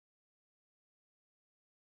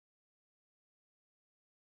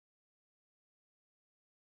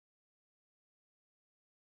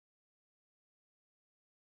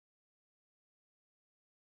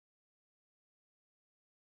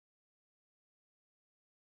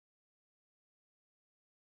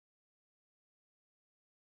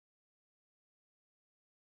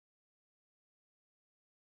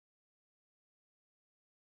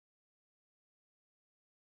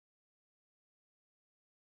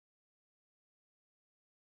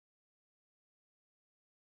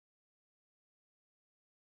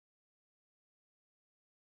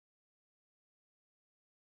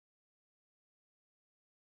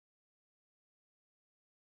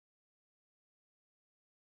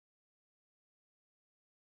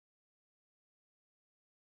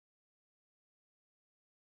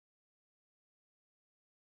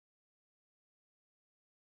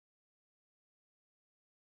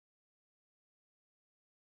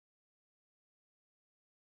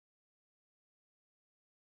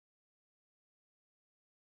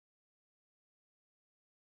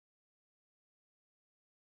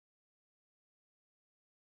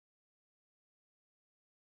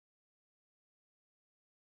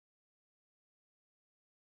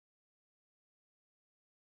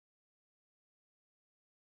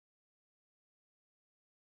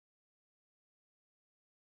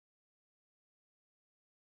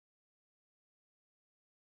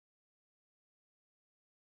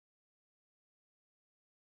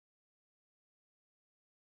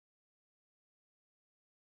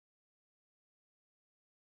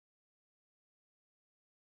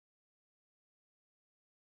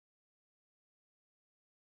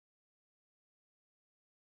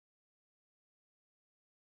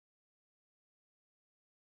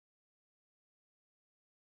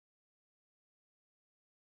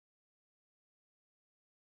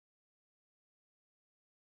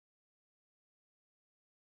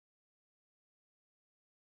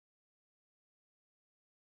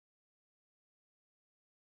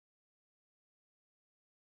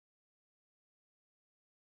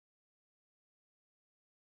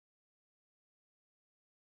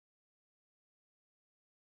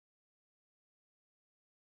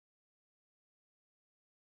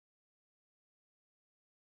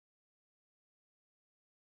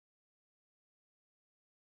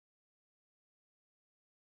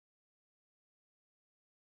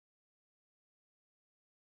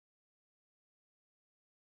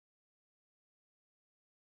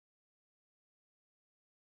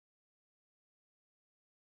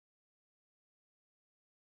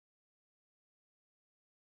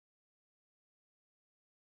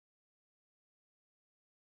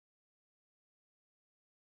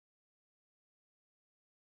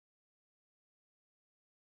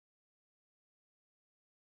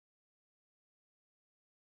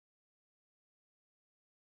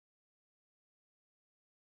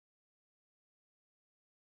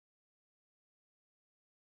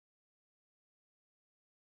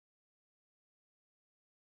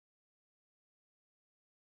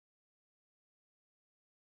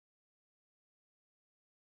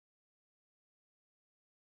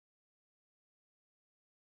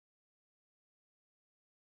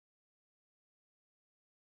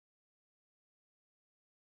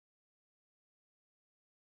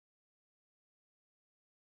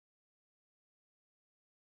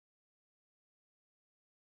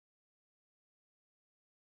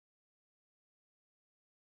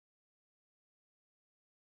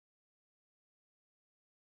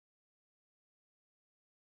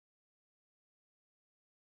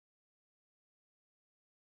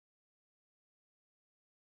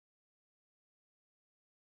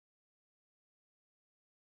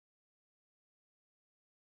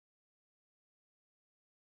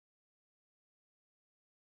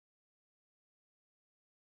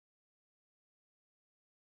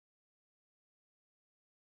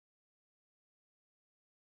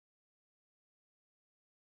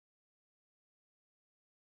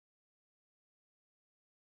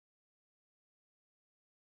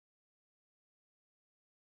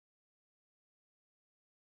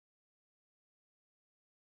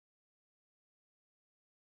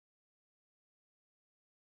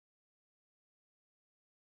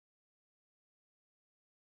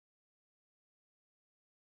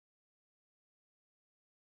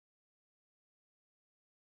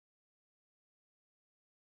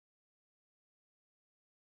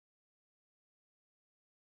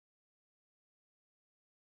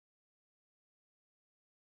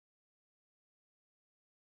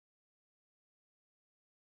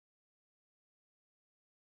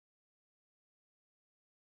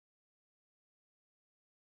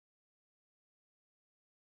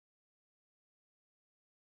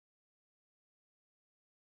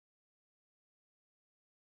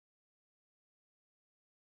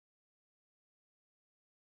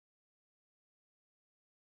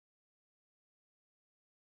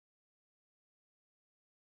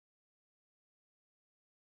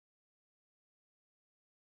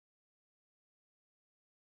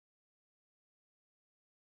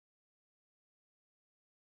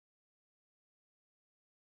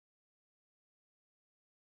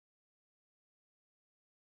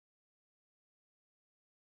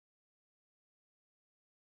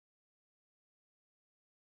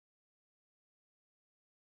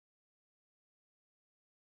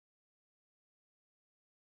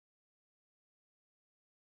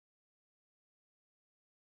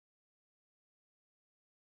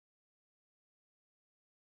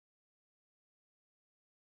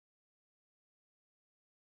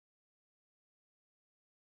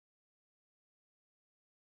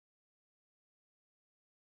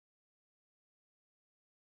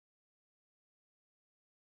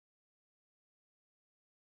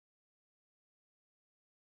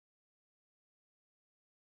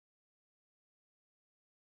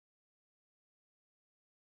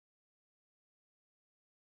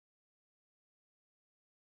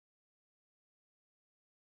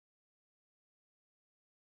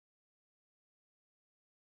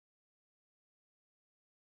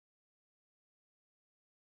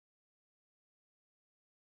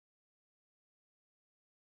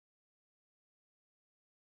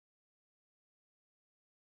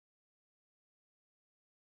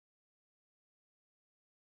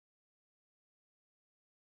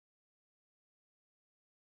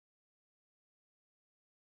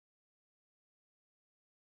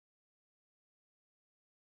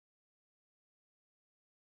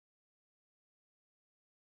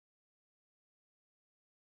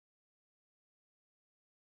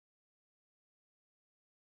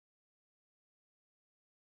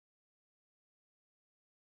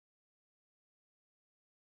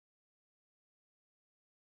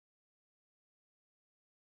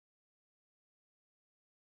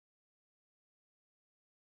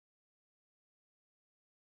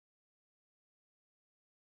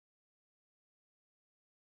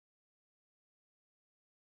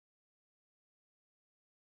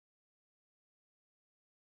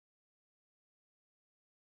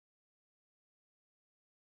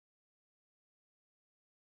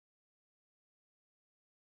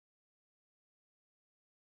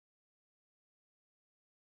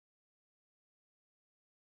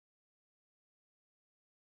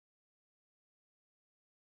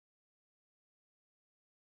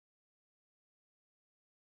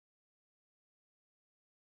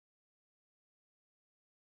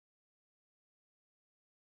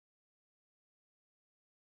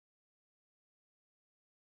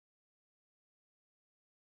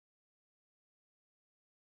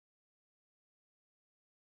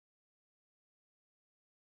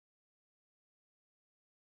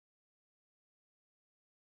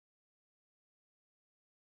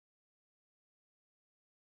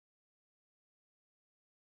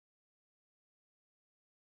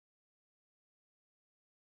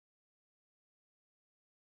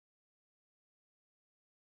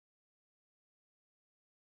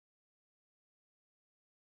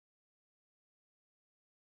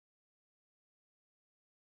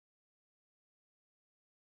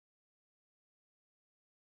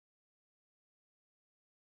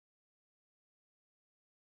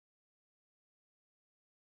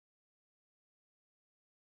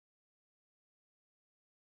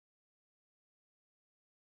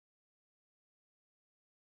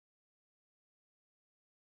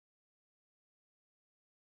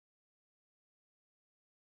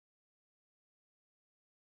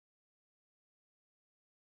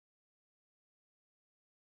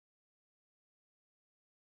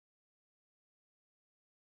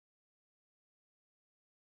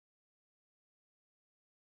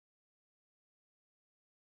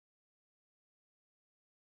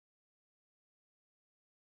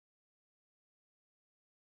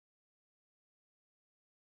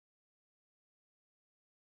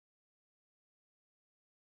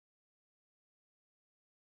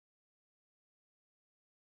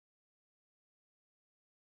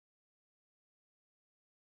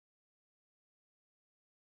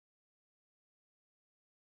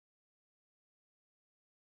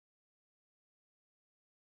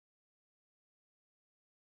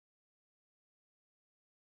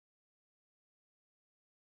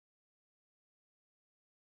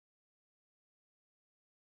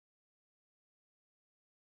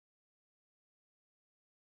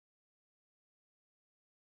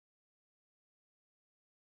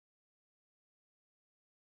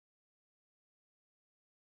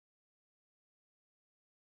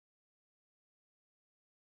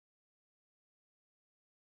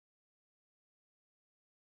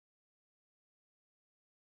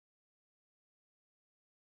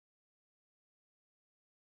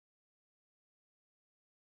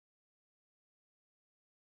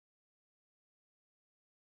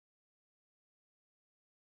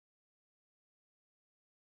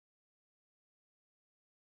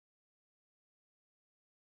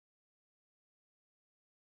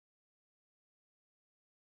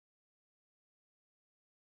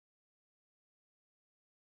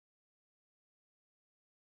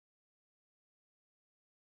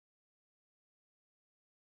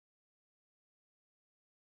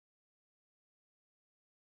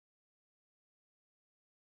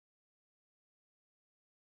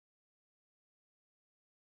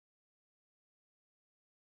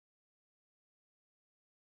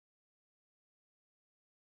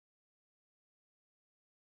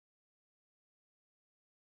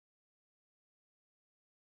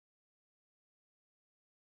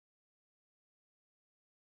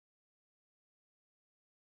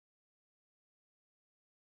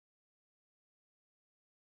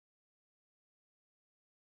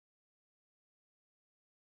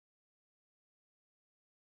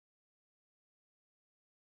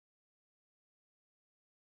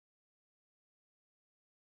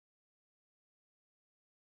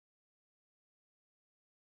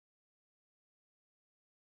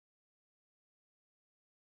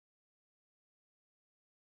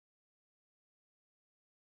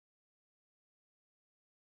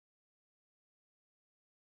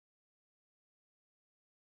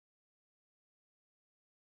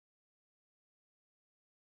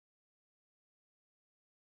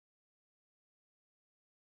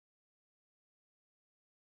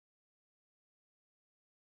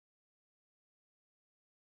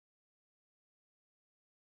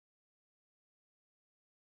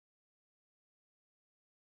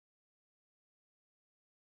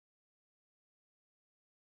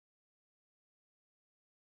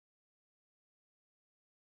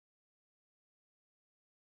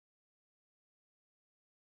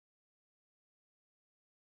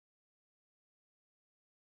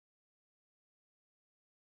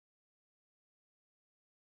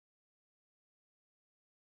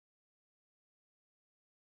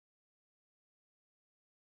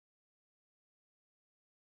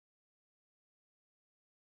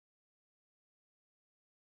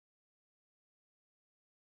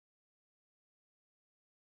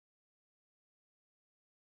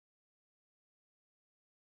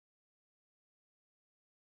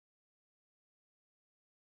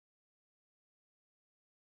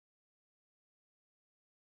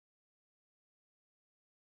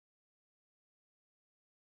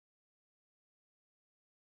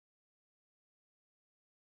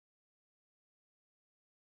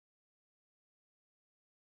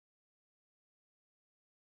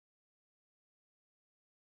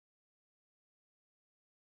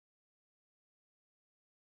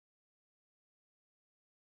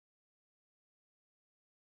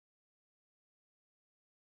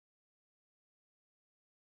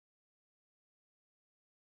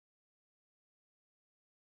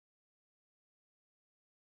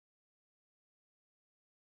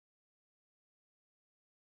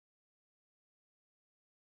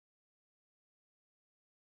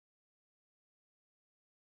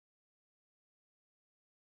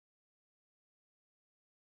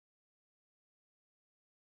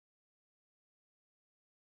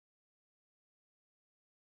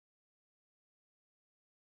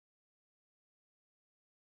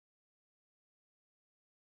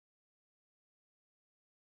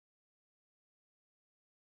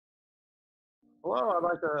Hello, I'd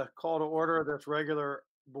like to call to order this regular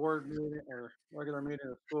board meeting or regular meeting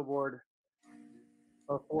of the school board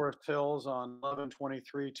of Forest Hills on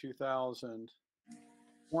 11/23/2020.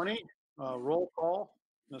 Roll call,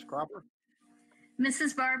 Ms. Cropper.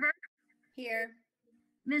 Mrs. Barber, Here.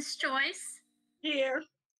 Ms. Joyce, Here.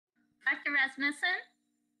 Dr. Rasmussen,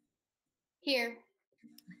 Here.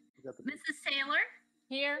 You got the- Mrs. Taylor,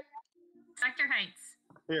 Here. Dr. Heights.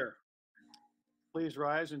 Here. Please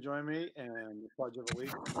rise and join me in the Pledge of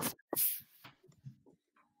Allegiance.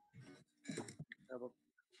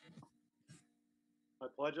 I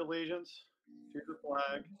pledge allegiance to the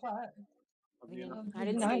flag of the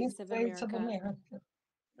United States of America,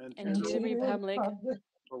 and and to the republic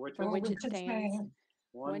for which for which it stands,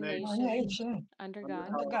 one one nation, nation, under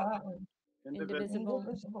under God, God, indivisible,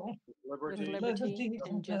 with with liberty. liberty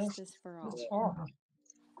and justice for all.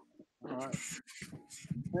 All right.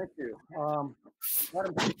 Thank you.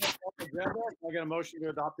 Madam President, on the agenda, can I get a motion to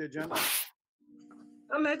adopt the agenda?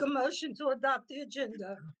 I make a motion to adopt the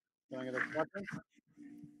agenda. Can I get a second?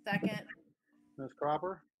 Second. Ms.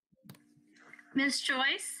 Cropper? Ms.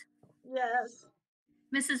 Joyce, Yes.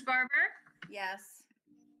 Mrs. Barber, Yes.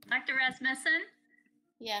 Dr. Rasmussen,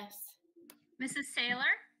 Yes. Mrs.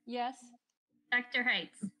 Taylor, Yes. Dr.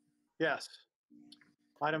 Heights. Yes.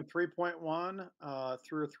 Item 3.1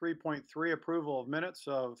 through 3.3, approval of minutes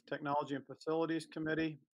of Technology and Facilities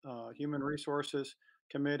Committee, Human Resources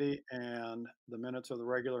Committee, and the minutes of the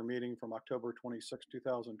regular meeting from October 26,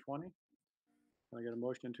 2020. Can I get a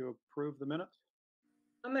motion to approve the minutes?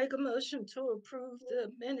 I make a motion to approve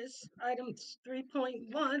the minutes, items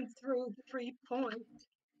 3.1 through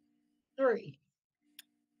 3.3.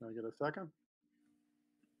 Can I get a second?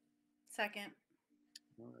 Second.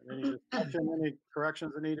 All right, any discussion, any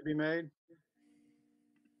corrections that need to be made?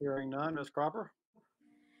 Hearing none. Ms. Cropper?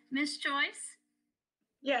 Ms. Joyce,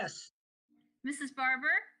 Yes. Mrs.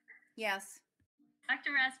 Barber, Yes.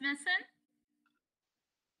 Dr. Rasmussen,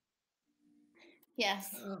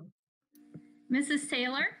 Yes. Mrs.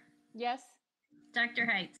 Taylor, Yes. Dr.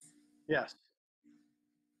 Heights. Yes.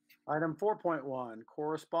 Item 4.1,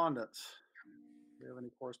 correspondence. Do we have any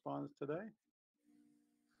correspondence today?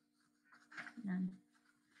 None.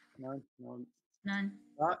 None? No, None.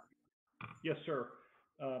 not? Yes, sir.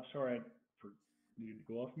 Sorry, I needed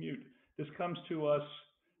to go off mute. This comes to us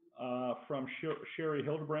from Sherry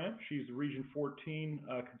Hildebrandt. She's the Region 14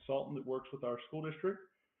 consultant that works with our school district.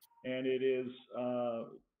 And it is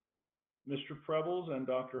Mr. Prebles and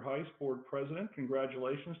Dr. Heiss, Board President.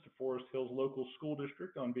 Congratulations to Forest Hills Local School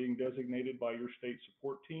District on being designated by your state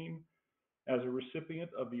support team as a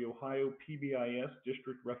recipient of the Ohio PBIS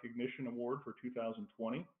District Recognition Award for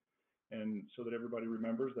 2020. And so that everybody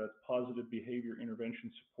remembers, that's positive behavior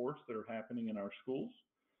intervention supports that are happening in our schools.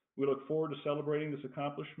 We look forward to celebrating this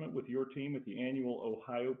accomplishment with your team at the annual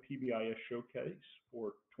Ohio PBIS Showcase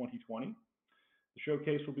for 2020. The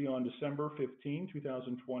showcase will be on December 15,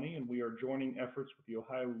 2020, and we are joining efforts with the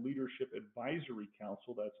Ohio Leadership Advisory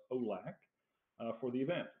Council, that's OLAC, for the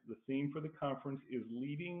event. The theme for the conference is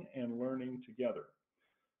Leading and Learning Together.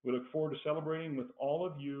 We look forward to celebrating with all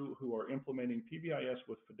of you who are implementing PBIS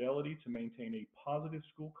with fidelity to maintain a positive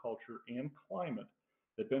school culture and climate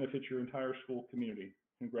that benefits your entire school community.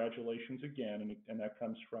 Congratulations again, and that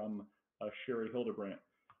comes from Sherry Hildebrandt.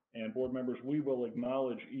 And board members, we will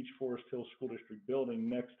acknowledge each Forest Hills School District building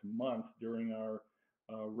next month during our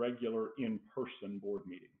regular in-person board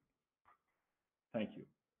meeting. Thank you.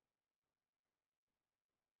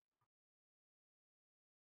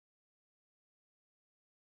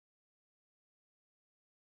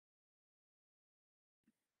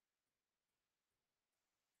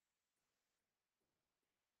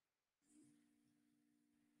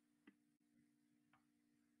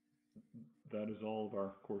 That is all of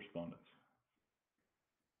our correspondence.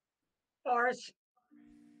 Horace,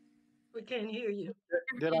 we can't hear you.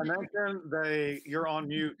 Did I mention you're on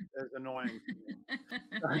mute is annoying?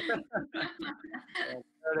 There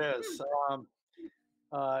it is.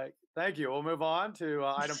 Thank you. We'll move on to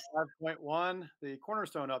item 5.1, the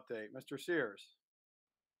Cornerstone update. Mr. Sears.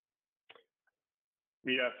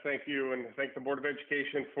 Yes, thank you, and thank the Board of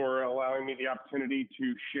Education for allowing me the opportunity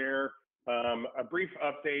to share a brief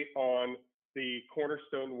update on the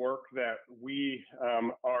Cornerstone work that we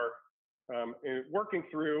are working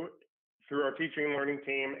through our teaching and learning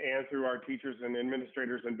team and through our teachers and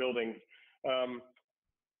administrators and buildings.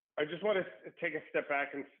 I just want to take a step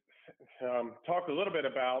back and talk a little bit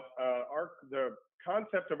about the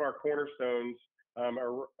concept of our cornerstones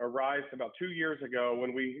arise about 2 years ago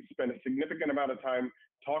when we spent a significant amount of time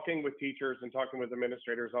talking with teachers and talking with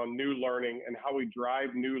administrators on new learning and how we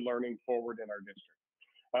drive new learning forward in our district.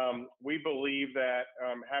 We believe that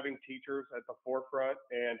having teachers at the forefront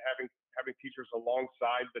and having teachers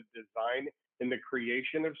alongside the design and the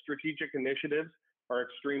creation of strategic initiatives are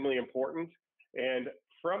extremely important. And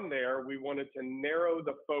from there, we wanted to narrow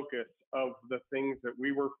the focus of the things that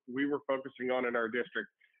we were focusing on in our district.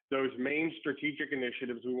 Those main strategic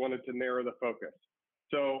initiatives, we wanted to narrow the focus.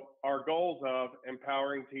 So our goals of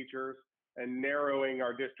empowering teachers and narrowing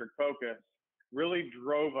our district focus really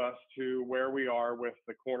drove us to where we are with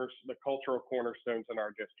the cultural cornerstones in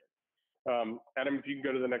our district. Adam, if you can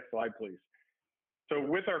go to the next slide, please. So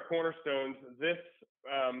with our cornerstones, this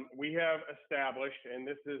we have established, and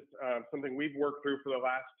this is something we've worked through for the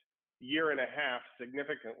last year and a half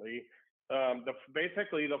significantly.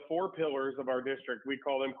 Basically, the 4 pillars of our district, we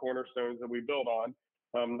call them cornerstones that we build on.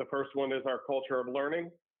 The first one is our culture of learning,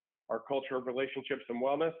 our culture of relationships and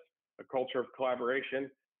wellness, a culture of collaboration,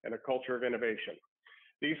 and a culture of innovation.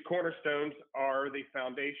 These cornerstones are the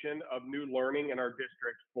foundation of new learning in our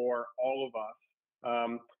district for all of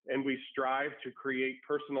us. And we strive to create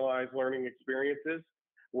personalized learning experiences.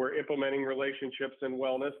 We're implementing relationships and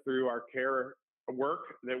wellness through our care work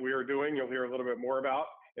that we are doing. You'll hear a little bit more about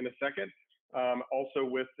in a second. Also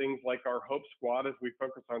with things like our Hope Squad as we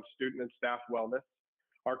focus on student and staff wellness.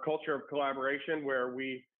 Our culture of collaboration, where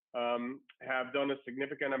we have done a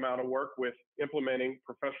significant amount of work with implementing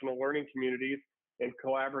professional learning communities and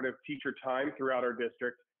collaborative teacher time throughout our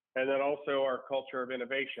district. And then also our culture of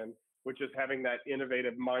innovation, which is having that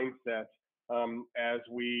innovative mindset as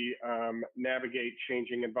we navigate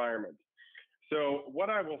changing environments. So what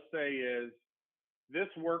I will say is this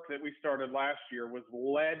work that we started last year was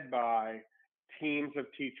led by teams of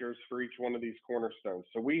teachers for each one of these cornerstones.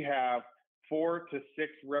 So we have 4 to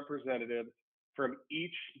 6 representatives from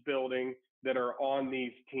each building that are on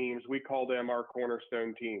these teams. We call them our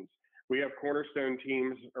cornerstone teams. We have cornerstone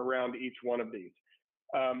teams around each one of these.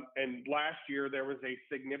 And last year, there was a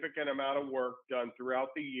significant amount of work done throughout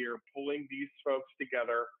the year, pulling these folks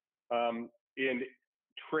together in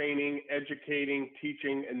training, educating,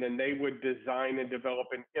 teaching, and then they would design and develop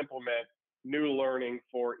and implement new learning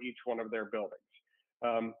for each one of their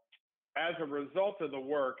buildings. As a result of the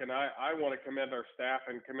work, and I want to commend our staff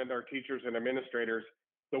and commend our teachers and administrators,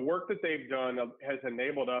 the work that they've done has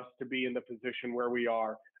enabled us to be in the position where we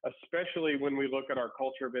are, especially when we look at our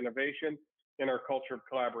culture of innovation and our culture of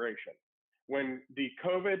collaboration. When the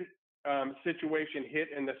COVID situation hit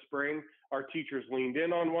in the spring, our teachers leaned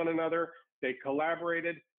in on one another, they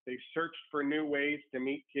collaborated, they searched for new ways to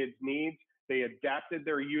meet kids' needs, they adapted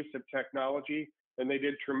their use of technology, and they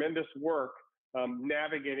did tremendous work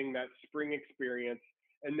navigating that spring experience,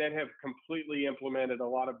 and then have completely implemented a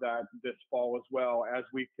lot of that this fall as well as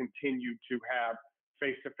we continue to have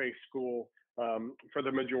face-to-face school for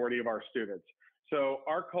the majority of our students. So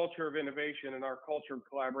our culture of innovation and our culture of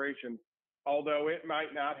collaboration, although it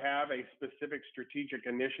might not have a specific strategic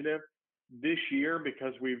initiative this year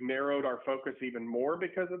because we've narrowed our focus even more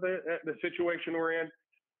because of the situation we're in,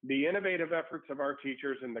 the innovative efforts of our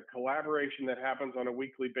teachers and the collaboration that happens on a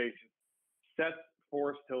weekly basis sets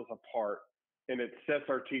Forest Hills apart, and it sets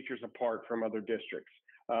our teachers apart from other districts.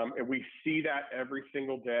 And we see that every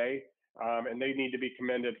single day, and they need to be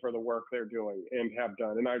commended for the work they're doing and have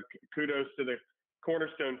done. And kudos to the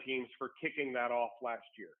Cornerstone teams for kicking that off last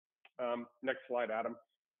year. Next slide, Adam.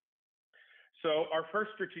 So our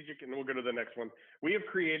first strategic, and we'll go to the next one. We have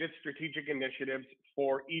created strategic initiatives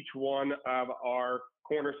for each one of our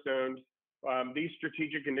cornerstones. These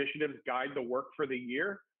strategic initiatives guide the work for the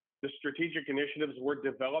year. The strategic initiatives were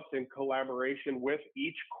developed in collaboration with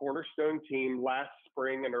each cornerstone team last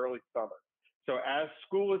spring and early summer. So as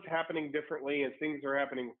school is happening differently and things are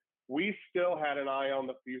happening, we still had an eye on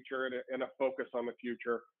the future and a focus on the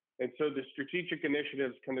future. And so the strategic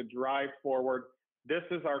initiatives kind of drive forward. This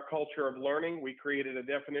is our culture of learning. We created a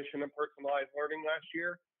definition of personalized learning last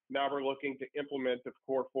year. Now we're looking to implement the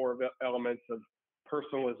core 4 elements of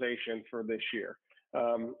personalization for this year.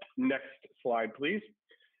 Next slide, please.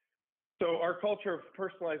 So our culture of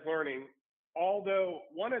personalized learning, although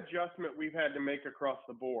one adjustment we've had to make across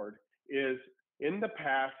the board is in the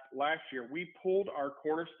past, last year, we pulled our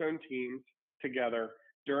cornerstone teams together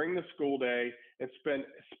during the school day and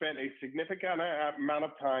spent a significant amount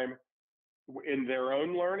of time in their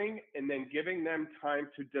own learning and then giving them time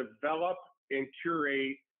to develop and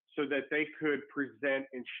curate so that they could present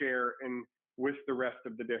and share with the rest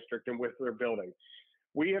of the district and with their building.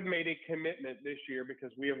 We have made a commitment this year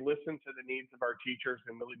because we have listened to the needs of our teachers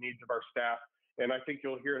and the needs of our staff. And I think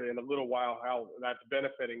you'll hear in a little while how that's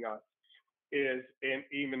benefiting us and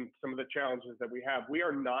even some of the challenges that we have. We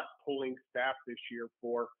are not pulling staff this year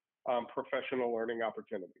for professional learning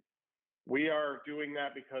opportunities. We are doing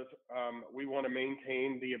that because we want to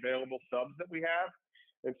maintain the available subs that we have.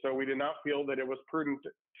 And so we did not feel that it was prudent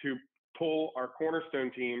to pull our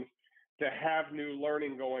cornerstone teams to have new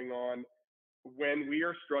learning going on when we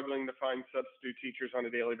are struggling to find substitute teachers on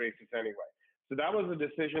a daily basis anyway. So that was a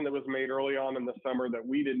decision that was made early on in the summer that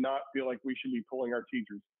we did not feel like we should be pulling our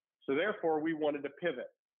teachers. So therefore, we wanted to pivot.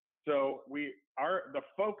 So the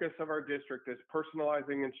focus of our district is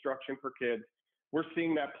personalizing instruction for kids. We're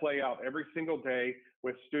seeing that play out every single day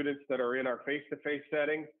with students that are in our face-to-face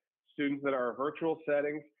settings, students that are virtual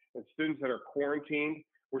settings, and students that are quarantined.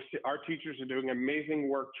 Our teachers are doing amazing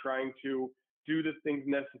work trying to do the things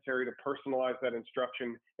necessary to personalize that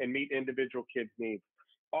instruction and meet individual kids' needs.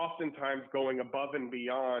 Oftentimes going above and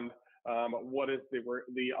beyond what is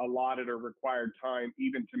the allotted or required time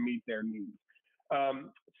even to meet their needs.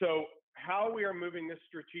 So how we are moving this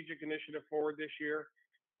strategic initiative forward this year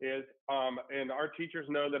is, and our teachers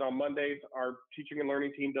know that on Mondays, our teaching and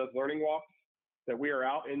learning team does learning walks, that we are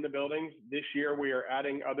out in the buildings. This year, we are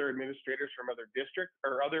adding other administrators from other districts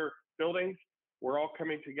or other buildings. We're all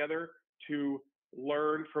coming together to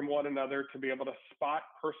learn from one another, to be able to spot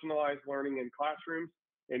personalized learning in classrooms,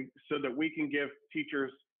 and so that we can give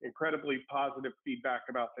teachers incredibly positive feedback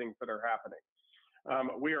about things that are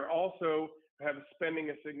happening. We are also spending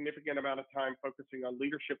a significant amount of time focusing on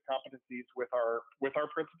leadership competencies with our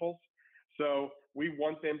principals. So we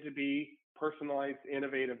want them to be personalized,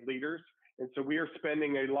 innovative leaders. And so we are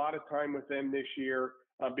spending a lot of time with them this year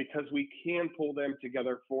because we can pull them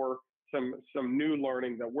together for some new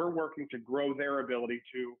learning that we're working to grow their ability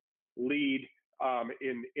to lead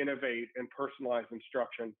in innovate and personalized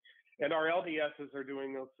instruction. And our LDSs are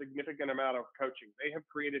doing a significant amount of coaching. They have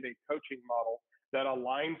created a coaching model that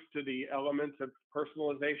aligns to the elements of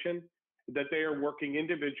personalization, that they are working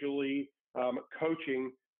individually,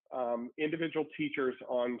 coaching individual teachers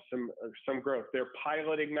on some growth. They're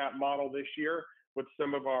piloting that model this year with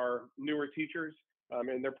some of our newer teachers,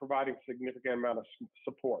 and they're providing significant amount of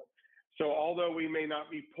support. So although we may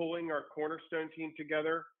not be pulling our cornerstone team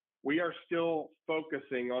together, we are still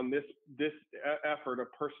focusing on this effort of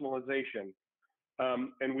personalization,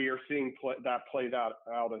 and we are seeing that played out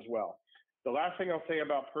as well. The last thing I'll say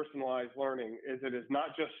about personalized learning is it is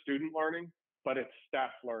not just student learning, but it's staff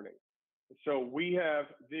learning. So we have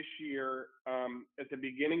this year, at the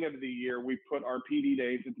beginning of the year, we put our PD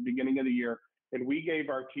days at the beginning of the year, and we gave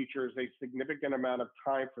our teachers a significant amount of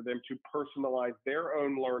time for them to personalize their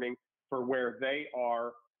own learning for where they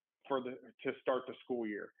are to start the school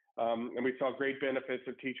year. And we saw great benefits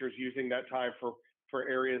of teachers using that time for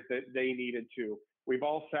areas that they needed to. We've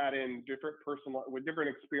all sat in with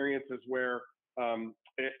different experiences where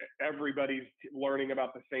everybody's learning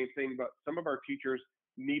about the same thing, but some of our teachers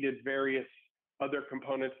needed various other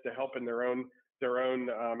components to help in their own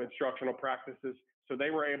instructional practices. So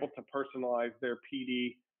they were able to personalize their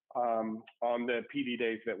PD on the PD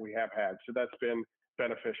days that we have had. So that's been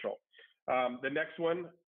beneficial. The next one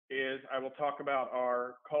is I will talk about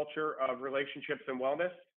our culture of relationships and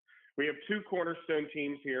wellness. We have two cornerstone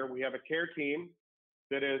teams here. We have a care team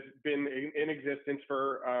that has been in existence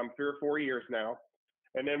for 3 or 4 years now.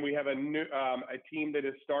 And then we have a team that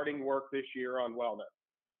is starting work this year on wellness.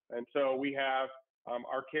 And so we have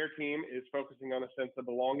our care team is focusing on a sense of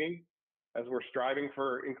belonging as we're striving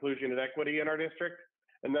for inclusion and equity in our district.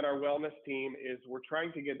 And then our wellness team is we're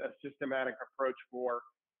trying to get a systematic approach for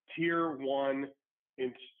tier 1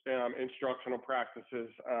 instructional practices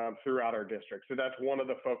throughout our district. So that's one of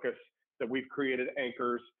the focus that we've created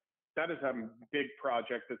anchors. That is a big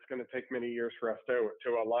project that's going to take many years for us to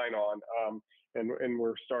align on, and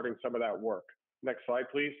we're starting some of that work. Next slide,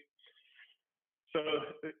 please. So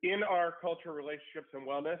in our culture, relationships, and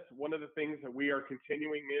wellness, one of the things that we are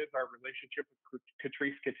continuing is our relationship with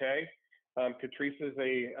Catrice Kate. Catrice is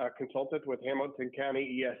a consultant with Hamilton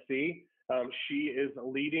County ESC. She is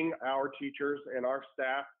leading our teachers and our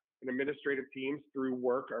staff and administrative teams through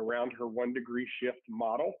work around her 1 degree shift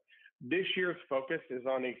model. This year's focus is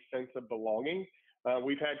on a sense of belonging.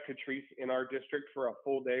 We've had Catrice in our district for a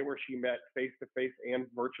full day where she met face-to-face and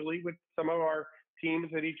virtually with some of our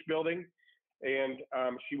teams at each building. And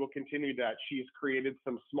she will continue that. She's created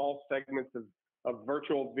some small segments of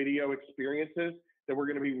virtual video experiences that we're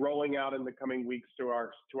going to be rolling out in the coming weeks to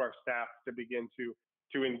our staff to begin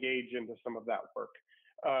to engage into some of that work.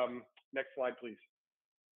 Next slide, please.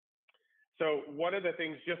 So one of the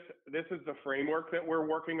things, this is the framework that we're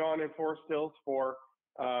working on in Forest Hills for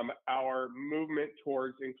our movement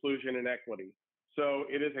towards inclusion and equity. So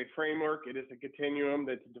it is a framework, it is a continuum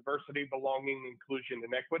that's diversity, belonging, inclusion,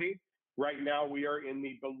 and equity. Right now we are in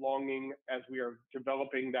the belonging as we are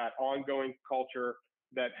developing that ongoing culture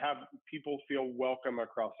that have people feel welcome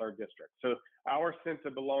across our district. So our sense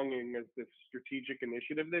of belonging is this strategic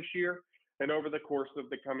initiative this year. And over the course of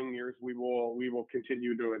the coming years, we will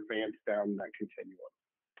continue to advance down that continuum.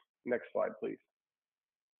 Next slide, please.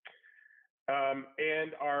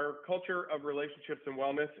 And our culture of relationships and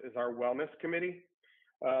wellness is our wellness committee.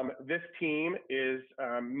 This team is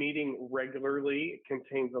meeting regularly. It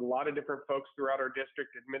contains a lot of different folks throughout our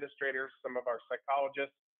district, administrators, some of our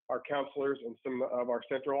psychologists, our counselors, and some of our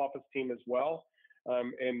central office team as well.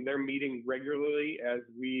 And they're meeting regularly as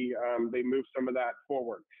they move some of that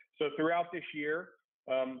forward. So throughout this year,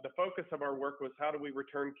 the focus of our work was how do we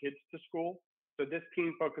return kids to school? So this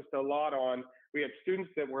team focused a lot on, we had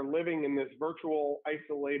students that were living in this virtual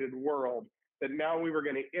isolated world that now we were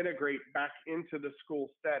going to integrate back into the school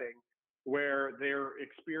setting where they're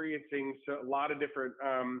experiencing a lot of different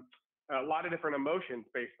emotions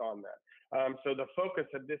based on that. So the focus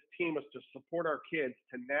of this team was to support our kids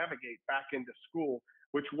to navigate back into school,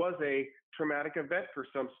 which was a traumatic event for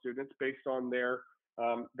some students based on their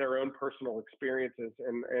own personal experiences.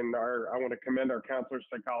 And I want to commend our counselors,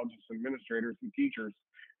 psychologists, administrators, and teachers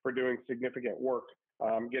for doing significant work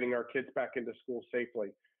getting our kids back into school safely.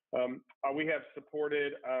 We have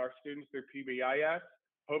supported our students through PBIS.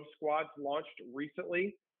 Hope Squads launched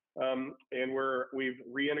recently, and we've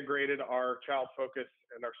reintegrated our child focus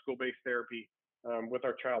and our school-based therapy with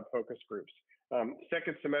our child focus groups.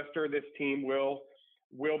 Second semester, this team will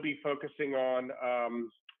be focusing on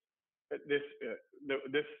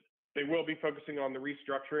they will be focusing on the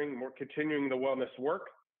restructuring, more continuing the wellness work,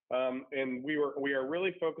 and we are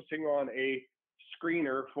really focusing on a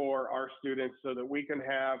screener for our students so that we can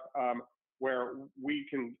have where we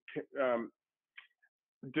can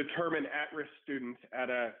determine at-risk students at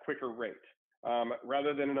a quicker rate.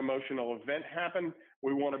 Rather than an emotional event happen,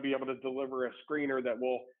 we want to be able to deliver a screener that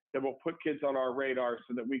will put kids on our radar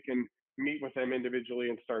so that we can meet with them individually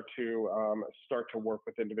and start to work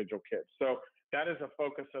with individual kids. So that is a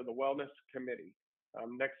focus of the Wellness Committee.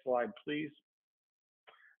 Next slide, please.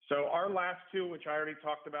 So our last two, which I already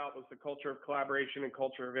talked about, was the culture of collaboration and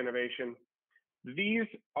culture of innovation.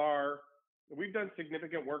 We've done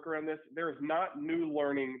significant work around this. There is not new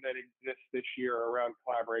learning that exists this year around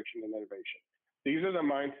collaboration and innovation. These are the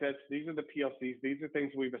mindsets, these are the PLCs, these are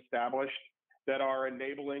things we've established that are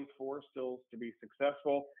enabling Forest Hills to be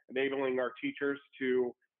successful, enabling our teachers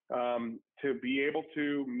to be able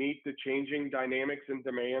to meet the changing dynamics and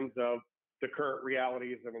demands of the current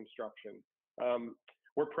realities of instruction.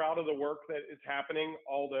 We're proud of the work that is happening,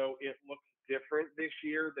 although it looks different this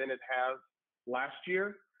year than it has last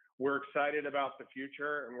year. We're excited about the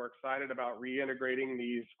future, and we're excited about reintegrating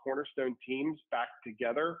these cornerstone teams back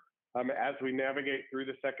together as we navigate through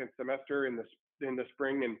the second semester in the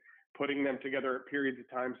spring, and putting them together at periods of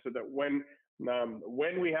time so that when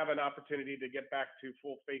we have an opportunity to get back to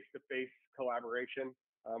full face-to-face collaboration,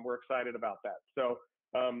 we're excited about that. So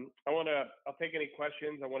I'll take any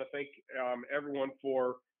questions. I want to thank everyone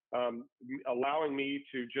for allowing me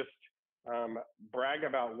to just brag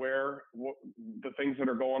about the things that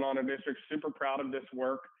are going on in district. Super proud of this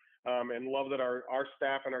work and love that our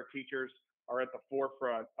staff and our teachers are at the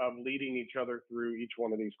forefront of leading each other through each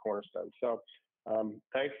one of these cornerstones. So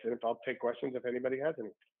thanks, and I'll take questions if anybody has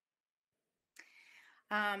any.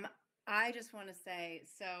 I just want to say,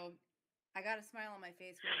 so I got a smile on my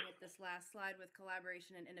face when we hit this last slide with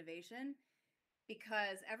collaboration and innovation,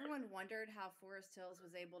 because everyone wondered how Forest Hills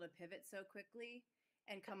was able to pivot so quickly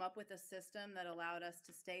and come up with a system that allowed us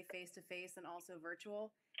to stay face-to-face and also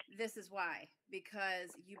virtual. This is why,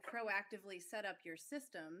 because you proactively set up your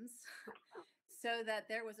systems so that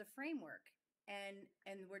there was a framework, and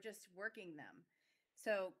we're just working them.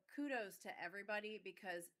 So kudos to everybody,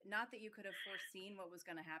 because not that you could have foreseen what was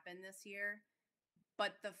going to happen this year,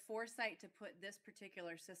 but the foresight to put this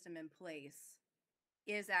particular system in place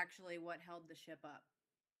is actually what held the ship up.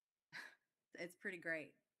 It's pretty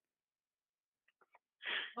great.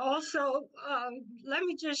 Also, let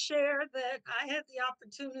me just share that I had the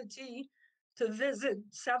opportunity to visit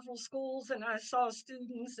several schools, and I saw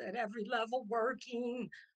students at every level working,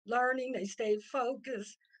 learning. They stayed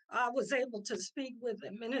focused. I was able to speak with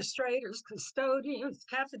administrators, custodians,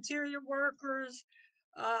 cafeteria workers,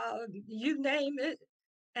 you name it,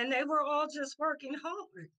 and they were all just working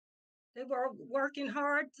hard. They were working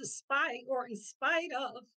hard despite, or in spite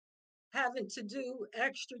of, having to do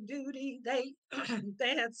extra duty. They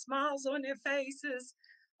they had smiles on their faces.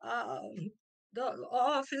 The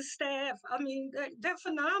office staff, I mean, they're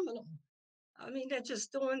phenomenal. I mean, they're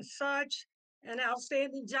just doing such an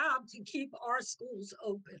outstanding job to keep our schools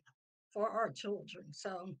open for our children.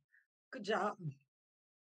 So good job.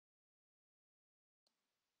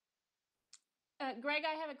 Greg,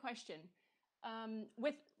 I have a question.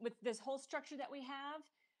 With this whole structure that we have,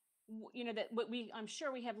 you know, that I'm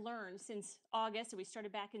sure we have learned since August, and we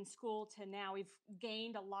started back in school to now, we've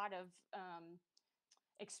gained a lot of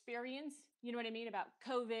experience, you know what I mean, about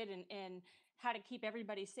COVID and how to keep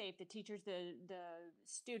everybody safe, the teachers, the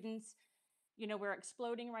students. You know, we're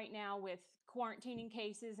exploding right now with quarantining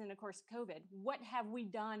cases and of course COVID. What have we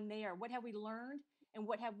done there? What have we learned, and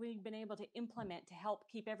what have we been able to implement to help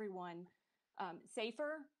keep everyone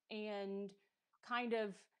safer and kind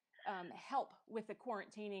of help with the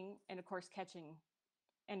quarantining and of course catching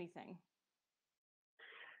anything?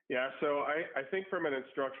 Yeah, so I think from an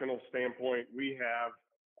instructional standpoint, we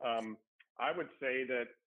have, I would say that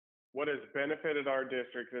what has benefited our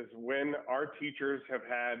district is when our teachers have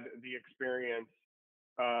had the experience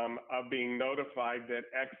of being notified that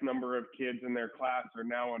X number of kids in their class are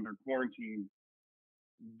now under quarantine,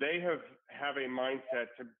 they have a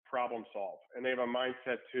mindset to problem solve, and they have a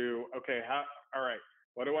mindset to, okay, all right,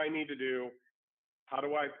 what do I need to do? How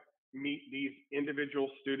do I meet these individual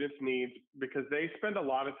students' needs? Because they spend a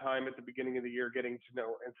lot of time at the beginning of the year getting to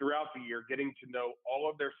know, and throughout the year, getting to know all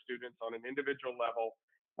of their students on an individual level,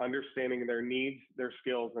 understanding their needs, their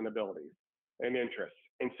skills and abilities and interests.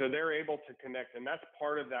 And so they're able to connect. And that's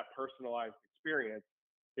part of that personalized experience,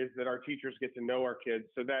 is that our teachers get to know our kids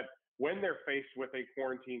so that when they're faced with a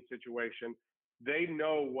quarantine situation, they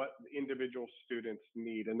know what individual students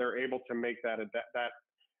need, and they're able to make that that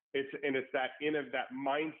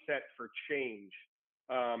mindset for change.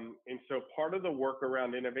 And so part of the work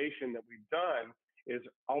around innovation that we've done is,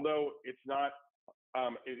 although it's not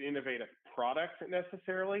an innovative product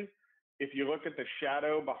necessarily, if you look at the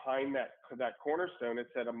shadow behind that cornerstone,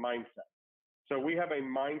 it's at a mindset. So we have a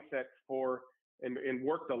mindset for, and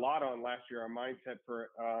worked a lot on last year, a mindset for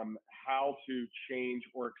how to change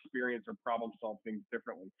or experience or problem solve things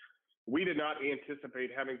differently. We did not anticipate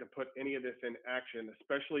having to put any of this in action,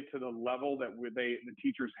 especially to the level that the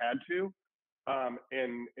teachers had to.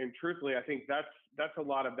 And truthfully, I think that's a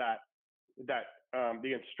lot of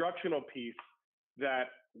the instructional piece, that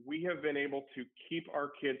we have been able to keep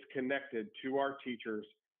our kids connected to our teachers,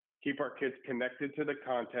 keep our kids connected to the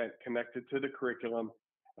content, connected to the curriculum.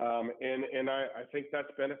 And I think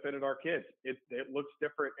that's benefited our kids. It looks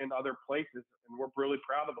different in other places, and we're really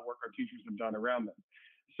proud of the work our teachers have done around them.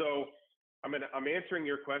 So I'm answering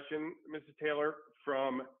your question, Mrs. Taylor,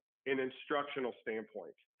 from an instructional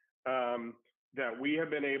standpoint, that we have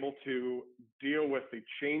been able to deal with the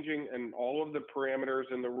changing and all of the parameters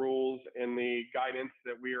and the rules and the guidance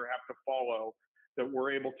that we have to follow, that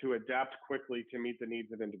we're able to adapt quickly to meet the needs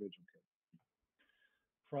of individual kids.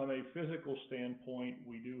 From a physical standpoint,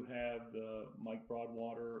 we do have Mike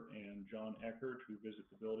Broadwater and John Eckert, who visit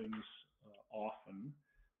the buildings often,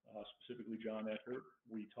 specifically John Eckert.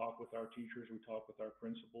 We talk with our teachers, we talk with our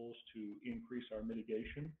principals to increase our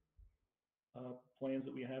mitigation plans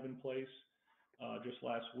that we have in place. Just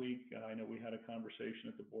last week, I know we had a conversation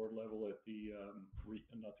at the board level at the,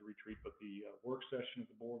 not the retreat, but the work session of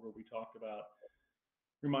the board, where we talked about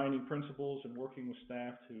reminding principals and working with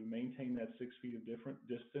staff to maintain that 6 feet of different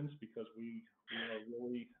distance, because we are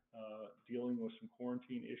really dealing with some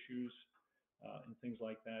quarantine issues and things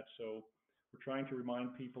like that. So we're trying to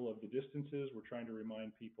remind people of the distances. We're trying to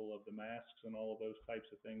remind people of the masks and all of those types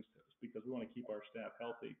of things, because we want to keep our staff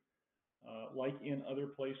healthy. Like in other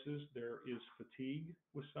places, there is fatigue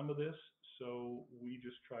with some of this. So we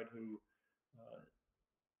just try to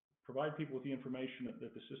provide people with the information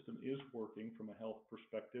that the system is working from a health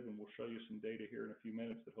perspective, and we'll show you some data here in a few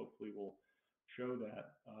minutes that hopefully will show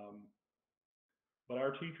that. But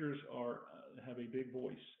our teachers have a big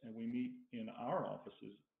voice, and we meet in our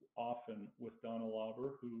offices often with Donna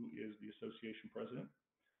Lauber, who is the association president,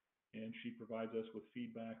 and she provides us with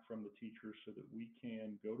feedback from the teachers so that we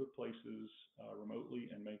can go to places remotely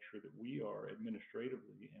and make sure that we are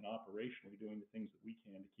administratively and operationally doing the things that we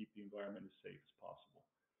can to keep the environment as safe as possible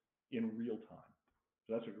in real time.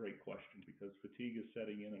 So that's a great question, because fatigue is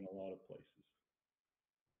setting in a lot of places.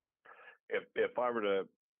 If I were to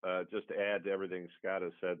just add to everything Scott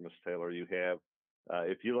has said, Ms. Taylor, you have,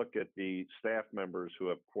 if you look at the staff members who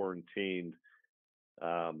have quarantined,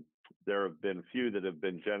 there have been few that have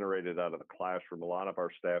been generated out of the classroom. A lot of our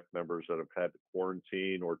staff members that have had to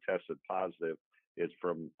quarantine or tested positive is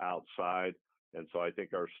from outside. And so I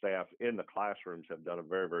think our staff in the classrooms have done a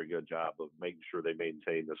very, very good job of making sure they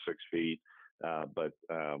maintain the 6 feet. But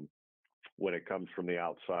when it comes from the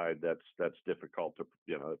outside, that's difficult to,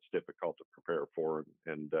 it's difficult to prepare for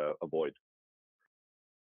and avoid.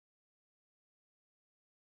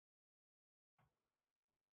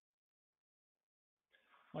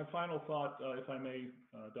 My final thought, if I may,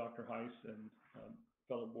 Dr. Heiss and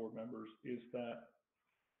fellow board members, is that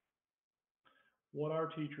what our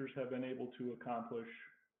teachers have been able to accomplish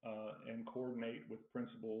and coordinate with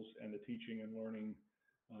principals and the teaching and learning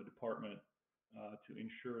department to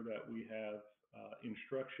ensure that we have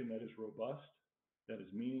instruction that is robust, that is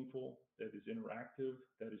meaningful, that is interactive,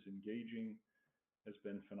 that is engaging, has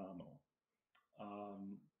been phenomenal.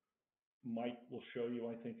 Mike will show you,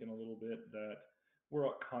 I think, in a little bit that we're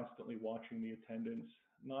constantly watching the attendance,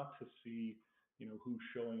 not to see, who's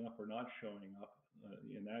showing up or not showing up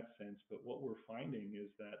in that sense, but what we're finding is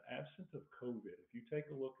that absent of COVID, if you take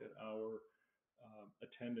a look at our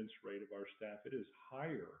attendance rate of our staff, it is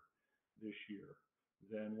higher this year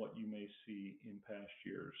than what you may see in past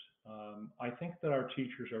years. I think that our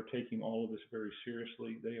teachers are taking all of this very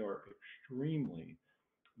seriously. They are extremely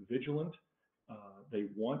vigilant. They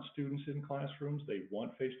want students in classrooms. They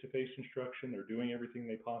want face-to-face instruction. They're doing everything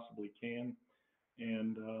they possibly can.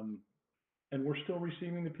 And we're still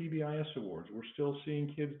receiving the PBIS awards. We're still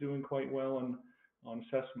seeing kids doing quite well on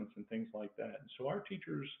assessments and things like that. And so our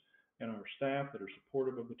teachers and our staff that are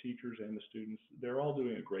supportive of the teachers and the students, they're all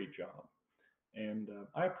doing a great job. And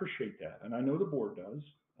I appreciate that. And I know the board does.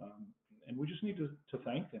 And we just need to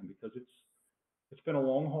thank them because it's been a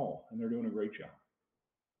long haul and they're doing a great job.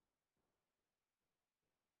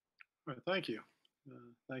 All right, thank you.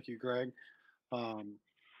 Thank you, Greg.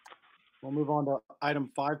 We'll move on to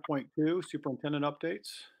item 5.2, superintendent updates.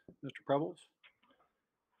 Mr. Prebles.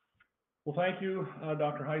 Well, thank you,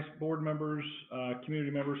 Dr. Heiss, board members,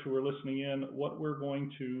 community members who are listening in. What we're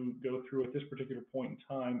going to go through at this particular point in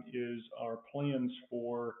time is our plans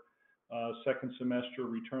for second semester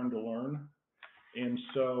return to learn. And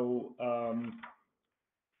so,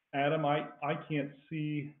 Adam, I can't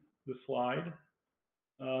see the slide,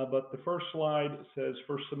 but the first slide says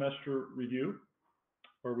first semester review.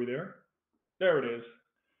 Are we there? There it is.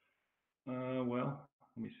 Well,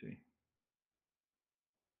 let me see.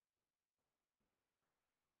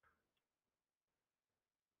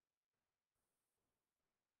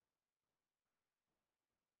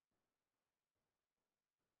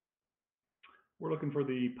 We're looking for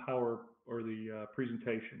the power or the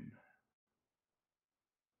presentation.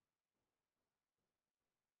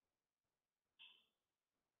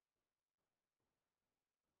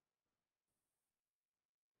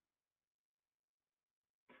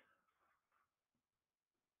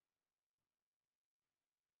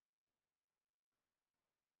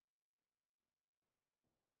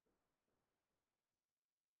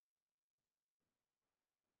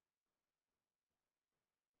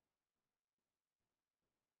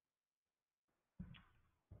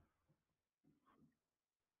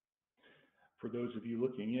 For those of you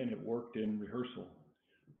looking in, it worked in rehearsal.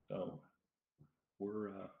 So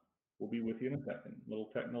we'll be with you in a second. A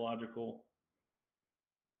little technological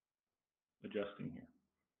adjusting here.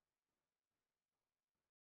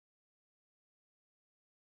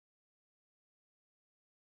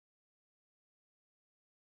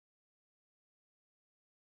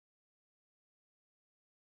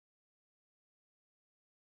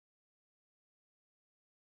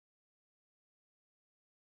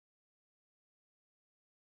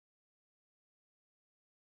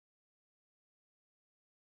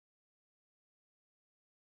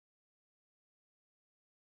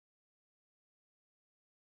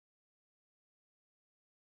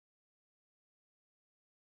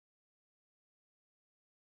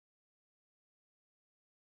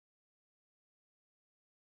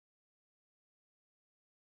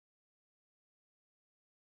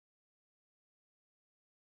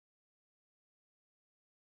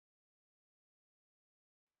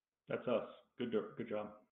 That's us. Good job.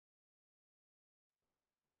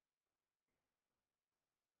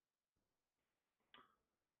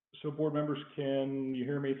 So board members, can you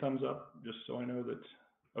hear me? Thumbs up, just so I know that.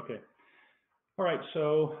 Okay. All right.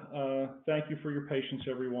 So thank you for your patience,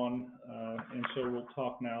 everyone. And so we'll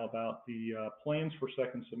talk now about the plans for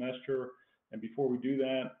second semester. And before we do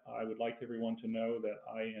that, I would like everyone to know that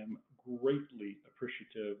I am greatly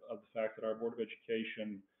appreciative of the fact that our Board of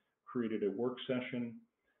Education created a work session.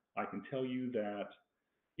 I can tell you that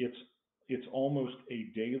it's almost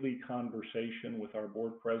a daily conversation with our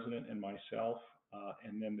board president and myself,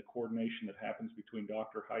 and then the coordination that happens between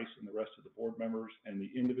Dr. Heiss and the rest of the board members, and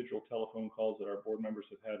the individual telephone calls that our board members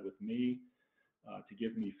have had with me to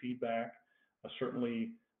give me feedback. Certainly,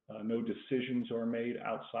 no decisions are made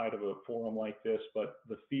outside of a forum like this, but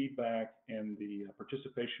the feedback and the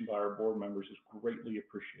participation by our board members is greatly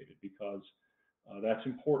appreciated, because that's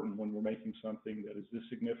important when we're making something that is this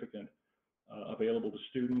significant available to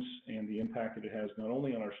students and the impact that it has not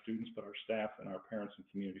only on our students, but our staff and our parents and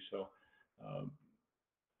community. So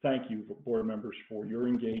thank you, board members, for your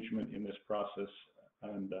engagement in this process.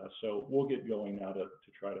 And so we'll get going now to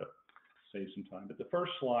try to save some time. But the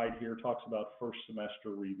first slide here talks about first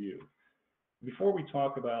semester review. Before we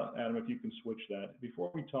talk about, Adam, if you can switch that,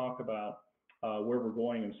 before we talk about where we're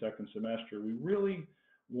going in second semester, we really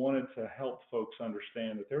wanted to help folks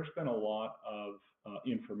understand that there's been a lot of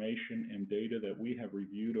information and data that we have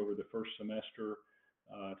reviewed over the first semester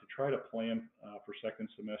to try to plan for second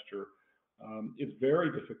semester. It's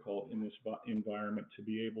very difficult in this environment to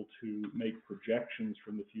be able to make projections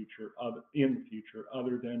from the future,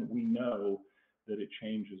 other than we know that it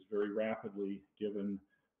changes very rapidly given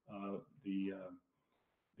the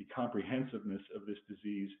comprehensiveness of this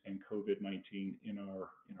disease and COVID-19 in our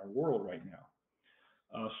world right now.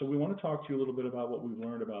 So we want to talk to you a little bit about what we've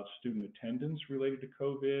learned about student attendance related to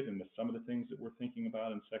COVID and some of the things that we're thinking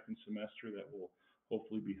about in second semester that will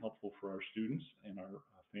hopefully be helpful for our students and our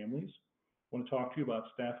families. I want to talk to you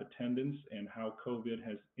about staff attendance and how COVID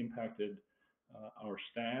has impacted our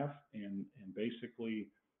staff, and basically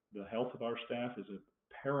the health of our staff is a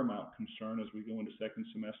paramount concern as we go into second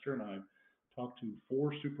semester. And I've talked to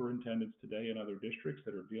 4 superintendents today in other districts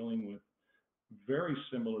that are dealing with very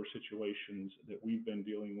similar situations that we've been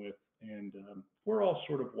dealing with. And we're all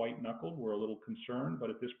sort of white knuckled. We're a little concerned, but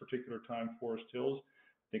at this particular time, Forest Hills,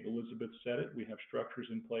 I think Elizabeth said it, we have structures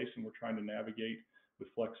in place and we're trying to navigate with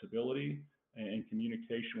flexibility and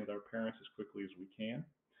communication with our parents as quickly as we can.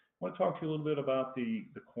 I want to talk to you a little bit about the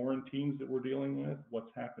quarantines that we're dealing with,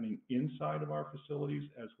 what's happening inside of our facilities,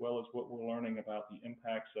 as well as what we're learning about the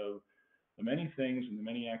impacts of the many things and the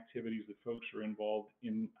many activities that folks are involved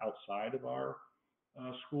in outside of our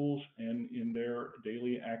schools and in their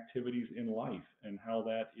daily activities in life, and how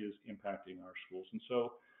that is impacting our schools. And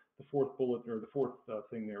so the fourth bullet, or the fourth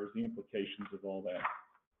thing there, is the implications of all that.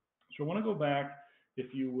 So I want to go back,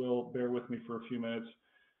 if you will bear with me for a few minutes.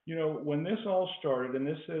 You know, when this all started, and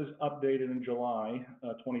this is updated in July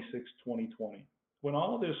 26, 2020, when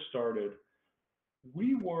all of this started,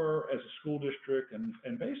 we were, as a school district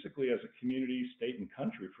and basically as a community, state and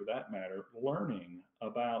country for that matter, learning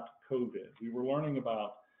about COVID. We were learning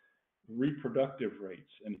about reproductive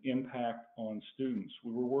rates and impact on students.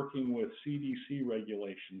 We were working with CDC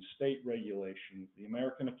regulations, state regulations, the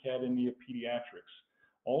American Academy of Pediatrics,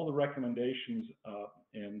 all the recommendations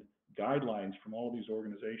and guidelines from all these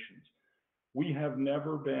organizations. We have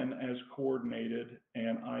never been as coordinated,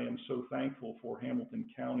 and I am so thankful for Hamilton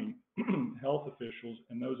County health officials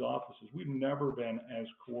and those offices. We've never been as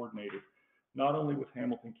coordinated, not only with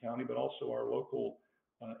Hamilton County, but also our local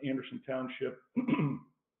Anderson Township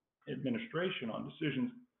administration on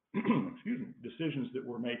decisions, decisions that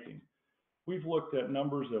we're making. We've looked at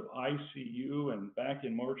numbers of ICU, and back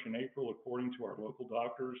in March and April, according to our local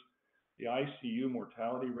doctors, the ICU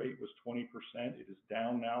mortality rate was 20%. It is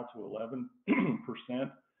down now to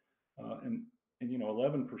 11%. And you know,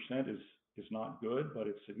 11% is not good, but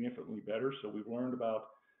it's significantly better. So we've learned about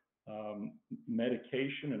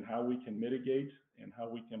medication and how we can mitigate and how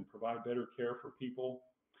we can provide better care for people.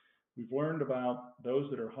 We've learned about those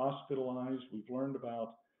that are hospitalized. We've learned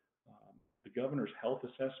about the governor's health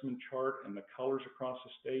assessment chart and the colors across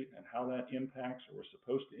the state and how that impacts, or is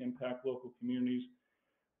supposed to impact, local communities.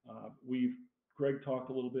 Greg talked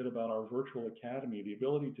a little bit about our virtual academy, the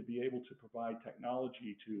ability to be able to provide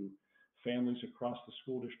technology to families across the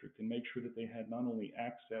school district and make sure that they had not only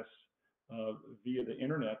access via the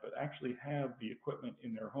internet, but actually have the equipment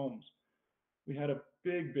in their homes. We had a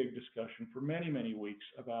big discussion for many weeks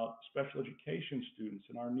about special education students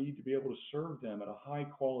and our need to be able to serve them at a high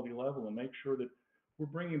quality level and make sure that we're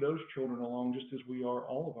bringing those children along just as we are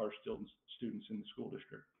all of our students in the school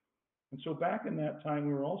district. And so back in that time,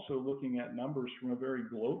 we were also looking at numbers from a very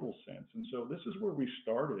global sense. And so this is where we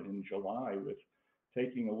started in July, with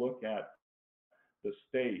taking a look at the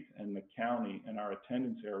state and the county and our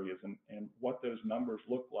attendance areas and what those numbers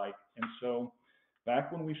look like. And so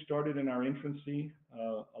back when we started in our infancy,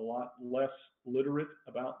 a lot less literate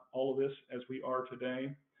about all of this as we are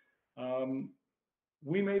today,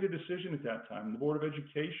 we made a decision at that time. The Board of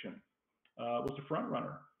Education was the front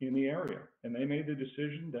runner in the area, and they made the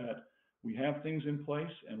decision that we have things in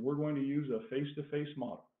place and we're going to use a face-to-face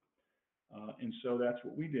model. And so that's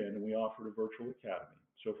what we did, and we offered a virtual academy.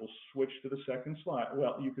 So if we'll switch to the second slide,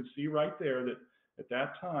 well, you can see right there that at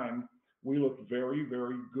that time, we looked very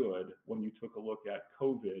good when you took a look at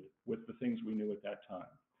COVID with the things we knew at that time.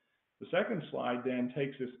 The second slide then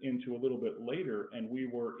takes us into a little bit later, and we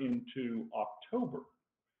were into October.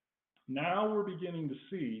 Now we're beginning to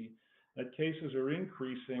see that cases are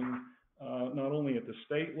increasing not only at the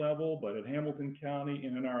state level, but at Hamilton County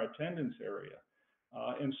and in our attendance area.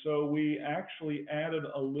 And so we actually added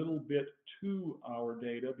a little bit to our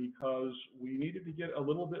data because we needed to get a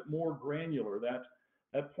little bit more granular. That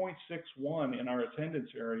 0.61 in our attendance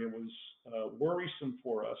area was worrisome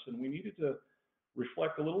for us, and we needed to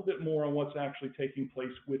reflect a little bit more on what's actually taking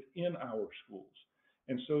place within our schools.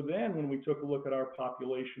 And so then when we took a look at our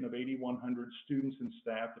population of 8,100 students and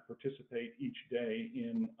staff that participate each day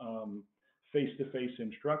in face-to-face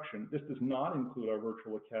instruction, this does not include our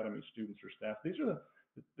virtual academy students or staff. These are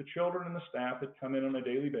the children and the staff that come in on a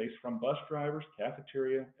daily basis, from bus drivers,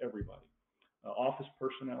 cafeteria, everybody, office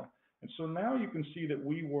personnel. And so now you can see that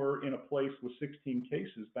we were in a place with 16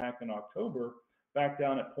 cases back in October, back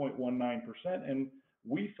down at 0.19%. And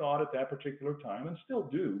we thought at that particular time, and still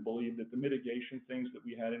do believe, that the mitigation things that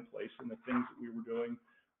we had in place and the things that we were doing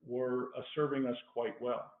were serving us quite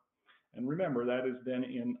well. And remember, that is then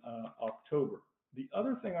in October. The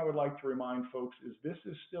other thing I would like to remind folks is this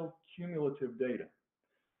is still cumulative data.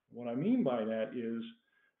 What I mean by that is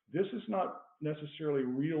this is not necessarily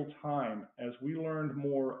real time. As we learned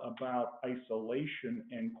more about isolation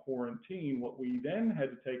and quarantine, what we then had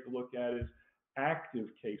to take a look at is active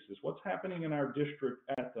cases. What's happening in our district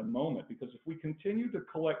at the moment? Because if we continue to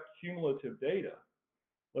collect cumulative data,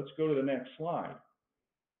 let's go to the next slide.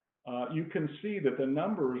 You can see that the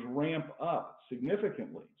numbers ramp up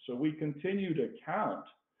significantly. So we continue to count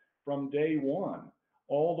from day one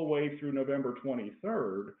all the way through November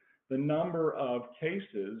 23rd, the number of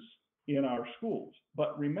cases in our schools.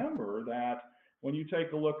 But remember that when you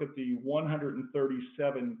take a look at the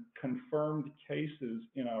 137 confirmed cases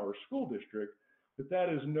in our school district, that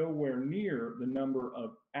is nowhere near the number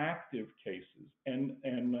of active cases. And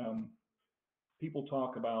people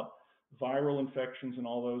talk about viral infections and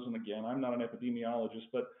all those. And again, I'm not an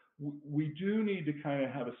epidemiologist, but we do need to kind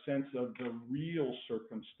of have a sense of the real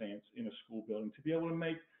circumstance in a school building to be able to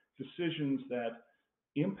make decisions that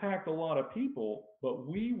impact a lot of people, but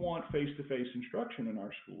we want face-to-face instruction in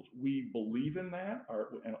our schools. We believe in that,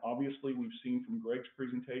 and obviously we've seen from Greg's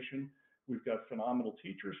presentation, we've got phenomenal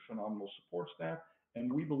teachers, phenomenal support staff,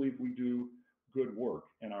 and we believe we do good work,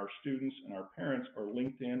 and our students and our parents are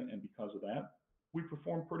linked in, and because of that, we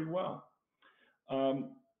perform pretty well.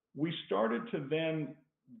 We started to then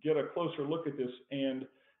get a closer look at this, and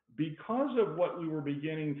because of what we were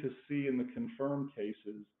beginning to see in the confirmed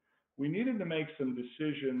cases, we needed to make some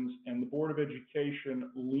decisions, and the Board of Education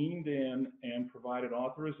leaned in and provided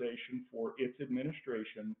authorization for its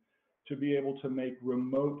administration to be able to make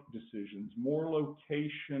remote decisions, more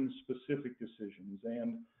location-specific decisions.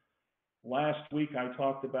 And last week, I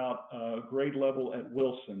talked about a grade level at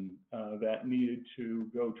Wilson that needed to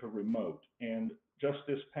go to remote. And just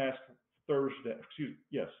this past Thursday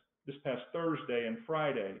and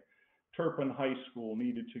Friday, Turpin High School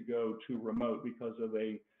needed to go to remote because of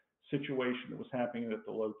a situation that was happening at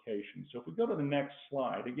the location. So if we go to the next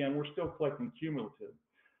slide, again, we're still collecting cumulative.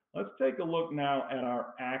 Let's take a look now at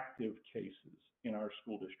our active cases in our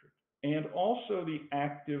school district and also the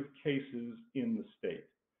active cases in the state.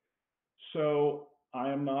 So I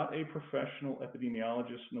am not a professional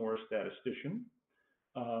epidemiologist nor a statistician,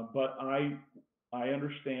 but I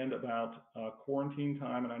understand about quarantine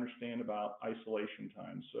time and I understand about isolation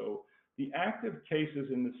time. So the active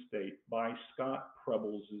cases in the state by Scott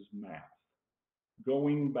Prebbles' math,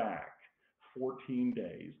 going back 10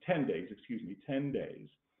 days,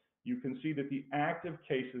 you can see that the active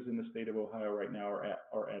cases in the state of Ohio right now are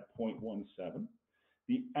at 0.17.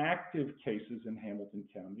 The active cases in Hamilton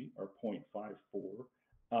County are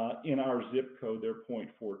 0.54. In our zip code, they're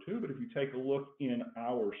 0.42. But if you take a look in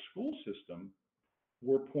our school system,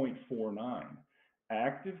 we're 0.49.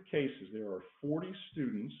 Active cases, there are 40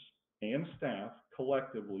 students and staff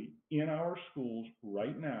collectively in our schools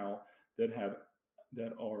right now that have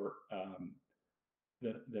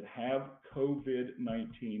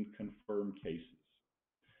COVID-19 confirmed cases.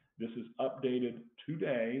 This is updated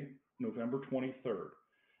today, November 23rd.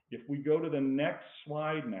 If we go to the next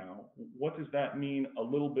slide now, what does that mean a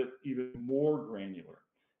little bit even more granular?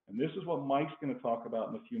 And this is what Mike's going to talk about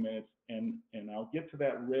in a few minutes, and I'll get to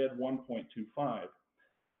that red 1.25.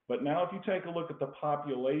 But now if you take a look at the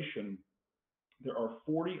population, there are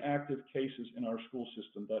 40 active cases in our school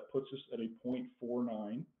system. That puts us at a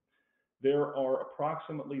 0.49. There are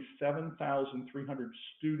approximately 7,300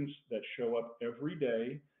 students that show up every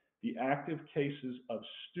day. The active cases of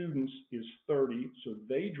students is 30, so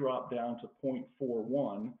they drop down to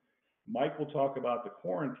 0.41. Mike will talk about the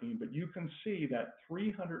quarantine, but you can see that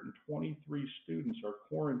 323 students are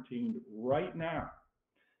quarantined right now.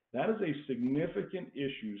 That is a significant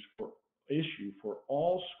issue issue for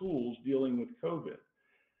all schools dealing with COVID.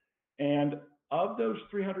 And of those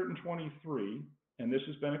 323, and this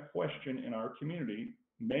has been a question in our community,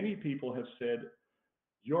 many people have said,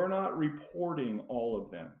 you're not reporting all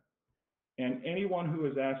of them. And anyone who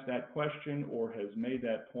has asked that question or has made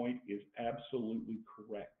that point is absolutely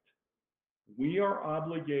correct. We are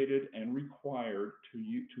obligated and required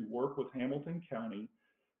to work with Hamilton County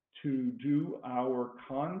to do our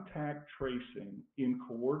contact tracing in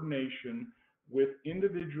coordination with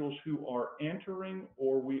individuals who are entering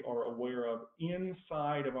or we are aware of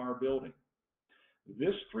inside of our building.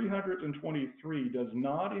 This 323 does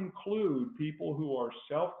not include people who are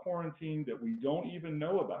self-quarantined that we don't even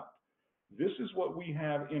know about. This is what we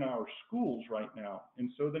have in our schools right now. And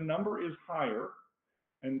so the number is higher,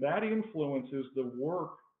 and that influences the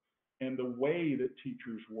work and the way that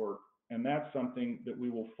teachers work. And that's something that we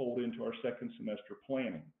will fold into our second semester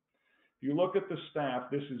planning. If you look at the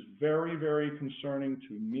staff, this is very, very concerning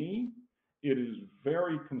to me. It is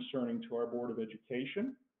very concerning to our Board of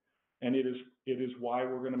Education. And it is why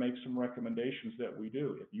we're going to make some recommendations that we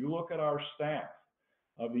do. If you look at our staff,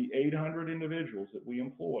 of the 800 individuals that we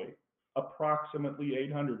employ, approximately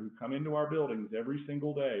 800 who come into our buildings every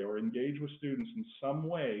single day or engage with students in some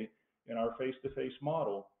way in our face-to-face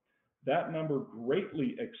model, that number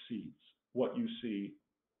greatly exceeds what you see.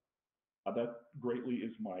 That greatly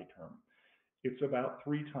is my term. It's about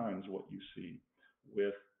 3 times what you see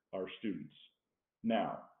with our students.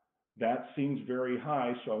 Now, that seems very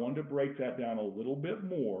high, so I wanted to break that down a little bit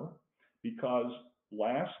more because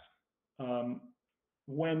last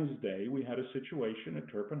Wednesday, we had a situation at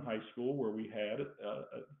Turpin High School where we had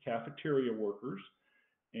cafeteria workers,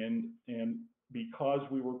 and because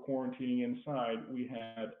we were quarantining inside, we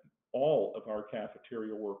had all of our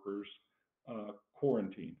cafeteria workers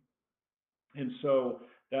quarantined. And so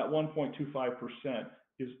that 1.25%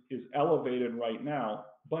 is elevated right now,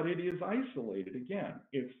 but it is isolated. Again,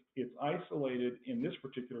 it's isolated in this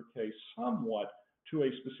particular case somewhat to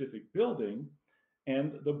a specific building,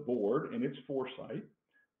 and the board, in its foresight,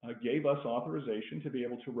 gave us authorization to be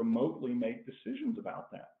able to remotely make decisions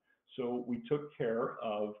about that. So we took care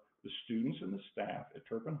of the students and the staff at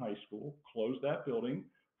Turpin High School, closed that building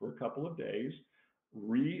for a couple of days,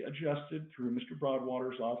 readjusted through Mr.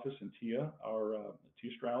 Broadwater's office and Tia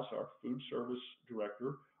Strauss, our food service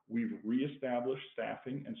director. We've reestablished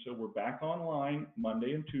staffing, and so we're back online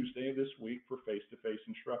Monday and Tuesday of this week for face-to-face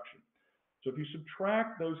instruction. So if you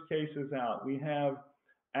subtract those cases out, we have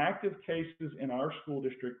active cases in our school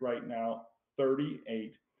district right now,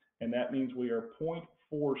 38, and that means we are 0.46,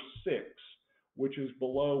 which is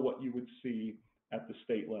below what you would see at the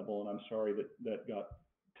state level. And I'm sorry that got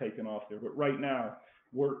taken off there, but right now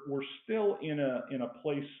we're still in a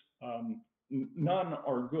place. None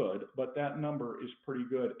are good, but that number is pretty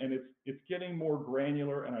good, and it's getting more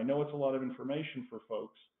granular. And I know it's a lot of information for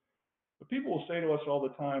folks, but people will say to us all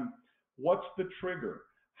the time, what's the trigger?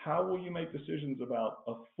 How will you make decisions about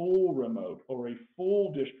a full remote or a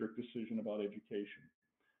full district decision about education?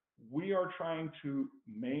 We are trying to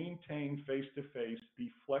maintain face-to-face,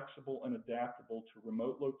 be flexible and adaptable to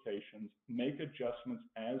remote locations, make adjustments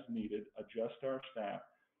as needed, adjust our staff,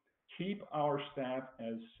 keep our staff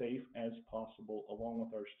as safe as possible along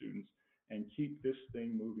with our students, and keep this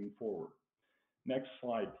thing moving forward. Next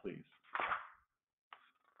slide, please.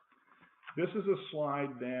 This is a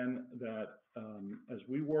slide then that as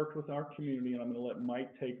we worked with our community, and I'm going to let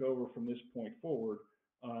Mike take over from this point forward,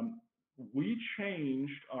 we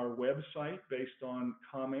changed our website based on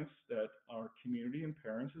comments that our community and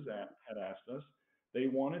parents had asked us. They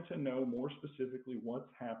wanted to know more specifically what's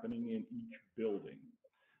happening in each building.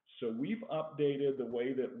 So we've updated the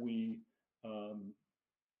way that we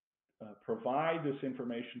provide this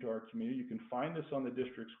information to our community. You can find this on the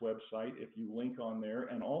district's website if you link on there,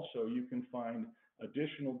 and also you can find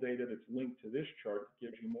additional data that's linked to this chart that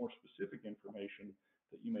gives you more specific information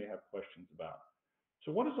that you may have questions about.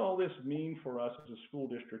 So what does all this mean for us as a school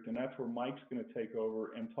district? And that's where Mike's going to take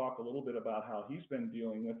over and talk a little bit about how he's been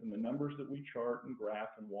dealing with and the numbers that we chart and graph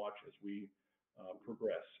and watch as we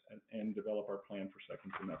progress and develop our plan for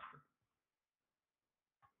second semester.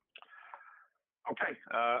 Okay,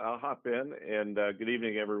 I'll hop in, and good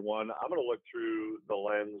evening, everyone. I'm going to look through the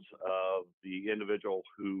lens of the individual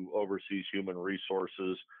who oversees human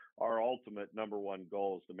resources. Our ultimate #1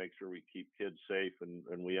 goal is to make sure we keep kids safe,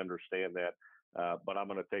 and we understand that. But I'm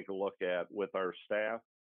going to take a look at with our staff.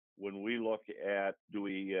 When we look at do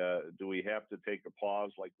we have to take a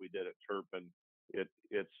pause like we did at Turpin,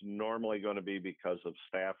 it's normally going to be because of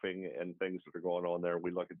staffing and things that are going on there.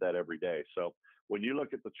 We look at that every day. So when you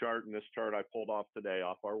look at the chart, and this chart I pulled off today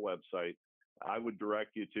off our website, I would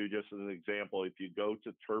direct you to, just as an example, if you go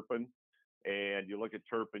to Turpin and you look at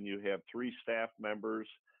Turpin, you have 3 staff members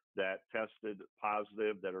that tested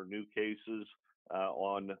positive that are new cases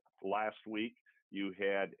on last week. You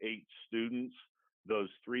had 8 students. Those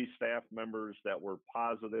 3 staff members that were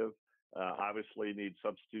positive obviously need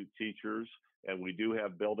substitute teachers, and we do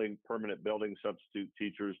have permanent building substitute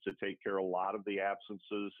teachers to take care of a lot of the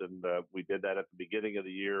absences, and we did that at the beginning of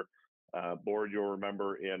the year. Board, you'll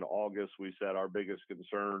remember in August, we said our biggest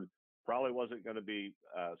concern probably wasn't going to be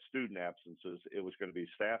student absences. It was going to be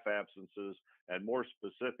staff absences. And more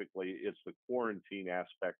specifically, it's the quarantine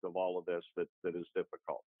aspect of all of this that is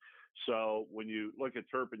difficult. So when you look at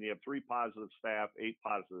Turpin, you have 3 positive staff, 8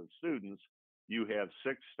 positive students. You have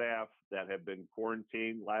 6 staff that have been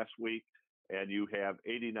quarantined last week, and you have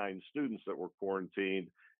 89 students that were quarantined.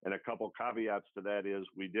 And a couple caveats to that is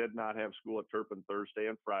we did not have school at Turpin Thursday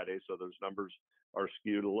and Friday, so those numbers are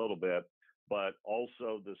skewed a little bit. But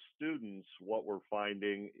also the students, what we're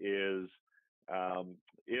finding is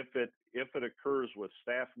if it occurs with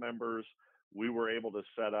staff members, we were able to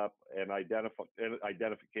set up an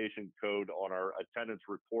identification code on our attendance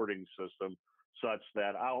reporting system such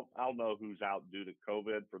that I'll know who's out due to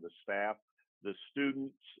COVID for the staff. The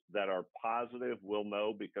students that are positive will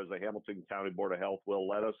know because the Hamilton County Board of Health will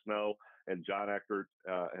let us know. And John Eckert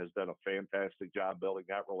has done a fantastic job building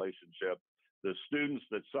that relationship. The students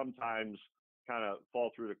that sometimes kind of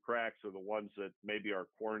fall through the cracks are the ones that maybe are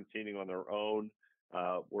quarantining on their own,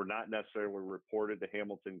 were not necessarily reported to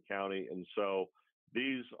Hamilton County. And so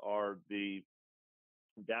these are the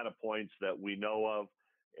data points that we know of.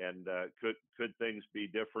 And could things be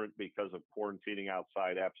different because of quarantining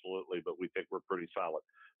outside? Absolutely, but we think we're pretty solid.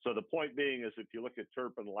 So the point being is if you look at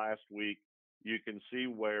Turpin last week, you can see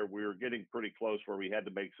where we were getting pretty close where we had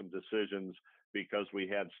to make some decisions because we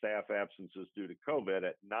had staff absences due to COVID.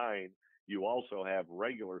 At 9, you also have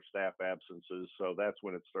regular staff absences, so that's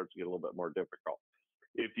when it starts to get a little bit more difficult.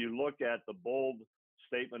 If you look at the bold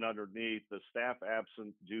statement underneath, the staff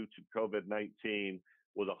absent due to COVID-19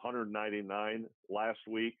 was 199 last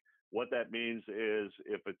week. What that means is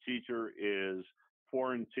if a teacher is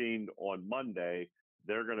quarantined on Monday,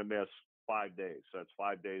 they're going to miss 5 days. So that's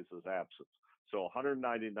 5 days as absence. So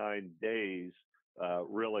 199 days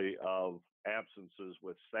really of absences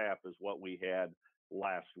with staff is what we had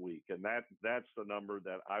last week. And that's the number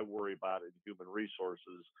that I worry about in human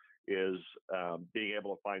resources is being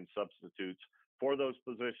able to find substitutes for those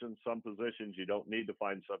positions. Some positions you don't need to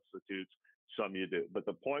find substitutes, some you do. But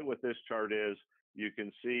the point with this chart is you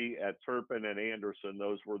can see at Turpin and Anderson,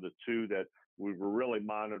 those were the 2 that we were really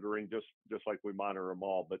monitoring, just like we monitor them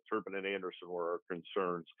all. But Turpin and Anderson were our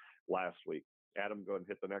concerns last week. Adam, go ahead and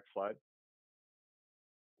hit the next slide.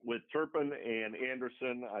 With Turpin and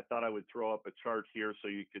Anderson, I thought I would throw up a chart here so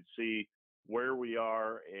you could see where we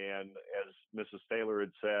are. And as Mrs. Taylor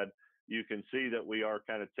had said, you can see that we are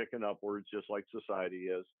kind of ticking upwards, just like society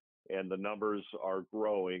is, and the numbers are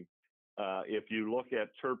growing. If you look at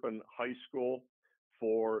Turpin High School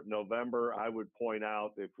for November, I would point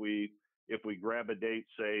out if we grab a date,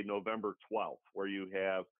 say November 12th, where you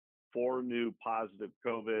have 4 new positive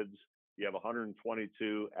COVIDs, you have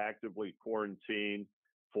 122 actively quarantined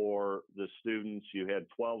for the students. You had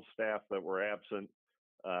 12 staff that were absent.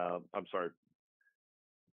 I'm sorry.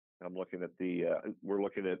 I'm looking at we're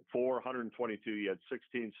looking at 422. You had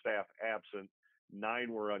 16 staff absent,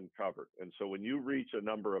 9 were uncovered. And so when you reach a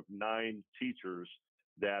number of 9 teachers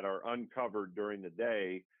that are uncovered during the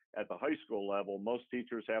day at the high school level, most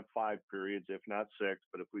teachers have 5 periods, if not 6.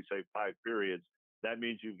 But if we say 5 periods, that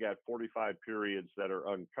means you've got 45 periods that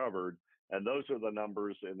are uncovered. And those are the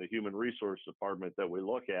numbers in the human resource department that we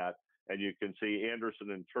look at. And you can see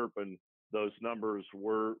Anderson and Turpin, those numbers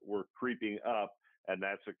were creeping up, and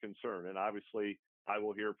that's a concern. And obviously, I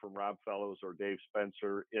will hear from Rob Fellows or Dave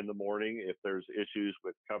Spencer in the morning if there's issues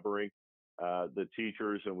with covering the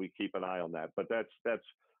teachers, and we keep an eye on that. But that's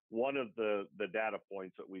one of the data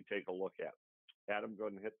points that we take a look at. Adam, go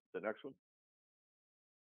ahead and hit the next one.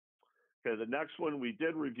 Okay, the next one, we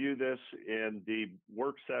did review this in the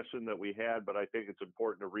work session that we had, but I think it's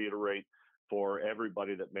important to reiterate for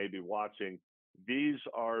everybody that may be watching. These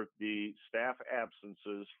are the staff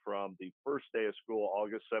absences from the first day of school,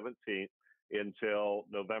 August 17th, until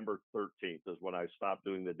November 13th is when I stopped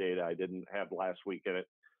doing the data. I didn't have last week in it.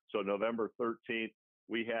 So November 13th,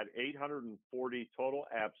 we had 840 total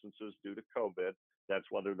absences due to COVID. That's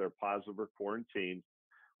whether they're positive or quarantined.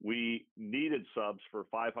 We needed subs for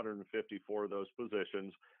 554 of those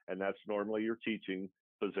positions, and that's normally your teaching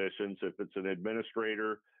positions. If it's an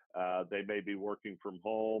administrator, they may be working from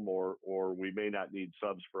home, or we may not need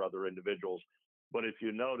subs for other individuals. But if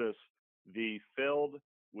you notice, The filled,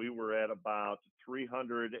 we were at about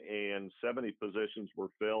 370 positions were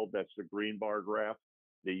filled. That's the green bar graph.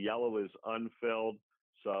 The yellow is unfilled.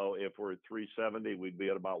 So if we're at 370, we'd be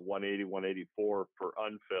at about 180, 184 for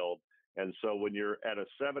unfilled. And so when you're at a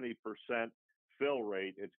 70% fill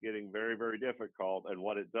rate, it's getting very, very difficult. And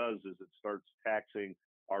what it does is it starts taxing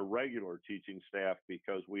our regular teaching staff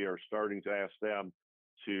because we are starting to ask them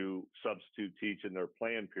to substitute teach in their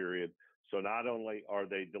plan period. So not only are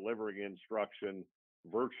they delivering instruction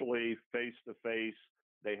virtually, face to face,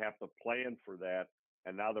 they have to plan for that.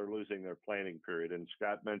 And now they're losing their planning period. And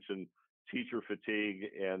Scott mentioned teacher fatigue,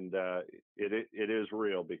 and it is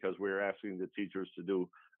real because we're asking the teachers to do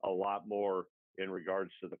a lot more in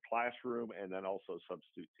regards to the classroom and then also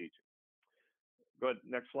substitute teaching. Go ahead,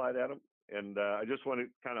 next slide, Adam. And I just want to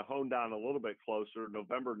kind of hone down a little bit closer.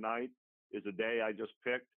 November 9th is a day I just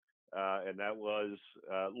picked, and that was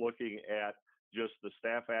looking at just the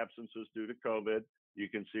staff absences due to COVID. You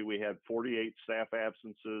can see we had 48 staff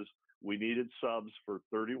absences. We needed subs for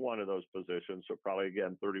 31 of those positions, so probably,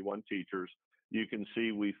 again, 31 teachers. You can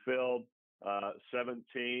see we filled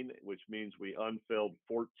 17, which means we unfilled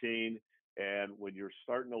 14. And when you're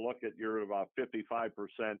starting to look at your about 55%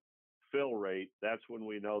 fill rate, that's when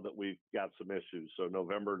we know that we've got some issues. So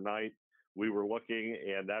November 9th, we were looking,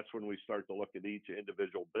 and that's when we start to look at each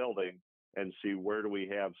individual building and see where do we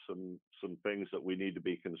have some things that we need to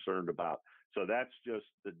be concerned about. So that's just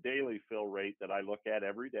the daily fill rate that I look at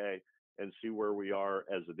every day and see where we are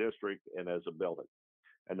as a district and as a building.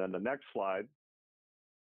 And then the next slide,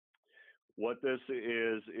 what this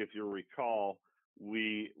is, if you recall,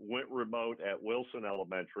 we went remote at Wilson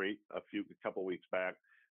Elementary a couple weeks back.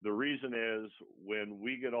 The reason is when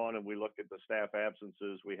we get on and we look at the staff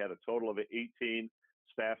absences, we had a total of 18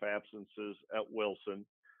 staff absences at Wilson.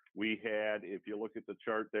 We had, if you look at the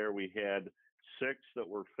chart there, we had 6 that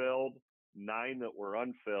were filled, 9 that were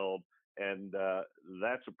unfilled, and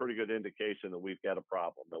that's a pretty good indication that we've got a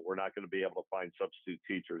problem, that we're not going to be able to find substitute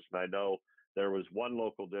teachers. And I know there was one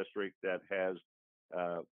local district that has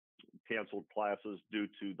canceled classes due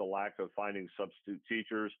to the lack of finding substitute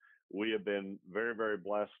teachers. We have been very, very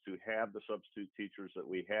blessed to have the substitute teachers that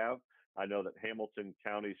we have. I know that Hamilton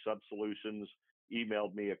County Sub Solutions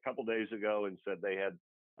emailed me a couple days ago and said they had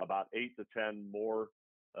about 8 to 10 more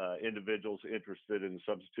individuals interested in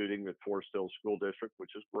substituting the Forest Hills School District,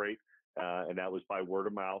 which is great. And that was by word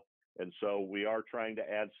of mouth. And so we are trying to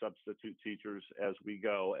add substitute teachers as we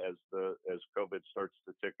go, as COVID starts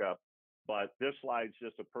to tick up. But this slide's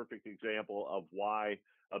just a perfect example of why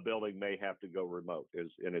a building may have to go remote,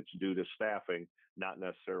 and it's due to staffing, not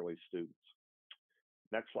necessarily students.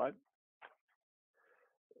 Next slide.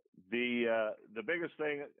 The biggest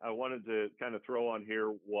thing I wanted to kind of throw on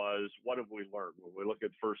here was, what have we learned? When we look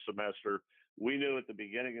at first semester, we knew at the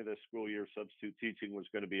beginning of this school year substitute teaching was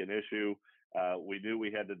going to be an issue. We knew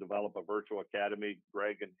we had to develop a virtual academy.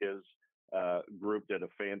 Greg and his group did a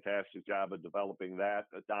fantastic job of developing that.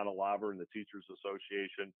 Donna Lauber and the Teachers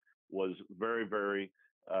Association was very, very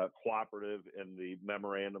cooperative in the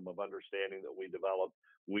memorandum of understanding that we developed.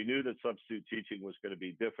 We knew that substitute teaching was going to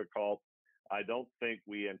be difficult. I don't think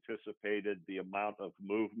we anticipated the amount of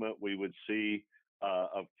movement we would see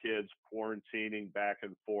of kids quarantining back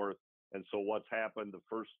and forth. And so what's happened, the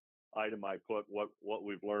first item I put, what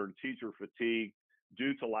we've learned, teacher fatigue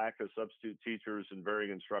due to lack of substitute teachers and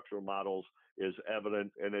varying instructional models is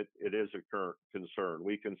evident, and it is a current concern.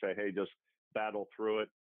 We can say, hey, just battle through it,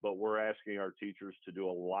 but we're asking our teachers to do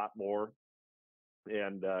a lot more.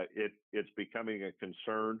 And it's becoming a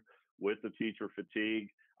concern with the teacher fatigue.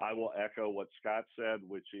 I will echo what Scott said,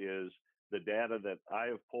 which is the data that I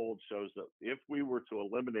have pulled shows that if we were to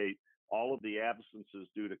eliminate all of the absences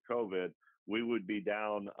due to COVID, we would be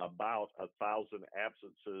down about 1,000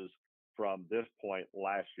 absences from this point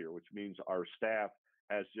last year, which means our staff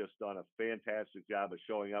has just done a fantastic job of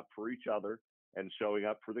showing up for each other and showing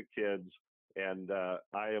up for the kids. And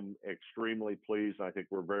I am extremely pleased. I think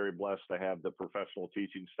we're very blessed to have the professional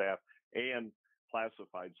teaching staff and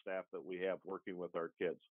classified staff that we have working with our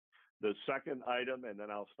kids. The second item, and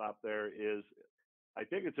then I'll stop there, is I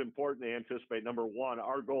think it's important to anticipate, number one,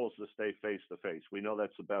 our goal is to stay face-to-face. We know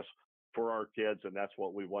that's the best for our kids, and that's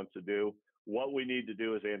what we want to do. What we need to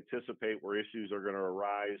do is anticipate where issues are going to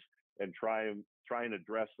arise and try and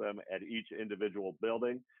address them at each individual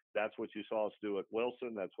building. That's what you saw us do at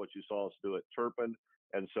Wilson. That's what you saw us do at Turpin.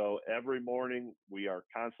 And so every morning we are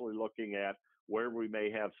constantly looking at where we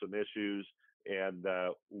may have some issues. And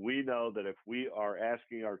we know that if we are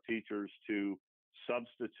asking our teachers to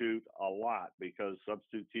substitute a lot, because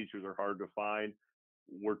substitute teachers are hard to find,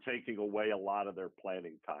 we're taking away a lot of their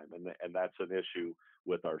planning time, and that's an issue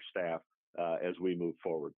with our staff as we move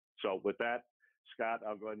forward. So with that, Scott,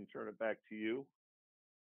 I'll go ahead and turn it back to you.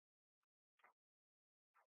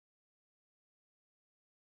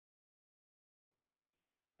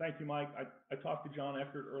 Thank you, Mike. I talked to John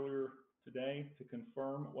Eckert earlier today to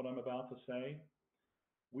confirm what I'm about to say.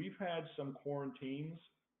 We've had some quarantines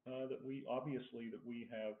that we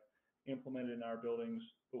have implemented in our buildings,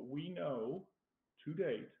 but we know to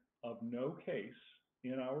date of no case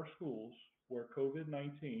in our schools where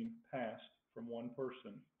COVID-19 passed from one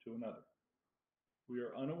person to another. We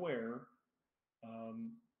are unaware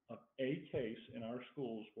of a case in our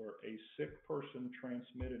schools where a sick person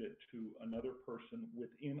transmitted it to another person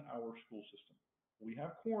within our school system. We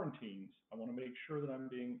have quarantines. I want to make sure that I'm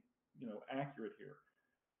being, accurate here.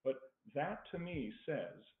 But that to me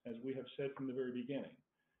says, as we have said from the very beginning,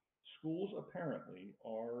 schools apparently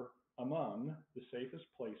are among the safest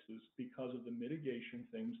places because of the mitigation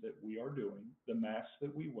things that we are doing, the masks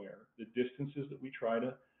that we wear, the distances that we try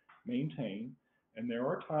to maintain. And there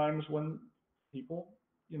are times when people,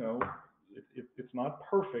 it's not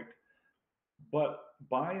perfect, but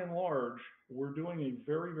by and large, we're doing a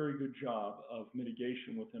very, very good job of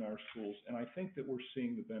mitigation within our schools. And I think that we're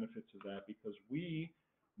seeing the benefits of that because we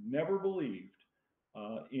never believed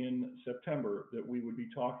in September that we would be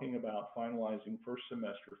talking about finalizing first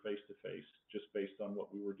semester face-to-face, just based on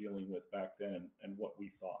what we were dealing with back then and what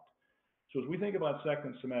we thought. So as we think about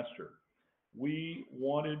second semester, we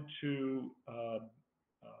wanted to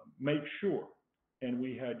make sure, and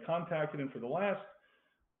we had contacted, and for the last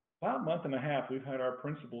about month and a half, we've had our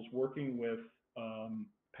principals working with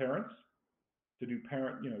parents to do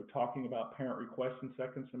talking about parent requests in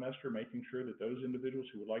second semester, making sure that those individuals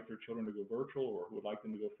who would like their children to go virtual or who would like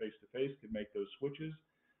them to go face-to-face could make those switches.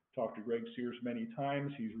 Talked to Greg Sears many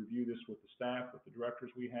times. He's reviewed this with the staff, with the directors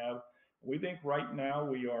we have. We think right now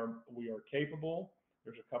we are capable.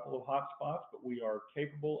 There's a couple of hot spots, but we are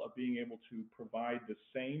capable of being able to provide the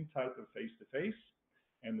same type of face-to-face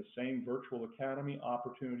and the same virtual academy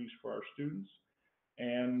opportunities for our students.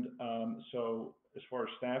 And so as far as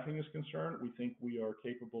staffing is concerned, we think we are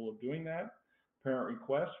capable of doing that. Parent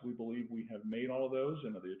requests, we believe we have made all of those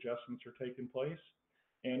and the adjustments are taking place.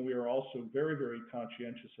 And we are also very, very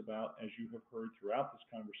conscientious about, as you have heard throughout this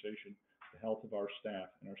conversation, the health of our staff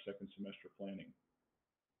and our second semester planning.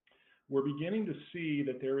 We're beginning to see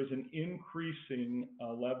that there is an increasing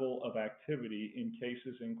level of activity in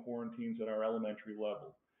cases in quarantines at our elementary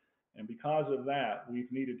level. And because of that, we've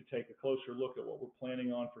needed to take a closer look at what we're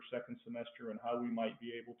planning on for second semester and how we might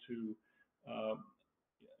be able to,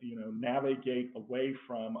 navigate away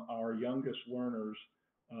from our youngest learners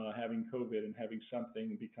having COVID and having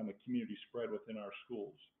something become a community spread within our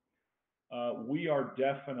schools. We are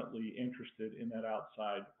definitely interested in that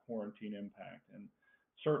outside quarantine impact. And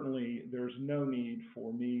certainly there's no need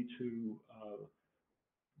for me to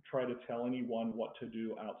try to tell anyone what to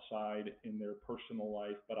do outside in their personal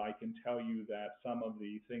life, but I can tell you that some of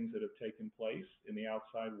the things that have taken place in the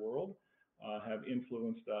outside world have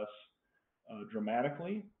influenced us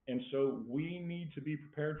dramatically. And so we need to be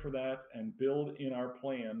prepared for that and build in our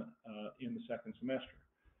plan in the second semester.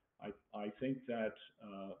 I think that,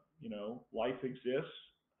 life exists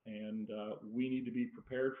and we need to be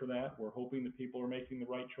prepared for that. We're hoping that people are making the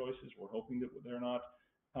right choices. We're hoping that they're not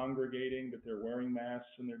congregating, that they're wearing masks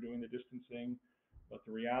and they're doing the distancing. But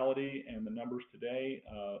the reality and the numbers today,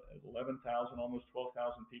 11,000, almost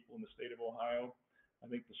 12,000 people in the state of Ohio, I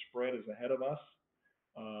think the spread is ahead of us.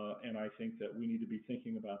 And I think that we need to be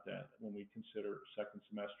thinking about that when we consider second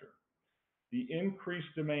semester. The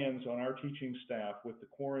increased demands on our teaching staff with the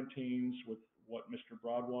quarantines, with what Mr.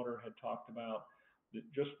 Broadwater had talked about,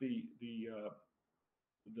 just the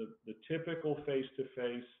typical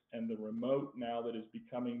face-to-face and the remote now that is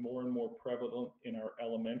becoming more and more prevalent in our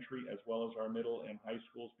elementary as well as our middle and high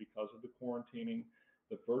schools because of the quarantining,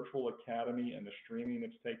 the virtual academy and the streaming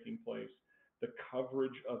that's taking place, the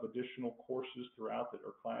coverage of additional courses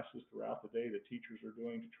or classes throughout the day that teachers are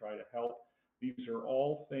doing to try to help. These are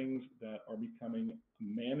all things that are becoming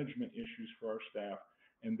management issues for our staff,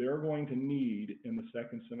 and they're going to need in the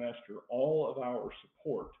second semester all of our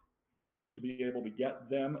support to be able to get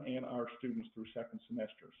them and our students through second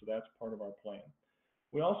semester. So that's part of our plan.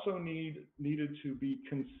 We also needed to be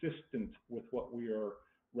consistent with what we are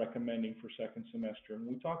recommending for second semester. And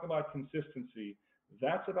when we talk about consistency,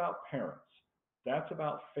 that's about parents. That's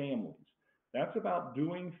about families. That's about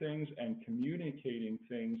doing things and communicating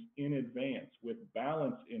things in advance with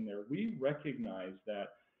balance in there. We recognize that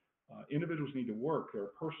individuals need to work. There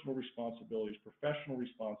are personal responsibilities, professional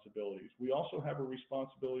responsibilities. We also have a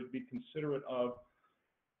responsibility to be considerate of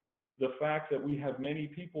the fact that we have many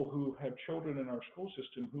people who have children in our school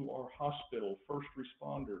system who are hospital, first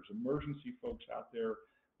responders, emergency folks out there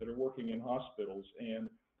that are working in hospitals. And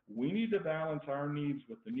we need to balance our needs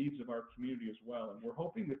with the needs of our community as well. And we're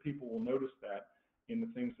hoping that people will notice that in the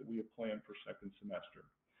things that we have planned for second semester.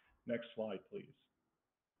 Next slide, please.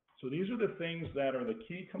 So these are the things that are the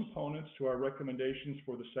key components to our recommendations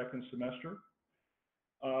for the second semester.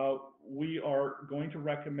 We are going to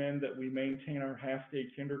recommend that we maintain our half-day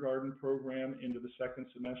kindergarten program into the second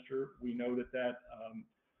semester. We know that that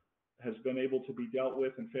has been able to be dealt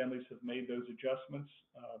with and families have made those adjustments.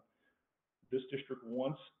 This district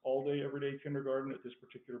wants all-day, everyday kindergarten at this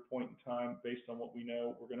particular point in time. Based on what we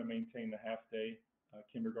know, we're going to maintain the half-day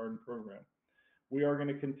kindergarten program. We are going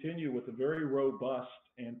to continue with a very robust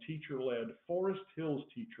and teacher-led, Forest Hills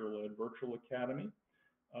teacher-led virtual academy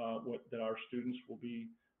that our students will be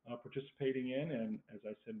participating in. And as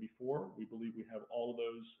I said before, we believe we have all of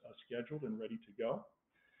those scheduled and ready to go.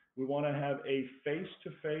 We want to have a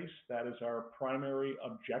face-to-face, that is our primary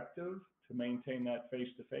objective, to maintain that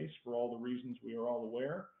face-to-face for all the reasons we are all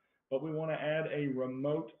aware. But we want to add a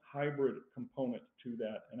remote hybrid component to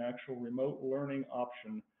that, an actual remote learning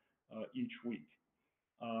option each week.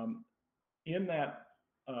 In that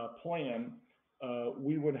plan,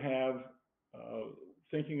 we would have,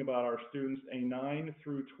 thinking about our students, a 9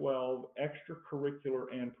 through 12 extracurricular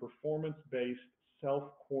and performance-based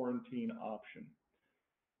self-quarantine option.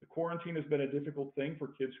 The quarantine has been a difficult thing for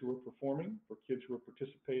kids who are performing, for kids who are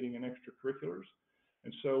participating in extracurriculars.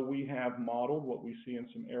 And so we have modeled what we see in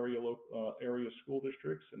some area school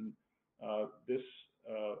districts, and this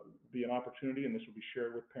will be an opportunity, and this will be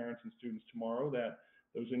shared with parents and students tomorrow, that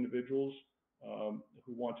those individuals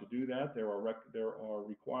who want to do that, there are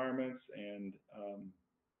requirements and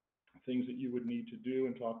things that you would need to do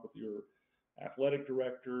and talk with your athletic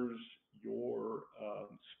directors, your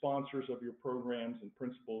sponsors of your programs and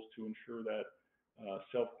principals to ensure that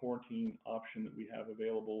self-quarantine option that we have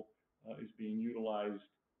available is being utilized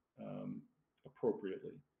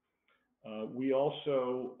appropriately. We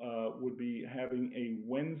also would be having a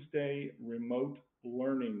Wednesday remote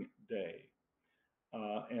learning day.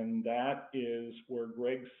 And that is where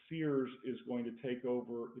Greg Sears is going to take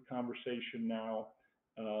over the conversation now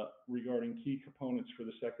regarding key components for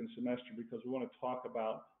the second semester, because we want to talk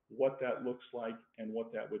about what that looks like and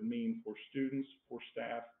what that would mean for students, for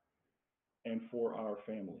staff, and for our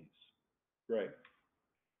families. Greg.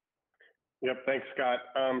 Yep, thanks, Scott.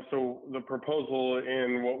 So the proposal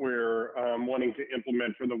in what we're wanting to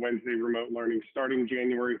implement for the Wednesday remote learning starting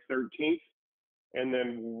January 13th, and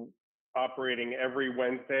then operating every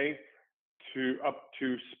Wednesday up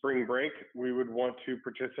to spring break, we would want to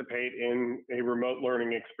participate in a remote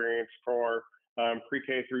learning experience for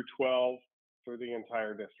pre-K through 12 through the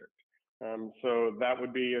entire district. So that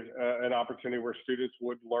would be an opportunity where students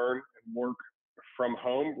would learn and work from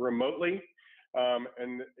home remotely.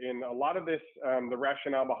 And in a lot of this, the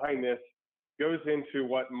rationale behind this goes into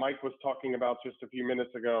what Mike was talking about just a few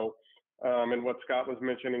minutes ago, and what Scott was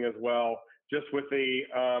mentioning as well, just with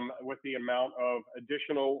the amount of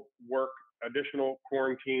additional work, additional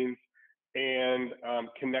quarantines, and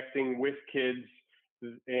connecting with kids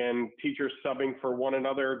and teachers subbing for one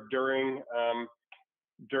another during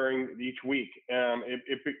each week.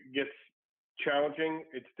 If it gets challenging,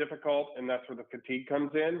 it's difficult, and that's where the fatigue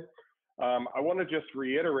comes in. I want to just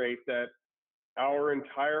reiterate that our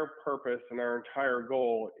entire purpose and our entire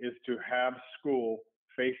goal is to have school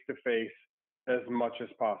face-to-face as much as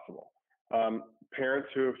possible. Parents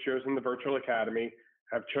who have chosen the virtual academy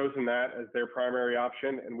have chosen that as their primary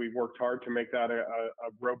option, and we've worked hard to make that a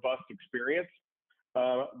robust experience.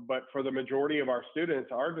 But for the majority of our students,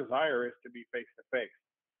 our desire is to be face-to-face.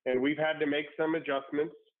 And we've had to make some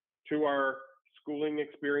adjustments to our schooling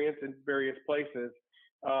experience in various places.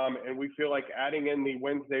 And we feel like adding in the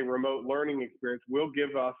Wednesday remote learning experience will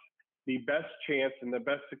give us the best chance and the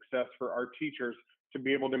best success for our teachers to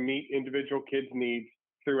be able to meet individual kids' needs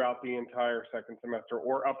throughout the entire second semester,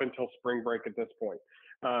 or up until spring break at this point.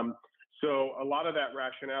 So a lot of that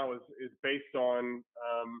rationale is based on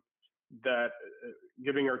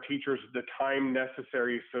giving our teachers the time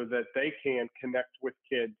necessary so that they can connect with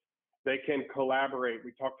kids, they can collaborate.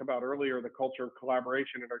 We talked about earlier the culture of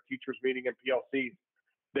collaboration in our teachers meeting in PLCs.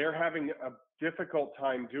 They're having a difficult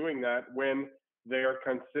time doing that when they are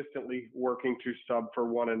consistently working to sub for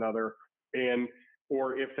one another,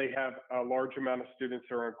 or if they have a large amount of students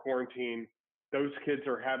who are in quarantine, those kids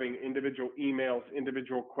are having individual emails,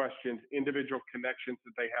 individual questions, individual connections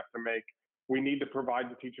that they have to make. We need to provide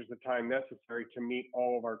the teachers the time necessary to meet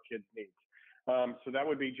all of our kids' needs. So that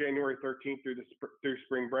would be January 13th through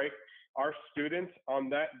spring break. our students on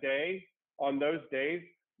those days,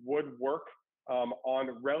 would work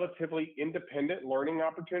on relatively independent learning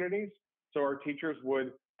opportunities. So our teachers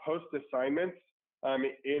would post assignments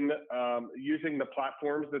in using the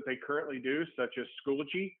platforms that they currently do, such as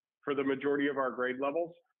Schoology for the majority of our grade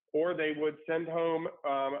levels, or they would send home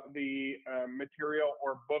the material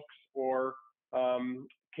or books or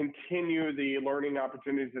continue the learning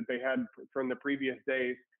opportunities that they had from the previous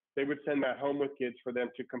days. They would send that home with kids for them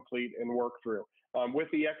to complete and work through, with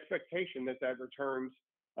the expectation that that returns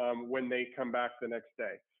when they come back the next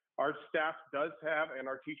day. Our staff does have, and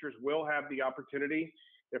our teachers will have the opportunity,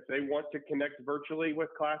 if they want to connect virtually with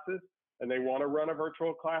classes and they want to run a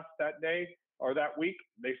virtual class that day or that week,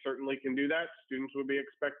 they certainly can do that. Students will be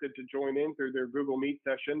expected to join in through their Google Meet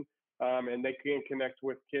session, and they can connect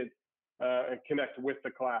with kids and connect with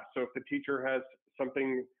the class. So if the teacher has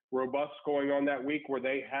something robust going on that week where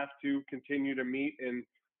they have to continue to meet and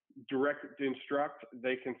direct instruct,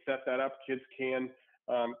 they can set that up. Kids can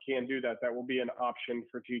do that. That will be an option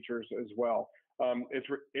for teachers as well.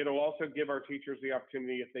 It'll also give our teachers the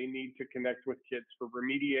opportunity, if they need to connect with kids for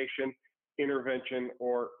remediation, intervention,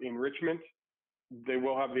 or enrichment, they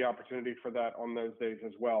will have the opportunity for that on those days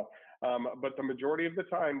as well. But the majority of the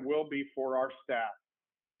time will be for our staff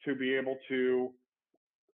to be able to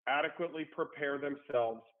adequately prepare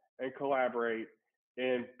themselves and collaborate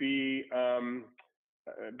and being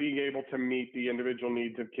able to meet the individual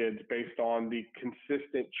needs of kids based on the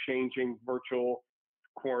consistent changing virtual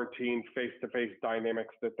quarantine face-to-face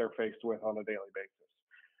dynamics that they're faced with on a daily basis.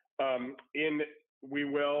 In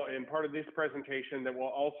part of this presentation that will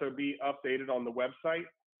also be updated on the website,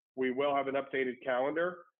 we will have an updated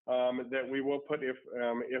calendar that we will put, if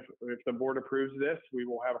the board approves this, we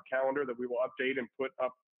will have a calendar that we will update and put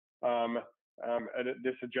up.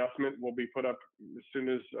 This adjustment will be put up as soon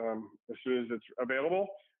as it's available,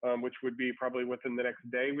 which would be probably within the next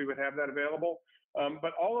day. We would have that available.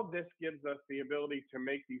 But all of this gives us the ability to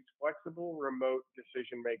make these flexible remote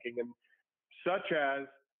decision making, and such as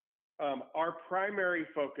our primary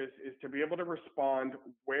focus is to be able to respond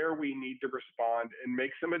where we need to respond and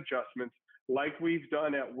make some adjustments, like we've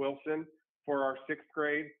done at Wilson for our 6th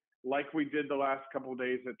grade, like we did the last couple of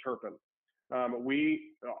days at Turpin.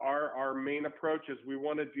 Our main approach is we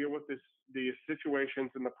want to deal with the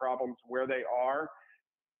situations and the problems where they are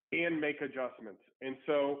and make adjustments. And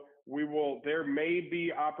so there may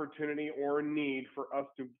be opportunity or need for us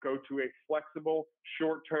to go to a flexible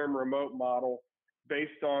short-term remote model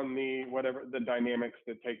based on whatever the dynamics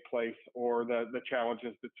that take place or the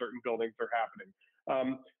challenges that certain buildings are happening.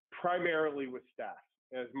 Primarily with staff,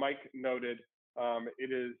 as Mike noted,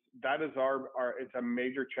 it's a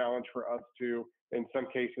major challenge for us to, in some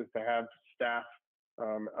cases, to have staff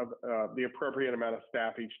the appropriate amount of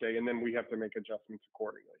staff each day, and then we have to make adjustments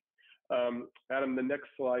accordingly. Adam, the next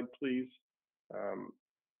slide, please.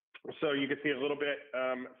 So you can see a little bit.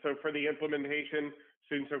 So for the implementation,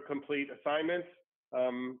 students will complete assignments,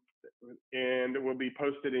 and it will be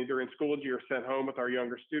posted either in Schoology or sent home with our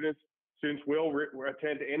younger students. Students will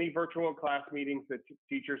attend any virtual class meetings that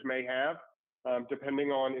teachers may have,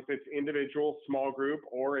 depending on if it's individual, small group,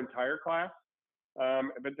 or entire class.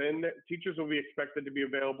 But then teachers will be expected to be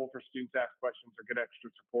available for students to ask questions or get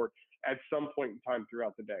extra support at some point in time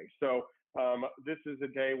throughout the day. So this is a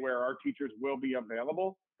day where our teachers will be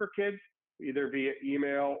available for kids, either via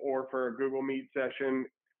email or for a Google Meet session,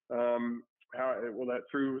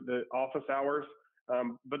 through the office hours.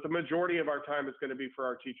 But the majority of our time is going to be for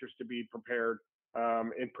our teachers to be prepared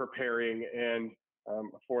and preparing and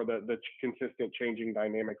for the consistent changing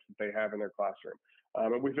dynamics that they have in their classroom.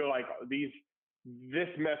 And we feel like this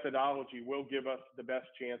methodology will give us the best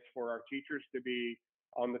chance for our teachers to be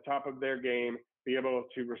on the top of their game, be able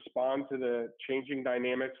to respond to the changing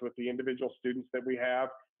dynamics with the individual students that we have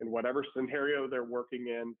in whatever scenario they're working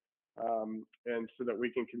in, and so that we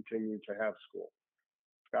can continue to have school.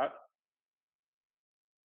 Scott?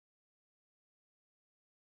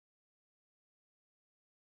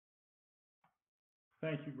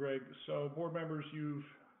 Thank you, Greg. So board members, you've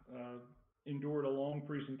endured a long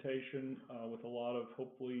presentation with a lot of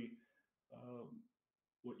hopefully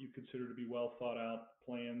what you consider to be well thought out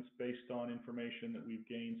plans based on information that we've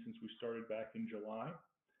gained since we started back in July.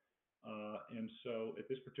 And so at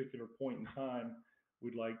this particular point in time,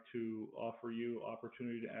 we'd like to offer you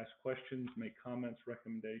opportunity to ask questions, make comments,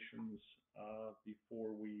 recommendations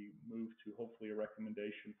before we move to hopefully a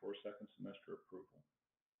recommendation for a second semester approval.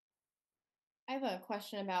 I have a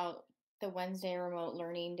question about the Wednesday remote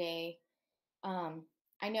learning day.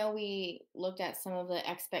 I know we looked at some of the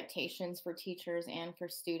expectations for teachers and for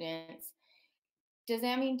students. does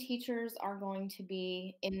that mean teachers are going to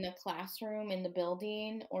be in the classroom in the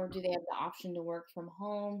building, or do they have the option to work from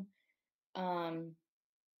home? Um,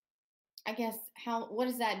 I guess what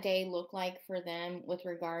does that day look like for them with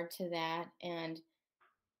regard to that? And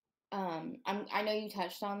I know you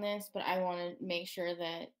touched on this, but I want to make sure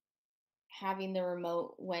that having the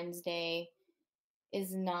remote Wednesday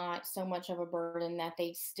is not so much of a burden that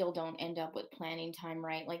they still don't end up with planning time,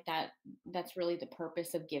 right? Like that's really the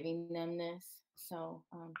purpose of giving them this. So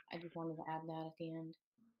I just wanted to add that at the end.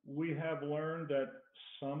 We have learned that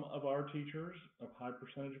some of our teachers, a high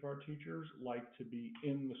percentage of our teachers, like to be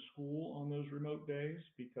in the school on those remote days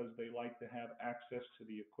because they like to have access to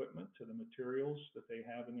the equipment, to the materials that they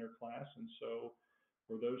have in their class. And so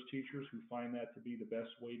for those teachers who find that to be the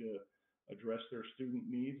best way to address their student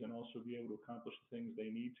needs and also be able to accomplish the things they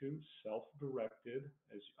need to, self-directed,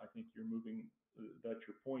 as I think you're moving, that's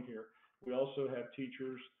your point here. We also have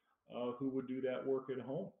teachers who would do that work at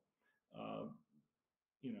home.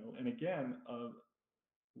 And again,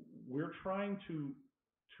 we're trying to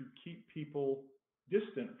keep people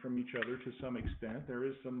distant from each other to some extent. There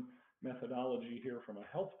is some methodology here from a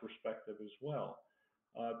health perspective as well.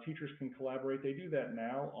 Teachers can collaborate. They do that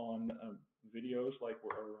now on videos or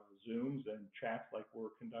Zooms and chats like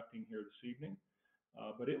we're conducting here this evening.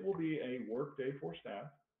 But it will be a work day for staff,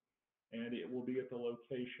 and it will be at the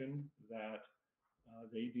location that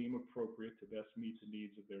they deem appropriate to best meet the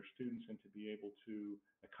needs of their students and to be able to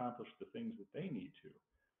accomplish the things that they need to.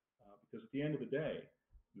 Because at the end of the day,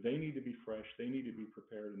 they need to be fresh, they need to be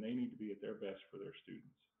prepared, and they need to be at their best for their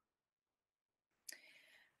students.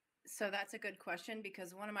 So that's a good question,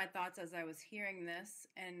 because one of my thoughts as I was hearing this,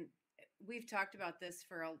 and we've talked about this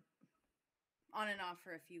for on and off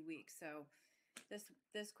for a few weeks, so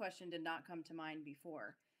this question did not come to mind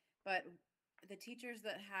before, but the teachers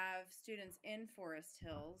that have students in Forest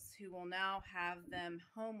Hills who will now have them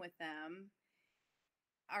home with them,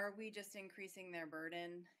 are we just increasing their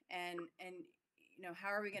burden? And how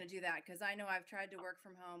are we going to do that? Because I know I've tried to work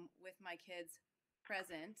from home with my kids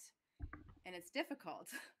present, and it's difficult.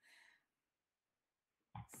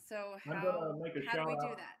 So how do we do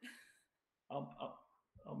that?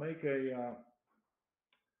 I'll make a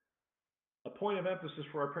point of emphasis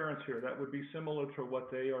for our parents here. That would be similar to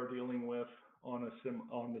what they are dealing with on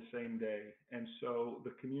the same day. And so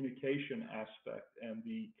the communication aspect and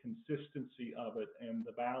the consistency of it and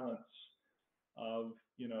the balance of,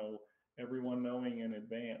 everyone knowing in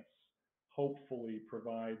advance hopefully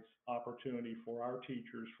provides opportunity for our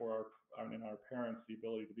teachers, and our parents, the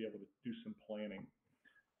ability to be able to do some planning.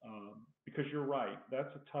 Because you're right,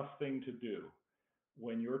 that's a tough thing to do.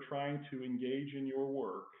 When you're trying to engage in your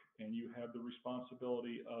work and you have the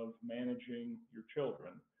responsibility of managing your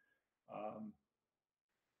children,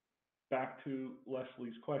 back to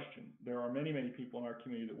Leslie's question, there are many, many people in our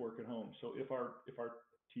community that work at home. So if our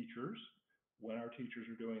teachers, when our teachers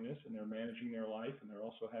are doing this and they're managing their life and they're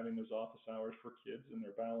also having those office hours for kids and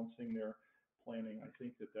they're balancing their planning, I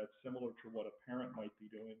think that that's similar to what a parent might be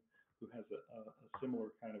doing who has a similar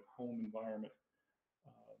kind of home environment,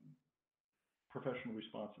 professional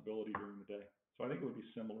responsibility during the day. So I think it would be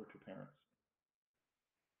similar to parents.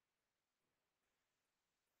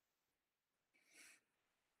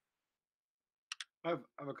 I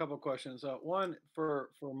have a couple of questions. One for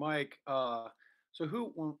Mike. So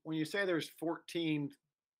when you say there's 14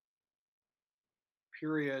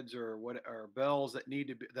 periods or bells that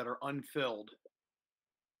that are unfilled,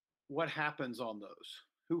 what happens on those?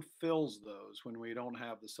 Who fills those when we don't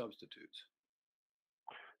have the substitutes?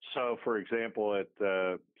 So, for example, at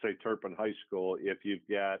say Turpin High School, if you've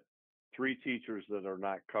got 3 teachers that are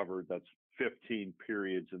not covered, that's 15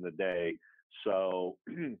 periods in the day. So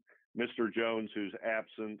Mr. Jones, who's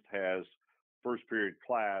absent, has first period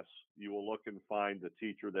class. You will look and find the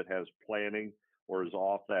teacher that has planning or is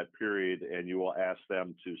off that period, and you will ask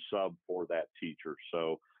them to sub for that teacher.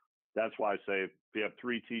 So that's why I say if you have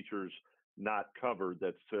 3 teachers not covered,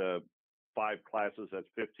 that's 5 classes, that's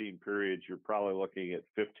 15 periods. You're probably looking at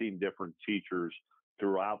 15 different teachers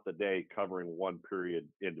throughout the day covering one period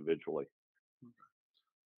individually. Okay.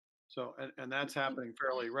 So, and that's happening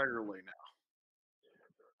fairly regularly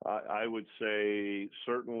now. I would say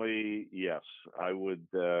certainly yes. I would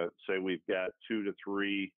say we've got 2 to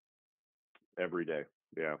 3 every day.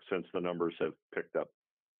 Yeah, since the numbers have picked up.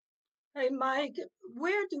 Hey, Mike,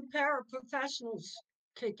 where do paraprofessionals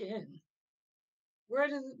kick in?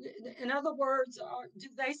 In other words, do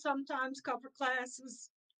they sometimes cover classes?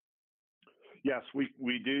 Yes,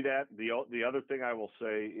 we do that. The other thing I will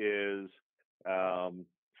say is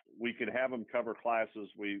we can have them cover classes.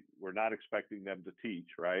 We're not expecting them to teach,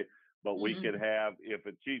 right? But we could have, if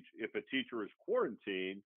a teacher is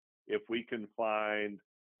quarantined, if we can find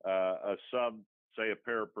a sub, say a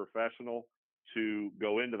paraprofessional, to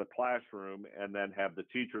go into the classroom and then have the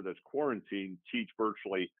teacher that's quarantined teach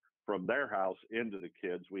virtually from their house into the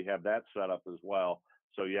kids. We have that set up as well.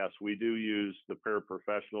 So yes, we do use the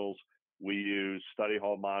paraprofessionals. We use study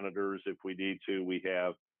hall monitors if we need to. We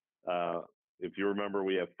have, if you remember,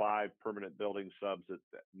 we have 5 permanent building subs at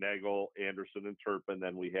Nagel, Anderson, and Turpin.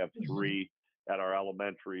 Then we have 3 at our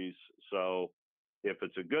elementaries. So if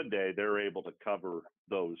it's a good day, they're able to cover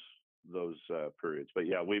those periods. But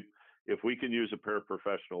yeah, if we can use a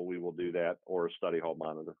paraprofessional, we will do that, or a study hall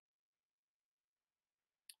monitor.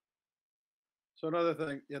 So another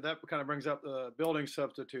thing, yeah, that kind of brings up the building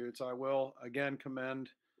substitutes. I will again commend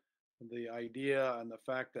the idea and the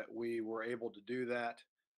fact that we were able to do that.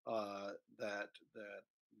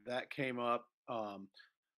 That came up.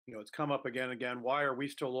 It's come up again and again. Why are we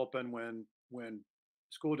still open when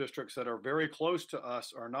school districts that are very close to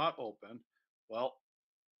us are not open? Well,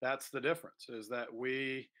 that's the difference, is that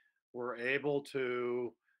we were able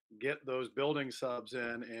to get those building subs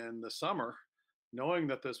in the summer, knowing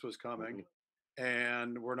that this was coming.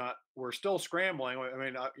 And we're still scrambling. I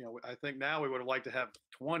mean, I think now we would have liked to have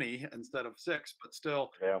 20 instead of 6, but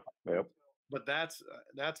still. Yeah. Yep. But that's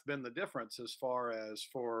been the difference as far as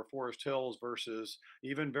for Forest Hills versus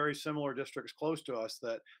even very similar districts close to us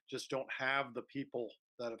that just don't have the people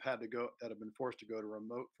that have been forced to go to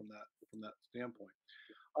remote from that standpoint.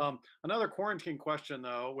 Another quarantine question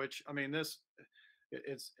though, which I mean, I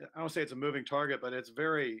don't say it's a moving target, but it's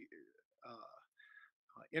very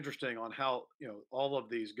interesting on how all of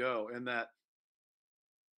these go. In that,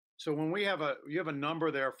 so when you have a number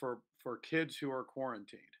there for kids who are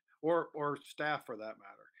quarantined, or staff for that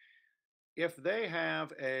matter, if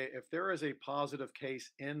there is a positive case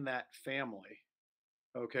in that family,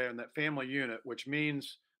 okay, in that family unit, which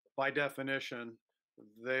means by definition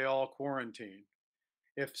they all quarantine.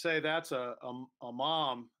 If say that's a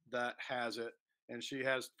mom that has it and she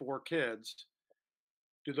has 4 kids,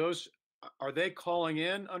 are they calling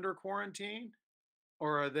in under quarantine,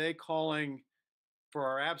 or are they calling for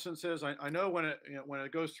our absences? I know when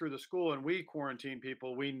it goes through the school and we quarantine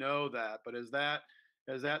people, we know that, but is that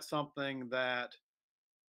something that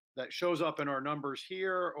shows up in our numbers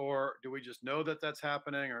here, or do we just know that that's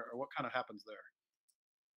happening, or what kind of happens there?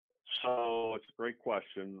 So it's a great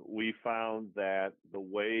question. We found that the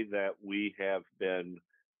way that we have been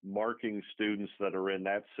marking students that are in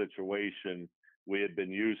that situation, we had been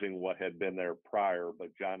using what had been there prior, but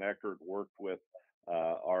John Eckert worked with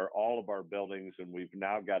all of our buildings, and we've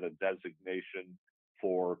now got a designation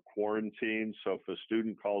for quarantine. So if a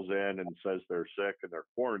student calls in and says they're sick and they're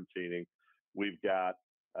quarantining, we've got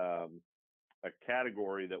a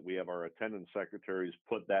category that we have our attendance secretaries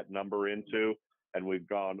put that number into, and we've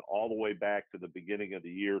gone all the way back to the beginning of the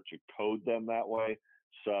year to code them that way.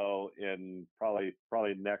 So in probably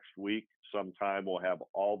next week sometime, we'll have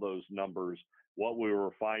all those numbers. What we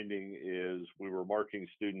were finding is we were marking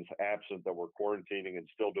students absent that were quarantining and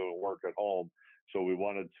still doing work at home. So we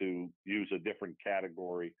wanted to use a different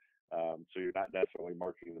category. So you're not necessarily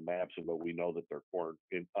marking them absent, but we know that they're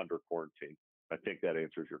under quarantine. I think that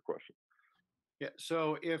answers your question. Yeah.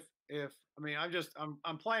 So if I mean,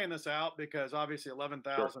 I'm playing this out because obviously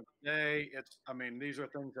 11,000 a day. These are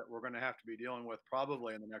things that we're going to have to be dealing with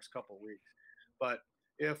probably in the next couple of weeks. But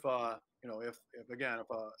if a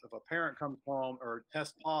parent comes home or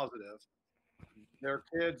tests positive, their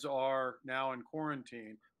kids are now in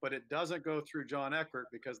quarantine, but it doesn't go through John Eckert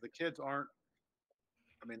because the kids aren't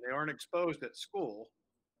exposed at school.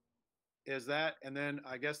 Is that, and then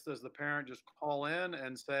I guess does the parent just call in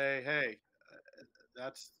and say, hey,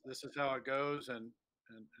 this is how it goes, and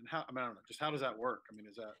how, I don't know, just how does that work? I mean,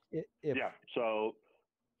 is that yeah? So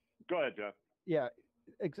go ahead, Jeff. Yeah,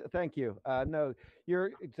 thank you. No,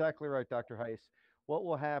 you're exactly right, Dr. Heiss. What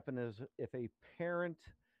will happen is if a parent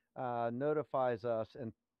notifies us,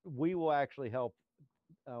 and we will actually help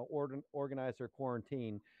organize their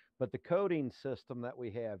quarantine, but the coding system that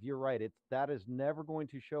we have, you're right, that is never going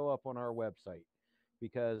to show up on our website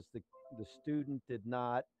because the student did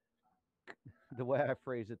not, the way I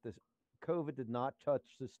phrase it, this COVID did not touch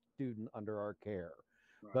the student under our care.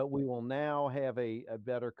 Right. But we will now have a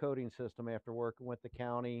better coding system after working with the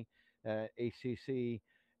county, ACC,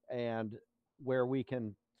 and where we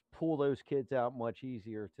can pull those kids out much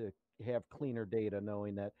easier to have cleaner data,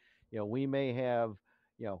 knowing that, we may have,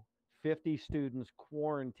 50 students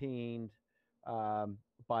quarantined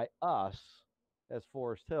by us as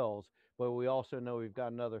Forest Hills, but we also know we've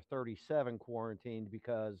got another 37 quarantined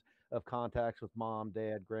because of contacts with mom,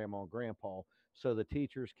 dad, grandma, and grandpa. So the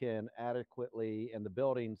teachers can adequately and the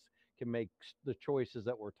buildings can make the choices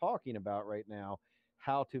that we're talking about right now,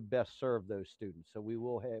 how to best serve those students. So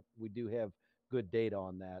we do have good data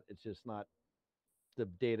on that. It's just not the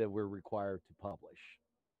data we're required to publish.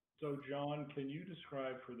 So John, can you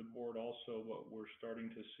describe for the board also what we're starting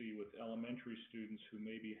to see with elementary students who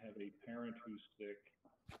maybe have a parent who's sick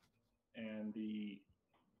and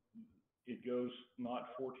it goes not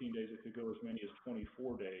 14 days, it could go as many as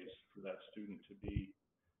 24 days for that student to be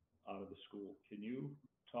out of the school. Can you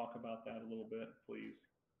talk about that a little bit, please?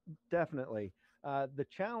 Definitely. The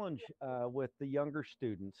challenge with the younger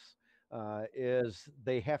students is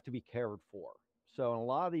they have to be cared for. So in a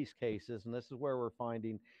lot of these cases, and this is where we're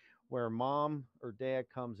finding where mom or dad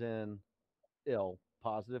comes in ill,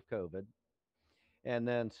 positive COVID, and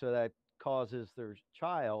then so that causes their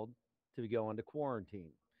child to go into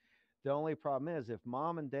quarantine. The only problem is if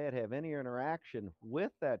mom and dad have any interaction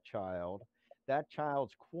with that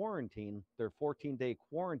child's quarantine, their 14-day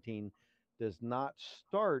quarantine, does not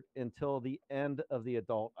start until the end of the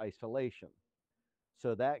adult isolation.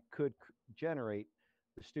 So that could generate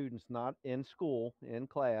the students not in school, in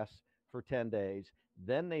class for 10 days.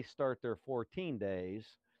 Then they start their 14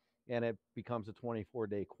 days and it becomes a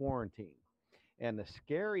 24-day quarantine. And the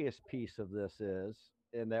scariest piece of this is,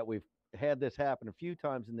 and that we've had this happen a few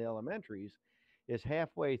times in the elementaries, is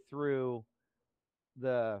halfway through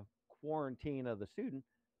the quarantine of the student,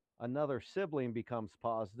 another sibling becomes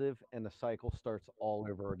positive and the cycle starts all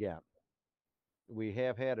over again. We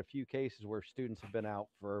have had a few cases where students have been out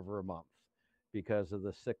for over a month because of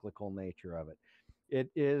the cyclical nature of it. It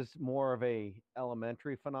is more of a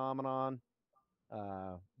elementary phenomenon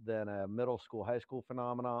than a middle school, high school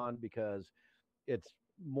phenomenon because it's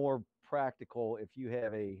more practical if you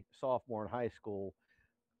have a sophomore in high school,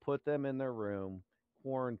 put them in their room,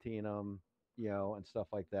 quarantine them, and stuff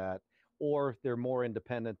like that. Or they're more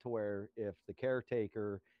independent to where if the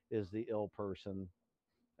caretaker is the ill person,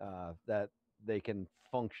 that they can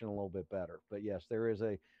function a little bit better. But yes, there is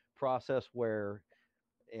a process where,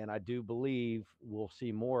 and I do believe we'll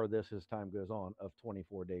see more of this as time goes on, of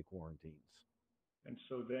 24-day quarantines. And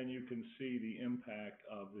so then you can see the impact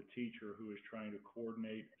of the teacher who is trying to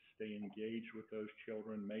coordinate, stay engaged with those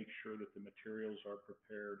children, make sure that the materials are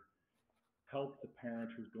prepared, help the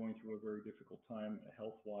parent who's going through a very difficult time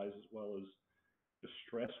health-wise as well as just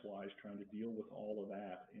stress-wise, trying to deal with all of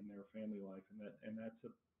that in their family life. And that's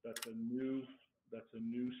a new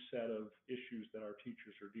set of issues that our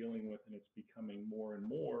teachers are dealing with, and it's becoming more and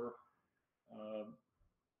more.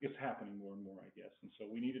 It's happening more and more, I guess. And so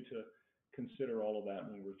we needed to consider all of that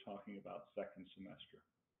when we're talking about second semester.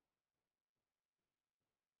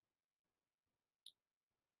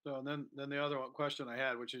 So then the other question I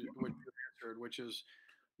had, which you answered, which is,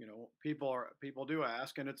 people do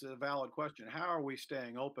ask, and it's a valid question. How are we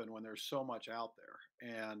staying open when there's so much out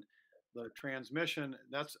there? And the transmission,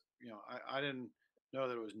 that's, I didn't know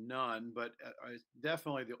that it was none, but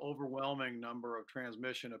definitely the overwhelming number of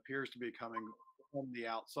transmission appears to be coming from the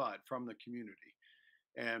outside, from the community.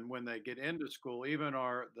 And when they get into school, even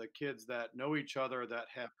the kids that know each other that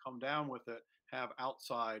have come down with it have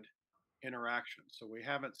outside interaction. So we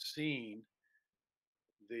haven't seen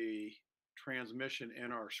the transmission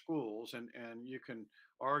in our schools, and you can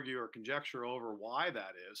argue or conjecture over why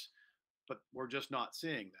that is, but we're just not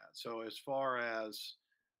seeing that. So as far as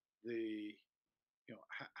the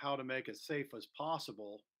how to make it safe as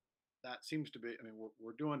possible, that seems to be, I mean,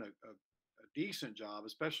 we're doing a decent job,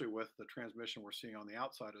 especially with the transmission we're seeing on the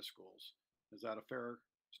outside of schools. Is that a fair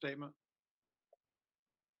statement?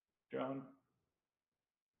 John?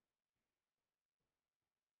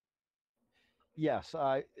 Yes,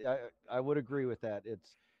 I would agree with that.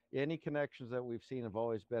 It's any connections that we've seen have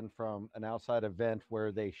always been from an outside event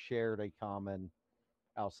where they shared a common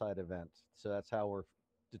outside event. So that's how we're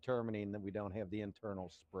determining that we don't have the internal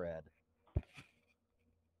spread.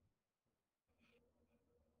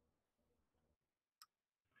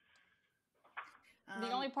 The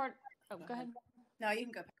only part, oh, go ahead. No, you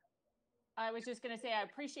can go. I was just going to say, I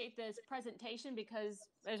appreciate this presentation because,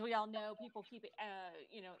 as we all know, people keep,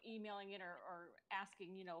 emailing in or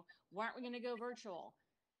asking, why aren't we going to go virtual?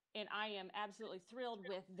 And I am absolutely thrilled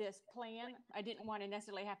with this plan. I didn't want to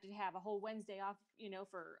necessarily have to have a whole Wednesday off,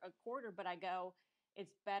 for a quarter, but I go,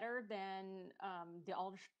 it's better than the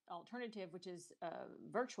alternative, which is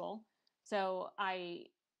virtual. So I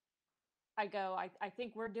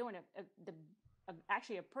think we're doing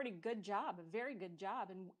actually a pretty good job, a very good job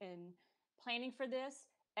in planning for this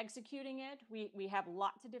executing it. We have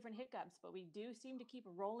lots of different hiccups, but we do seem to keep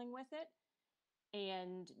rolling with it.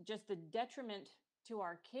 And just the detriment to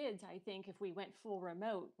our kids, I think, if we went full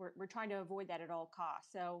remote, we're trying to avoid that at all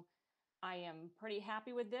costs. So I am pretty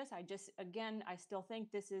happy with this. I still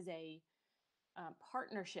think this is a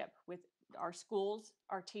partnership with our schools,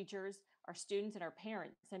 our teachers, our students, and our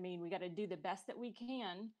parents. I mean, we got to do the best that we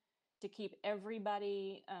can to keep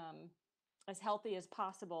everybody as healthy as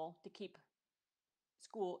possible to keep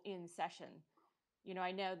school in session. You know,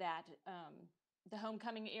 I know that the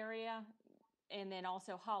homecoming area and then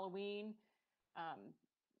also Halloween,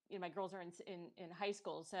 you know, my girls are in high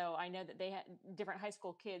school, so I know that they had different high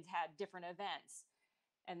school kids had different events,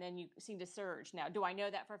 and then you seem to surge. Now, do I know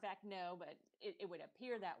that for a fact? No, but it would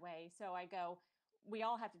appear that way. So I go, we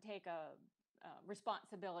all have to take a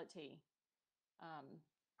responsibility. Um,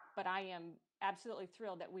 but I am absolutely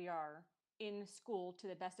thrilled that we are in school to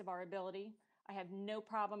the best of our ability. I have no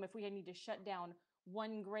problem if we need to shut down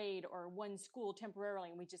one grade or one school temporarily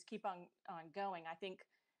and we just keep on going. I think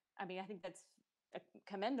that's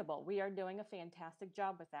commendable. We are doing a fantastic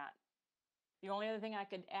job with that. The only other thing I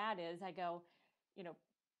could add is I go, you know,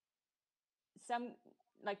 some,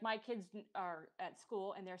 like my kids are at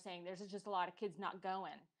school and they're saying there's just a lot of kids not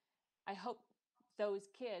going. I hope those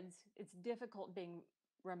kids, it's difficult being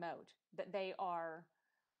remote, that they are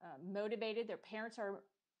motivated, their parents are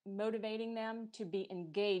motivating them to be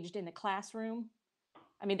engaged in the classroom.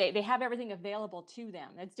 I mean, they have everything available to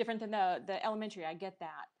them. It's different than the elementary, I get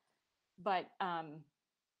that. But,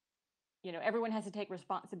 you know, everyone has to take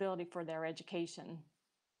responsibility for their education.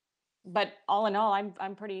 But all in all,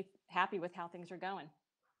 I'm pretty happy with how things are going.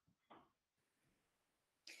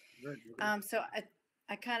 So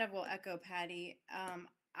I kind of will echo Patty.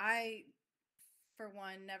 I, for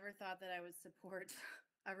one, never thought that I would support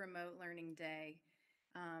a remote learning day.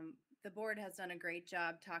 The board has done a great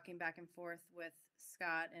job talking back and forth with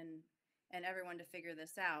Scott and everyone to figure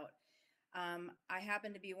this out. I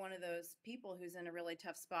happen to be one of those people who's in a really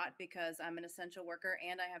tough spot because I'm an essential worker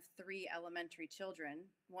and I have 3 elementary children,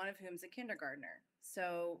 one of whom's a kindergartner.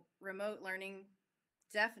 So remote learning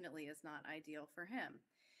definitely is not ideal for him.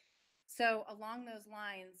 So along those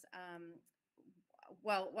lines,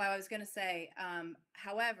 I was going to say,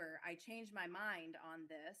 however, I changed my mind on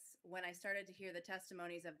this when I started to hear the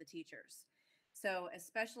testimonies of the teachers. So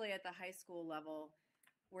especially at the high school level,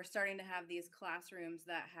 we're starting to have these classrooms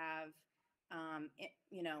that have,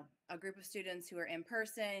 you know, a group of students who are in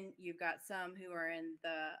person. You've got some who are in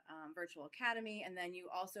the virtual academy, and then you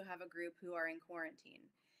also have a group who are in quarantine.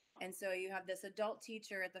 And so you have this adult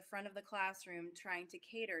teacher at the front of the classroom trying to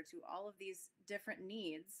cater to all of these different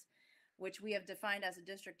needs, which we have defined as a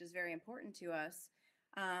district as very important to us.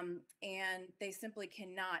 And they simply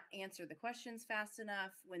cannot answer the questions fast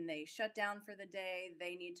enough. When they shut down for the day,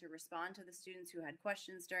 they need to respond to the students who had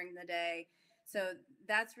questions during the day. So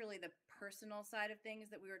that's really the personal side of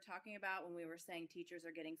things that we were talking about when we were saying teachers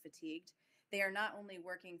are getting fatigued. They are not only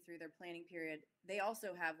working through their planning period, they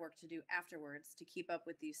also have work to do afterwards to keep up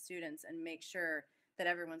with these students and make sure that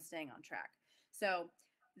everyone's staying on track. So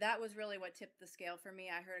that was really what tipped the scale for me.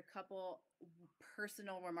 I heard a couple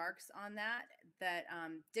personal remarks on that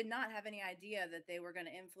did not have any idea that they were going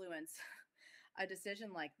to influence a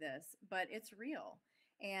decision like this, but it's real.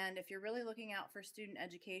 And if you're really looking out for student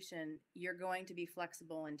education, you're going to be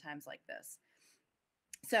flexible in times like this.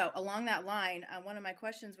 So along that line, one of my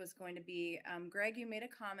questions was going to be, Greg, you made a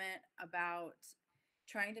comment about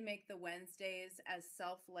trying to make the Wednesdays as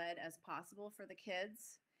self-led as possible for the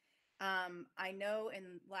kids. I know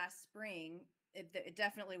in last spring, it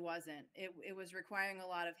definitely wasn't. It was requiring a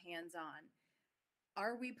lot of hands-on.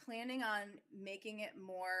 Are we planning on making it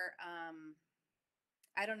more,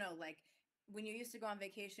 I don't know, like when you used to go on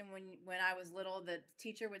vacation when I was little, the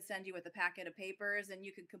teacher would send you with a packet of papers and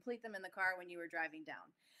you could complete them in the car when you were driving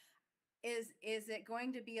down. Is it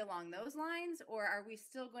going to be along those lines, or are we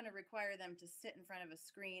still going to require them to sit in front of a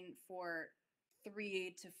screen for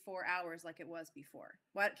 3 to 4 hours like it was before?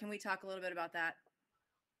 Can we talk a little bit about that?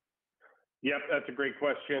 Yep, that's a great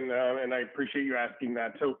question, and I appreciate you asking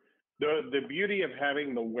that. So the beauty of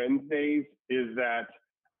having the Wednesdays is that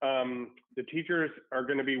the teachers are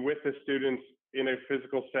going to be with the students in a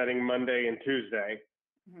physical setting Monday and Tuesday,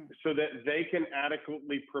 so that they can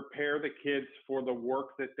adequately prepare the kids for the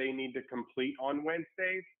work that they need to complete on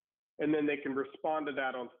Wednesdays, and then they can respond to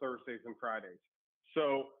that on Thursdays and Fridays.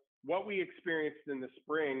 So what we experienced in the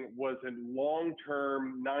spring was a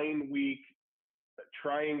long-term 9-week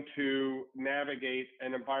trying to navigate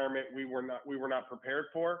an environment we were not prepared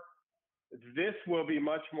for. This will be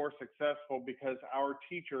much more successful because our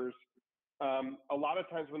teachers a lot of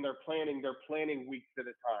times when they're planning weeks at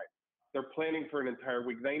a time. They're planning for an entire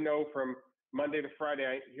week. They know from Monday to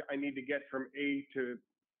Friday, I need to get from A to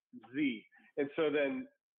Z. And so then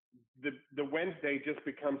the Wednesday just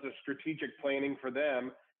becomes a strategic planning for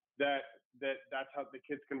them that's how the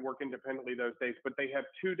kids can work independently those days. But they have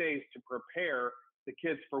 2 days to prepare the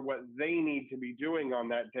kids for what they need to be doing on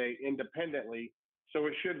that day independently. So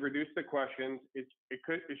it should reduce the questions. It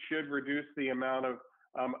should reduce the amount of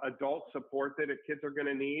adult support that kids are going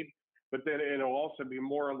to need, but then it'll also be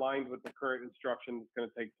more aligned with the current instruction that's going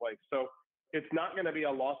to take place. So it's not going to be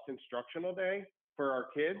a lost instructional day for our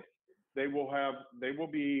kids. They will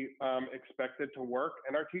be expected to work,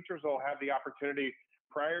 and our teachers will have the opportunity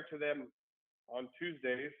prior to them on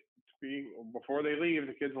Tuesdays before they leave.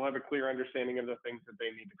 The kids will have a clear understanding of the things that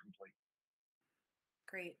they need to complete.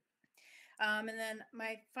 Great. And then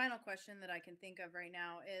my final question that I can think of right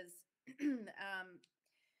now is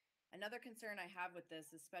another concern I have with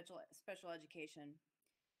this is special education.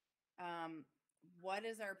 What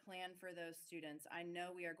is our plan for those students? I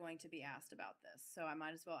know we are going to be asked about this, so I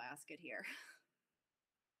might as well ask it here.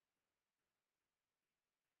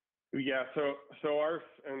 Yeah, so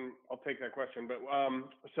and I'll take that question, but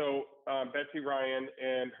Betsy Ryan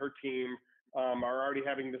and her team are already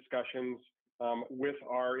having discussions with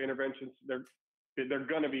our interventions. They're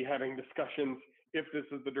going to be having discussions, if this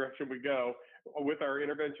is the direction we go, with our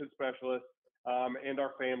intervention specialists and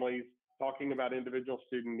our families, talking about individual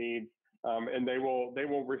student needs, and they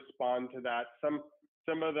will respond to that.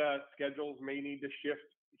 Some of the schedules may need to shift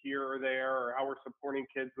here or there, or how we're supporting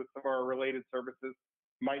kids with some of our related services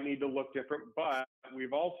might need to look different, but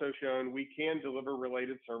we've also shown we can deliver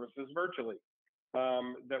related services virtually,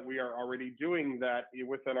 that we are already doing that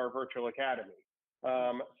within our virtual academy.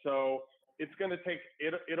 So it's going to take,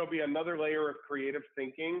 it'll be another layer of creative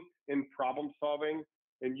thinking and problem solving.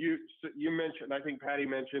 And you mentioned, I think Patty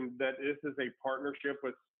mentioned, that this is a partnership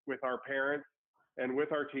with our parents and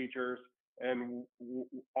with our teachers, and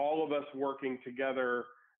all of us working together,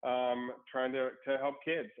 trying to help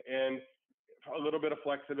kids. And a little bit of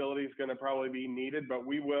flexibility is going to probably be needed, but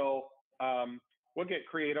we'll get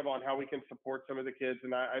creative on how we can support some of the kids.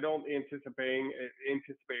 And I don't anticipate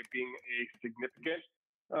being a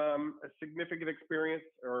significant experience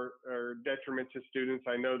or detriment to students.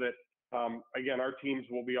 I know that, again, our teams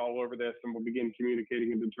will be all over this, and we'll begin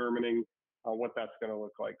communicating and determining what that's going to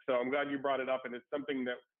look like. So I'm glad you brought it up, and it's something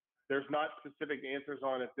that there's not specific answers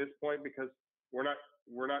on at this point, because we're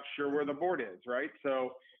not sure where the board is, right?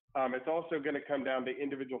 So it's also going to come down to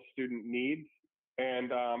individual student needs,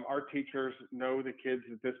 and our teachers know the kids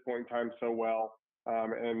at this point in time so well,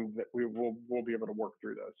 and that we'll be able to work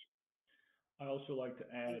through those. I also like to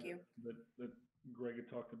add that Greg had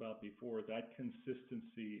talked about before, that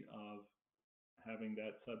consistency of having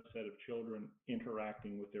that subset of children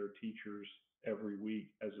interacting with their teachers every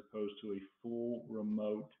week, as opposed to a full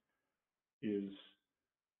remote, is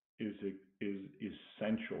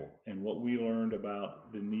essential. And what we learned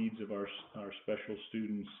about the needs of our special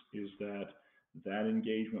students is that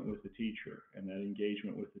engagement with the teacher, and that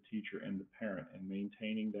engagement with the teacher and the parent, and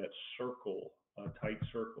maintaining that circle, a tight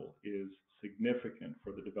circle, is significant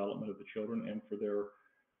for the development of the children and for their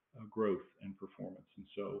growth and performance. And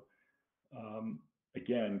so,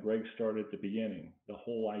 again, Greg started at the beginning. The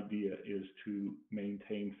whole idea is to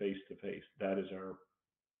maintain face-to-face. That is our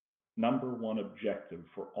number one objective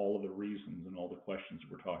for all of the reasons and all the questions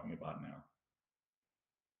we're talking about now.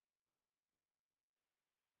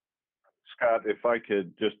 Scott, if I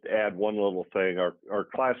could just add one little thing, our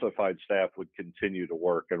classified staff would continue to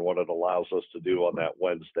work, and what it allows us to do on that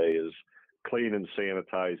Wednesday is clean and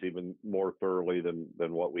sanitize even more thoroughly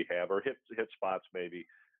than what we have, or hit spots maybe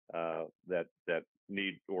that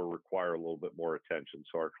need or require a little bit more attention.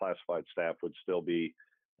 So our classified staff would still be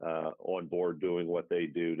on board doing what they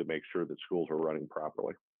do to make sure that schools are running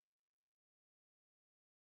properly.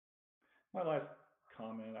 My last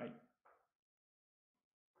comment, I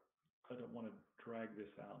don't want to drag this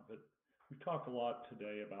out, but we've talked a lot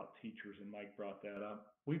today about teachers, and Mike brought that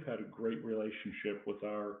up. We've had a great relationship with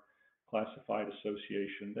our classified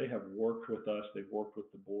association. They have worked with us. They've worked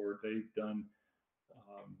with the board. They've done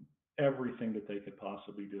everything that they could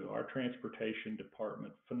possibly do. Our transportation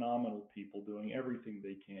department, phenomenal people doing everything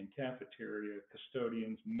they can, cafeteria,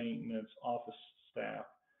 custodians, maintenance, office staff.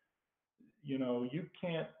 You know, you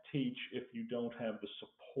can't teach if you don't have the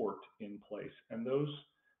support in place. And those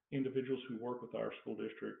individuals who work with our school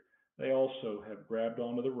district, they also have grabbed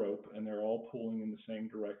onto the rope, and they're all pulling in the same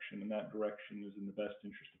direction, and that direction is in the best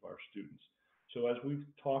interest of our students. So as we've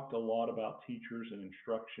talked a lot about teachers and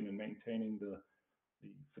instruction and maintaining the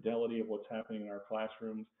fidelity of what's happening in our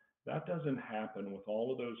classrooms, That doesn't happen with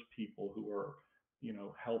all of those people who are,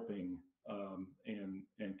 helping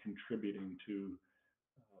and contributing to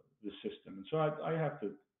the system. And so I have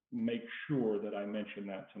to make sure that I mention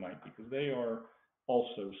that tonight because they are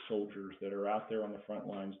also soldiers that are out there on the front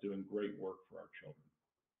lines doing great work for our children.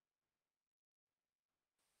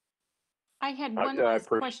 I had I- one I last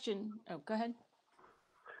appreci- question. Oh, go ahead.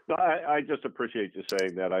 No, I just appreciate you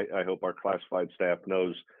saying that. I hope our classified staff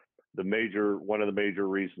knows one of the major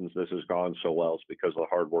reasons this has gone so well is because of the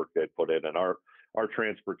hard work they put in. And our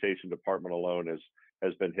transportation department alone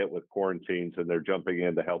has been hit with quarantines, and they're jumping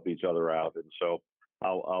in to help each other out. And so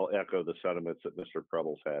I'll echo the sentiments that Mr.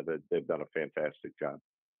 Prebles had. They've done a fantastic job.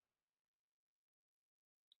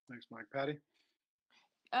 Thanks, Mike. Patty?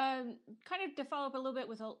 Kind of to follow up a little bit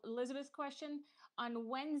with Elizabeth's question, on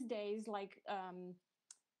Wednesdays, like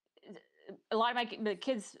a lot of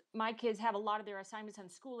my kids have a lot of their assignments on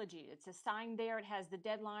Schoology. It's assigned there. It has the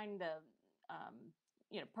deadline, the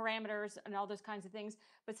parameters, and all those kinds of things.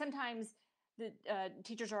 But sometimes the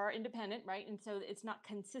teachers are independent, right? And so it's not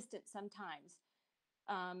consistent sometimes.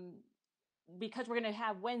 Because we're going to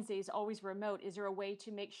have Wednesdays always remote, is there a way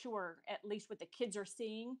to make sure, at least what the kids are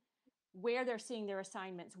seeing, where they're seeing their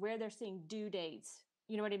assignments, where they're seeing due dates,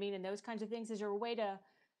 you know what I mean? And those kinds of things. Is there a way to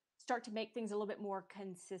start to make things a little bit more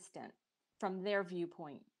consistent from their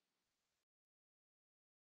viewpoint?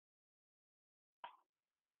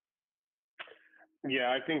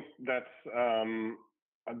 Yeah, I think that's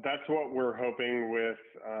what we're hoping with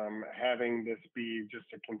having this be just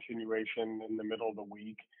a continuation in the middle of the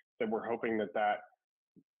week. That we're hoping that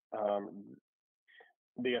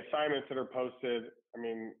the assignments that are posted. I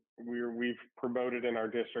mean, we've promoted in our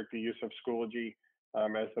district the use of Schoology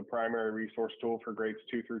as the primary resource tool for grades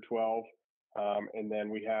 2 through 12. And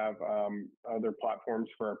then we have other platforms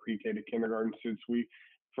for our pre-K to kindergarten students.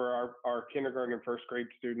 For our kindergarten and first grade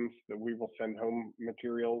students, that we will send home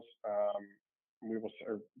materials.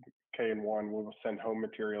 K and 1, we will send home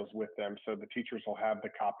materials with them, so the teachers will have the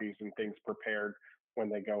copies and things prepared when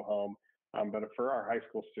they go home. But for our high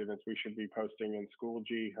school students, we should be posting in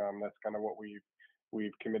Schoology. That's kind of what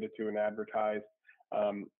we've committed to and advertised.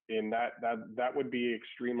 And that would be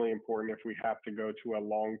extremely important if we have to go to a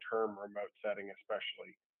long-term remote setting,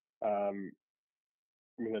 especially.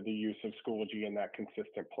 The use of Schoology in that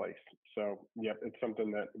consistent place. So, yeah, it's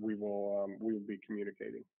something that we will be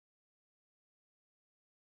communicating.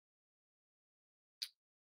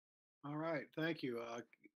 All right, thank you.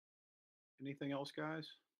 Anything else, guys?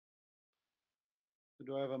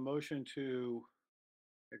 Do I have a motion to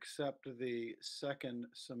accept the second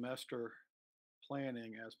semester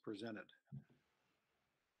planning as presented?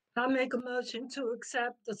 I make a motion to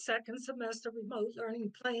accept the second semester remote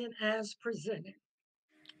learning plan as presented.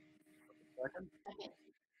 Second?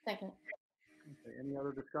 Second. Okay, any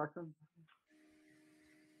other discussion?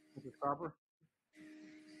 Mrs. Cropper?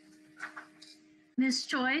 Ms.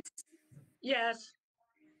 Choice, Yes.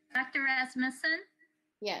 Dr. Rasmussen,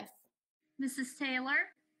 Yes. Mrs.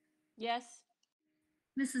 Taylor, Yes.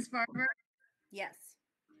 Mrs. Barber, Yes.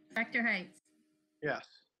 Dr. Heights.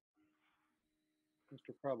 Yes.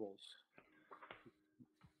 Mr. Prebles?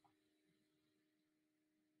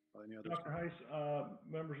 Any other? Dr. Heiss,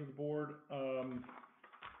 members of the board,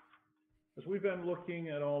 as we've been looking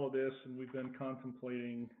at all of this and we've been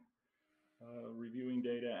contemplating reviewing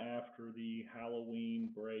data after the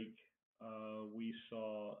Halloween break, we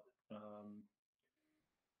saw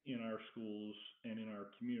in our schools and in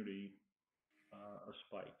our community a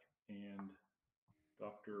spike. And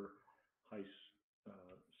Dr. Heiss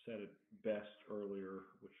said it best earlier,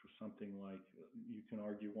 which was something like, you can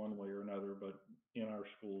argue one way or another, but in our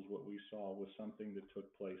schools, what we saw was something that took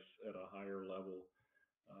place at a higher level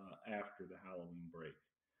after the Halloween break.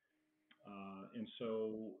 And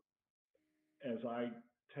so as I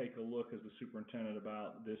take a look as the superintendent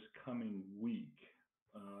about this coming week,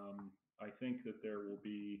 I think that there will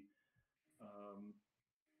be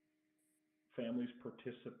families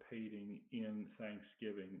participating in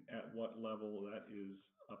Thanksgiving. At what level, that is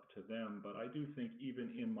up to them. But I do think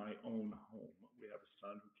even in my own home, we have a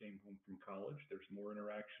son who came home from college. There's more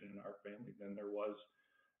interaction in our family than there was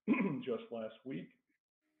just last week.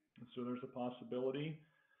 And so there's a possibility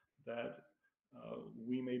that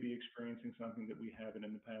we may be experiencing something that we haven't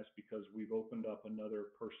in the past because we've opened up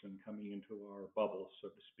another person coming into our bubble,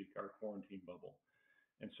 so to speak, our quarantine bubble.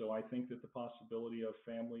 And so I think that the possibility of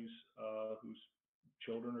families whose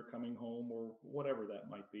children are coming home or whatever that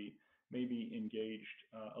might be, may be engaged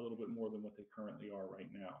a little bit more than what they currently are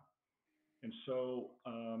right now. And so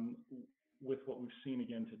with what we've seen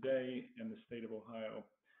again today in the state of Ohio,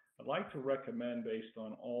 I'd like to recommend, based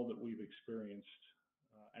on all that we've experienced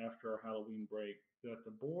after our Halloween break, that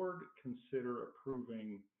the board consider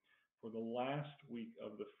approving for the last week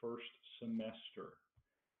of the first semester.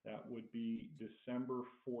 That would be December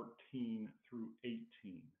 14 through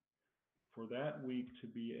 18. For that week to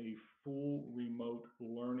be a full remote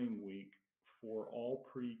learning week for all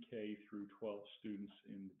pre-K through 12 students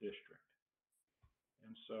in the district.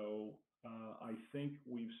 And so I think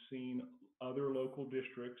we've seen other local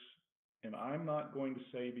districts, and I'm not going to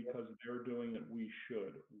say because they're doing it, we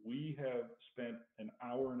should. We have spent an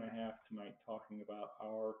hour and a half tonight talking about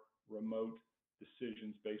our remote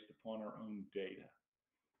decisions based upon our own data.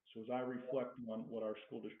 So as I reflect on what our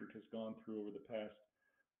school district has gone through over the past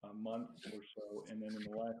month or so, and then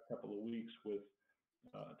in the last couple of weeks with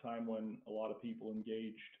a time when a lot of people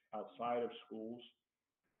engaged outside of schools,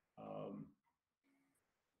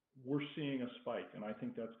 we're seeing a spike, and I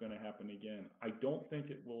think that's going to happen again. I don't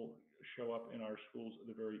think it will show up in our schools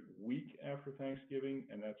the very week after Thanksgiving,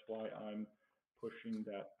 and that's why I'm pushing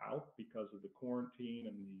that out, because of the quarantine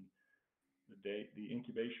and the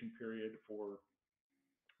incubation period for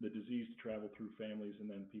the disease to travel through families, and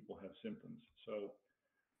then people have symptoms. So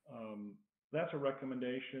that's a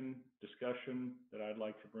recommendation, discussion that I'd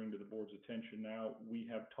like to bring to the board's attention now. We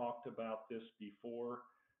have talked about this before,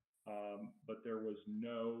 but there was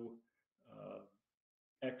no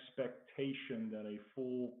expectation that a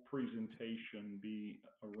full presentation be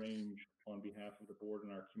arranged on behalf of the board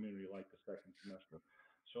and our community like the second semester.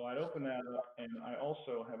 So I'd open that up, and I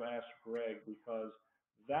also have asked Greg, because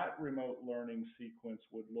that remote learning sequence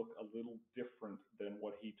would look a little different than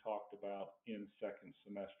what he talked about in second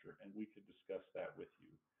semester, and we could discuss that with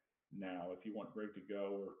you now if you want Greg to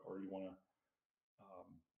go, or you want to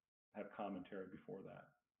have commentary before that.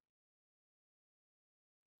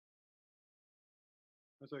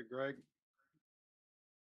 That's it, Greg.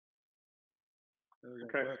 There we go.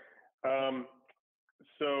 Okay.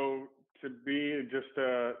 So to be, just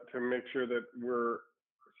to make sure that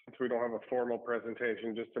since we don't have a formal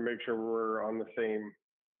presentation, just to make sure we're on the same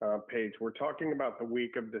page, we're talking about the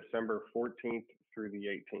week of December 14th through the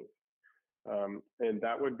 18th. And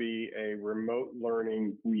that would be a remote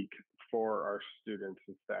learning week for our students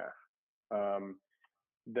and staff.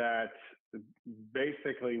 That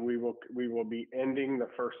basically we will be ending the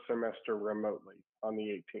first semester remotely on the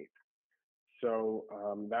 18th. So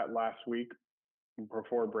that last week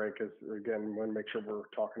before break is, again, we want to make sure we're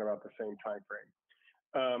talking about the same time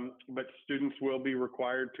frame. But students will be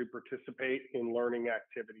required to participate in learning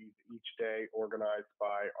activities each day organized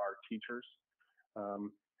by our teachers.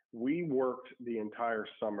 We worked the entire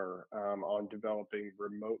summer on developing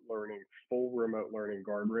full remote learning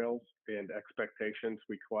guardrails and expectations.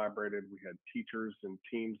 We collaborated. We had teachers and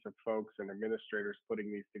teams of folks and administrators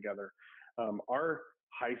putting these together. Our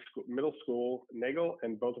middle school, Nagel,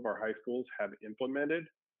 and both of our high schools have implemented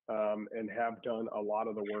and have done a lot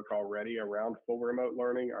of the work already around full remote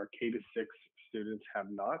learning. Our K-6 students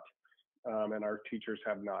have not, and our teachers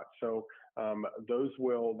have not. So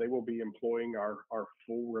they will be employing our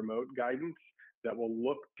full remote guidance that will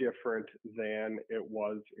look different than it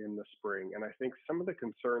was in the spring. And I think some of the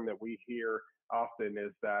concern that we hear often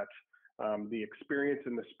is that the experience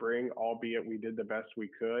in the spring, albeit we did the best we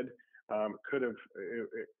could have,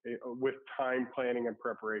 with time planning and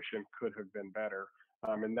preparation, could have been better.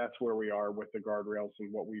 And that's where we are with the guardrails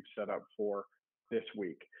and what we've set up for this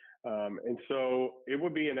week. And so it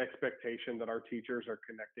would be an expectation that our teachers are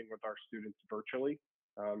connecting with our students virtually.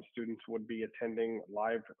 Students would be attending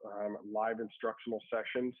live instructional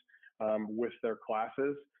sessions with their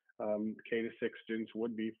classes. K-6 students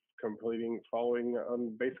would be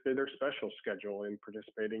following basically their special schedule and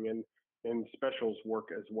participating in specials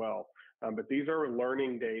work as well. But these are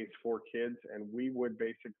learning days for kids, and we would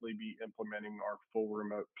basically be implementing our full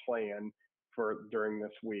remote plan during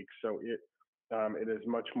this week. So it is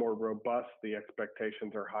much more robust. The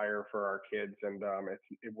expectations are higher for our kids, and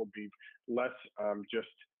it will be less just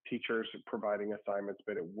teachers providing assignments,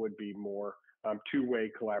 but it would be more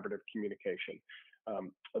two-way collaborative communication.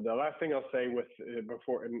 The last thing I'll say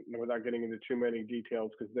without getting into too many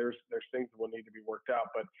details, because there's things that will need to be worked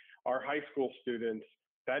out, but our high school students,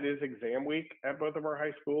 that is exam week at both of our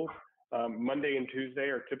high schools. Monday and Tuesday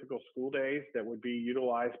are typical school days that would be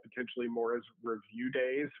utilized potentially more as review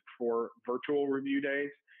days for virtual review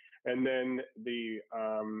days. And then the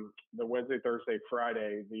Wednesday, Thursday,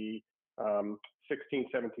 Friday, the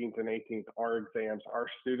 16th, 17th, and 18th are exams. Our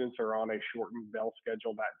students are on a shortened bell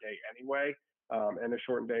schedule that day anyway, and a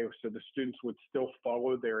shortened day, so the students would still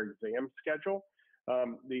follow their exam schedule.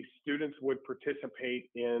 The students would participate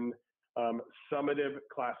in summative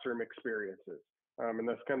classroom experiences. And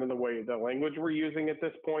that's kind of the language we're using at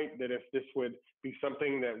this point, that if this would be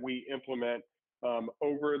something that we implement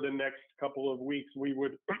over the next couple of weeks, we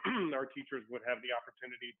would, our teachers would have the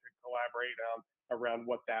opportunity to collaborate around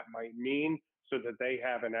what that might mean so that they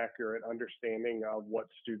have an accurate understanding of what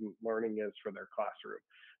student learning is for their classroom.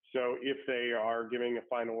 So if they are giving a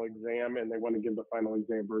final exam and they want to give the final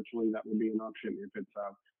exam virtually, that would be an option. If it's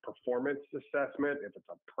a performance assessment, if it's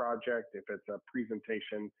a project, if it's a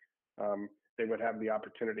presentation, they would have the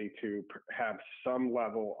opportunity to have some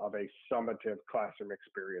level of a summative classroom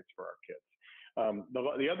experience for our kids.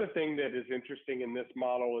 The other thing that is interesting in this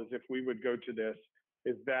model is if we would go to this,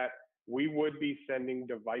 is that we would be sending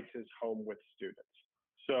devices home with students.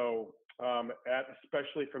 So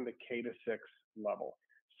especially from the K to 6 level.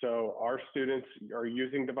 So our students are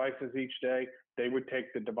using devices each day. They would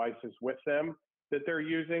take the devices with them that they're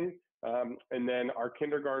using. And then our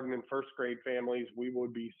kindergarten and first grade families, we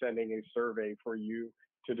would be sending a survey for you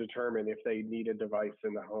to determine if they need a device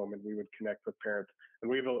in the home, and we would connect with parents. And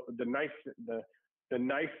we have the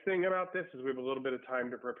nice thing about this is we have a little bit of time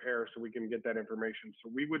to prepare so we can get that information. So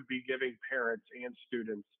we would be giving parents and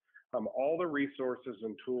students all the resources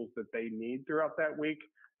and tools that they need throughout that week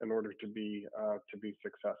in order to be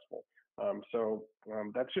successful. So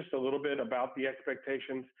that's just a little bit about the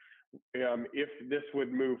expectations. If this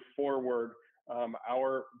would move forward,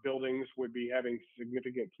 our buildings would be having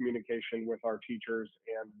significant communication with our teachers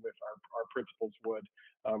and with our principals would,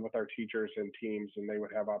 with our teachers and teams, and they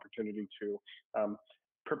would have opportunity to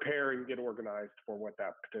prepare and get organized for what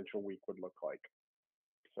that potential week would look like.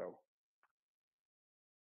 So.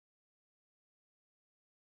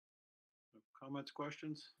 Comments,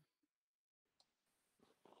 questions?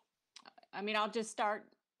 I mean, I'll just start.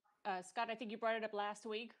 Scott, I think you brought it up last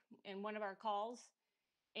week in one of our calls.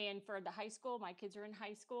 And for the high school, my kids are in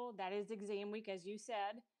high school. That is exam week, as you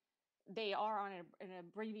said. They are on an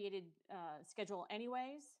abbreviated schedule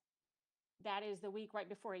anyways. That is the week right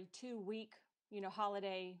before a 2-week,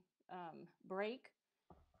 holiday break.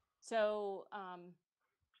 So,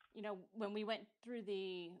 when we went through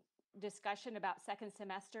the discussion about second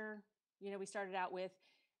semester, we started out with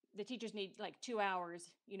the teachers need like 2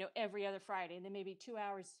 hours, every other Friday, and then maybe 2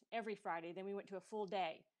 hours every Friday. Then we went to a full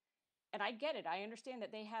day. And I get it. I understand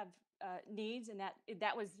that they have needs, and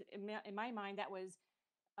that was, in my mind, that was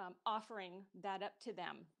offering that up to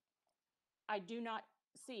them. I do not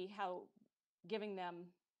see how giving them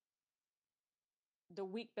the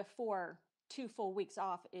week before 2 full weeks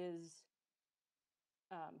off is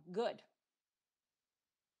good.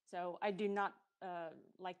 So I do not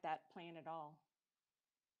like that plan at all.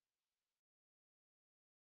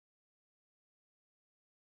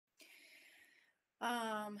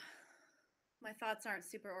 My thoughts aren't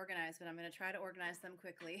super organized, but I'm going to try to organize them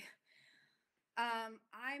quickly. I'm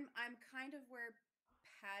kind of where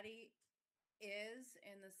Patty is,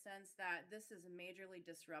 in the sense that this is majorly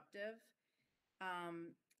disruptive.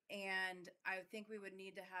 And I think we would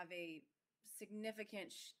need to have a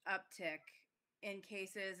significant uptick in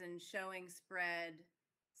cases and showing spread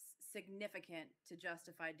significant to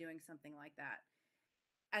justify doing something like that.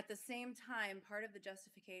 At the same time, part of the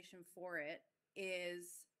justification for it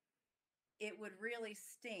is it would really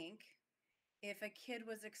stink if a kid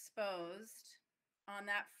was exposed on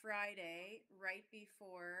that Friday right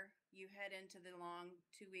before you head into the long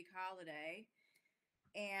 2-week holiday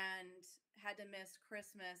and had to miss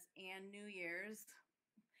Christmas and New Year's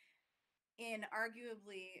in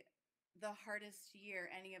arguably the hardest year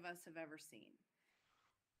any of us have ever seen.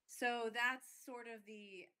 So that's sort of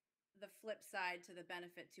the flip side to the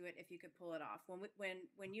benefit to it, if you could pull it off.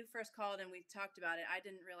 When you first called and we talked about it, I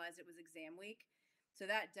didn't realize it was exam week. So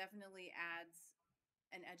that definitely adds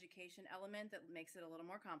an education element that makes it a little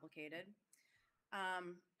more complicated.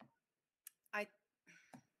 I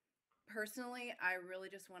personally really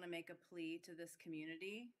just want to make a plea to this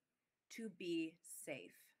community to be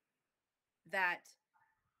safe. That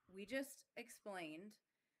we just explained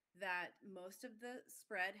that most of the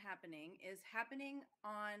spread is happening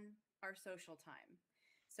on our social time.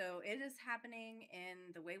 So it is happening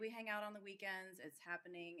in the way we hang out on the weekends. It's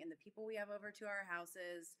happening in the people we have over to our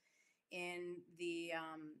houses, in the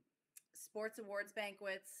sports awards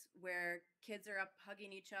banquets where kids are up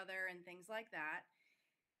hugging each other and things like that.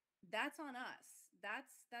 That's on us.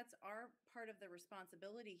 That's our part of the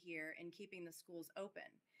responsibility here in keeping the schools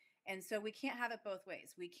open. And so we can't have it both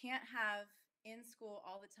ways. We can't have in school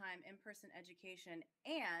all the time, in-person education,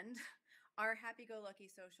 and our happy-go-lucky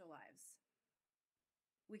social lives.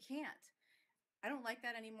 We can't. I don't like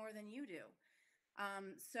that any more than you do.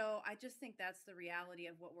 So I just think that's the reality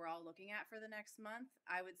of what we're all looking at for the next month.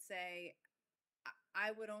 I would say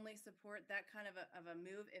I would only support that kind of a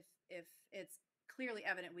move if it's clearly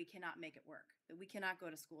evident we cannot make it work, that we cannot go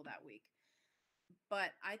to school that week.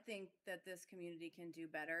 But I think that this community can do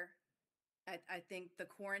better. I think the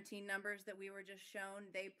quarantine numbers that we were just shown,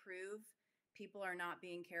 they prove people are not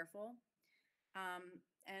being careful.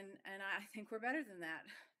 And I think we're better than that.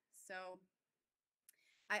 So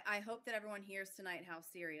I hope that everyone hears tonight how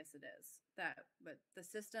serious it is, but the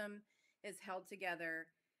system is held together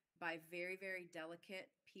by very, very delicate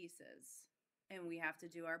pieces, and we have to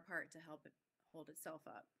do our part to help it hold itself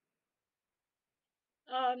up.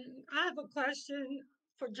 I have a question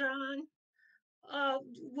for John.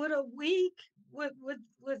 Would a week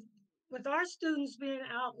with our students being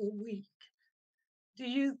out a week, do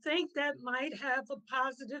you think that might have a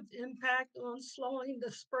positive impact on slowing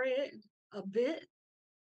the spread a bit?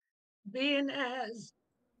 Being as,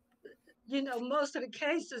 you know, most of the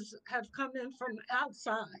cases have come in from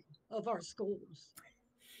outside of our schools,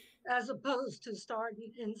 as opposed to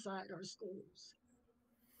starting inside our schools.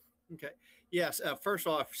 Okay. Yes. First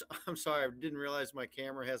off, I'm sorry. I didn't realize my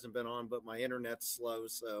camera hasn't been on, but my internet's slow.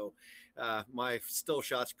 So my still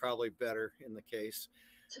shot's probably better in the case.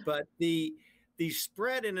 But the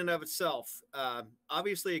spread in and of itself,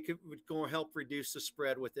 obviously it would go help reduce the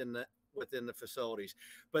spread within the facilities.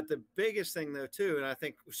 But the biggest thing though, too, and I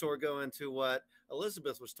think sort of go into what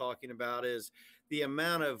Elizabeth was talking about, is the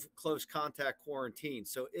amount of close contact quarantine.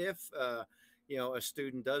 So if, you know, a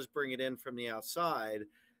student does bring it in from the outside,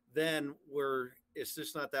 then it's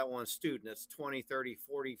just not that one student. It's 20, 30,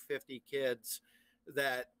 40, 50 kids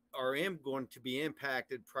that are going to be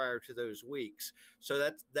impacted prior to those weeks.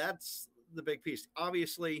 So that's the big piece.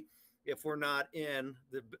 Obviously, if we're not in,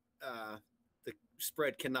 the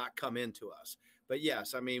spread cannot come into us. But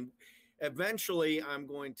yes, I mean, eventually I'm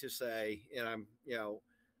going to say, and I'm, you know,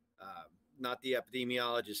 not the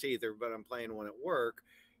epidemiologist either, but I'm playing one at work,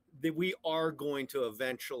 that we are going to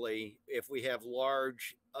eventually, if we have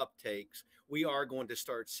large uptakes, we are going to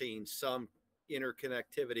start seeing some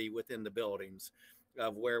interconnectivity within the buildings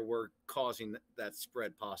of where we're causing that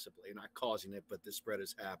spread, possibly not causing it, but the spread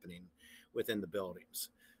is happening within the buildings.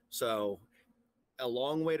 So a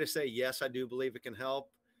long way to say, yes, I do believe it can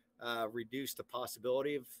help reduce the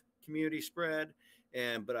possibility of community spread.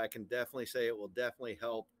 But I can definitely say it will definitely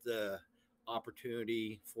help the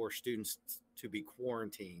opportunity for students to be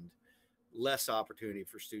quarantined, less opportunity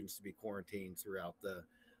for students to be quarantined throughout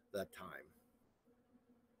that time.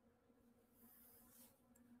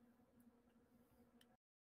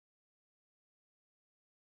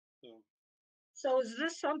 So is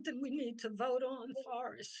this something we need to vote on,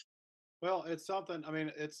 Forrest? Well, it's something, I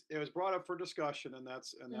mean, it was brought up for discussion, and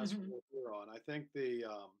that's what we're on. I think you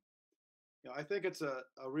know, I think it's a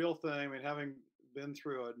real thing. I mean, having been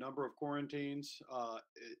through a number of quarantines,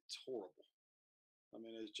 it's horrible. I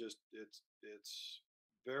mean, it's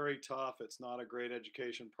very tough. It's not a great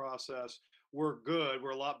education process. We're good.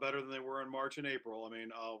 We're a lot better than they were in March and April. I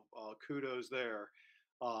mean, kudos there.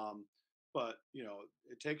 But you know,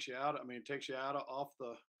 it takes you out. I mean, it takes you out off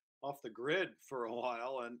the grid for a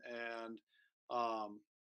while, and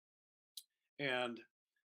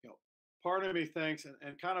you know, part of me thinks,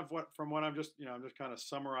 and kind of from what I'm just, you know, I'm just kind of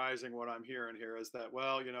summarizing what I'm hearing here, is that,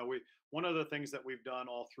 well, you know, one of the things that we've done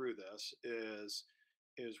all through this is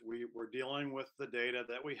we're dealing with the data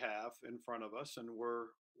that we have in front of us, and we're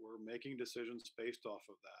making decisions based off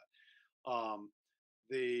of that.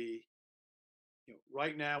 You know,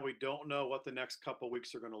 right now we don't know what the next couple of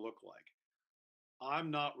weeks are going to look like. I'm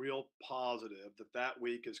not real positive that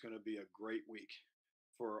week is going to be a great week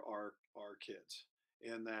for our kids,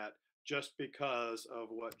 in that, just because of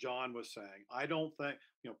what John was saying. I don't think,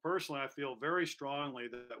 you know, personally, I feel very strongly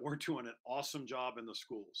that we're doing an awesome job in the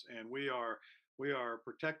schools, and we are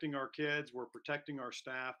protecting our kids, we're protecting our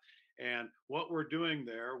staff, and what we're doing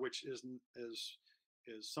there, which is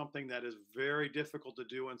something that is very difficult to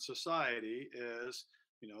do in society, is,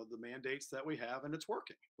 you know, the mandates that we have, and it's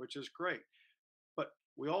working, which is great. But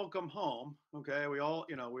we all come home, okay? We all,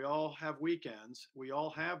 you know, we all have weekends. We all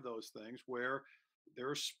have those things where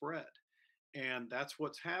there's spread, and that's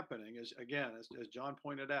what's happening. Is, again, as John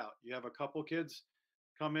pointed out, you have a couple kids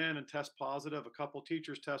come in and test positive, a couple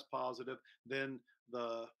teachers test positive, then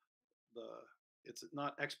it's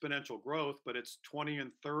not exponential growth, but it's 20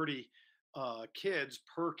 and 30 kids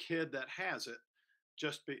per kid that has it.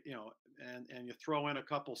 You know, and you throw in a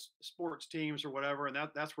couple sports teams or whatever, and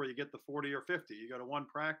that's where you get the 40 or 50. You go to one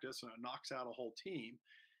practice and it knocks out a whole team,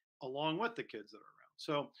 along with the kids that are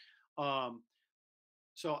around.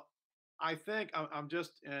 So I think I'm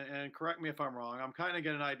just, and correct me if I'm wrong, I'm kind of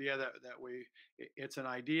getting an idea that it's an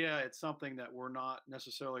idea, it's something that we're not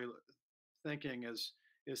necessarily thinking is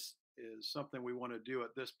something we want to do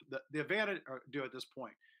at this the advantage or do at this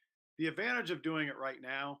point. The advantage of doing it right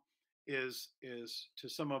now is to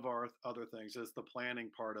some of our other things is the planning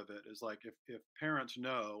part of it is like if parents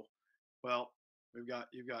know, well, you've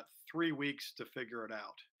got 3 weeks to figure it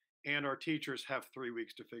out, and our teachers have 3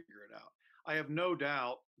 weeks to figure it out. I have no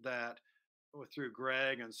doubt that through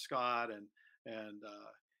Greg and Scott and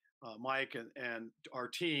Mike and our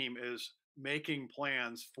team is making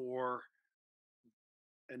plans for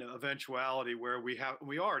an eventuality where we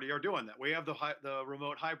already are doing that. We have the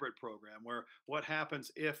remote hybrid program where what happens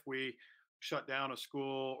if we shut down a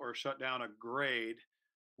school or shut down a grade,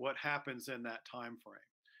 what happens in that time frame.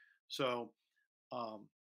 So um,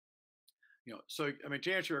 so I mean,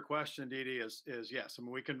 to answer your question, Dee Dee, is yes. I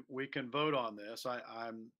mean, we can vote on this.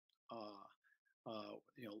 I'm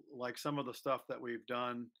like some of the stuff that we've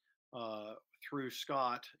done uh, through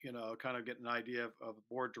Scott, kind of get an idea of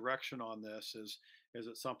board direction on this. Is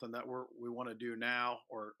it something that we want to do now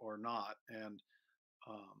or not? And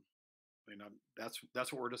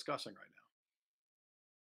that's what we're discussing right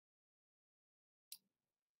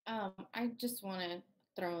I just want to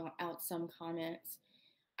throw out some comments.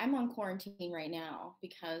 I'm on quarantine right now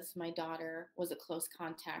because my daughter was a close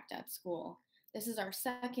contact at school. This is our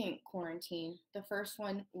second quarantine. The first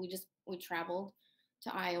one, we traveled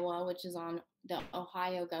to Iowa, which is on the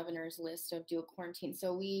Ohio governor's list of do a quarantine.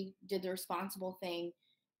 So we did the responsible thing,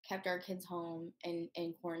 kept our kids home and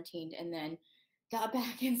quarantined, and then got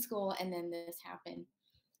back in school, and then this happened.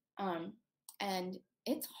 And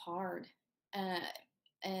it's hard. Uh,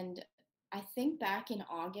 and I think back in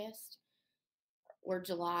August or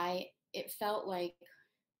July, it felt like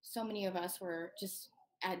so many of us were just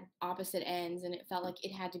at opposite ends, and it felt like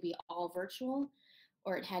it had to be all virtual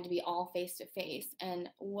or it had to be all face to face. And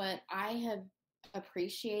what I have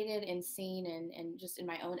appreciated and seen and just in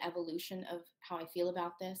my own evolution of how I feel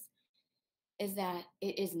about this is that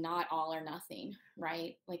it is not all or nothing,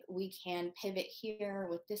 right? Like we can pivot here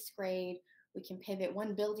with this grade, we can pivot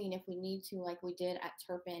one building if we need to, like we did at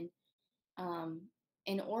Turpin,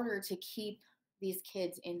 in order to keep these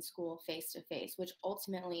kids in school face to face, which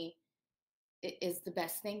ultimately is the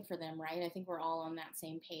best thing for them, right? I think we're all on that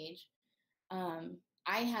same page.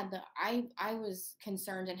 I was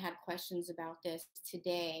concerned and had questions about this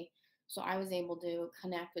today, so I was able to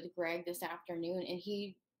connect with Greg this afternoon, and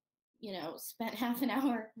he, spent half an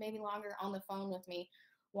hour, maybe longer, on the phone with me,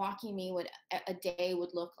 walking me what a day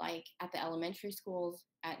would look like at the elementary schools,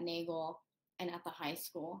 at Nagel, and at the high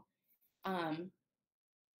school.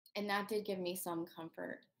 And that did give me some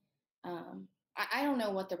comfort. I don't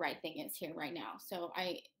know what the right thing is here right now. So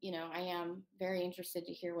I am very interested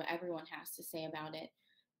to hear what everyone has to say about it.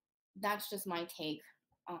 That's just my take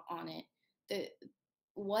on it.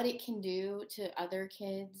 What it can do to other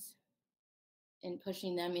kids and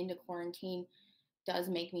pushing them into quarantine does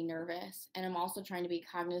make me nervous. And I'm also trying to be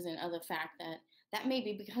cognizant of the fact that may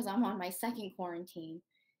be because I'm on my second quarantine.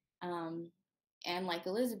 And like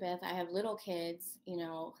Elizabeth, I have little kids,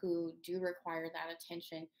 who do require that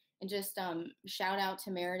attention. And just shout out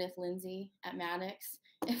to Meredith Lindsay at Maddox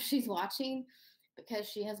if she's watching, because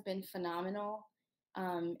she has been phenomenal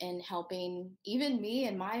in helping even me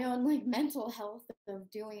and my own mental health of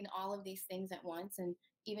doing all of these things at once, and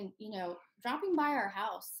even dropping by our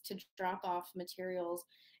house to drop off materials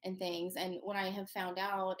and things. And what I have found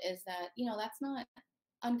out is that that's not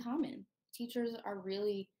uncommon. Teachers are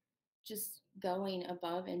really just going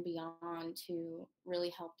above and beyond to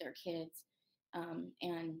really help their kids.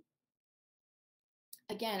 And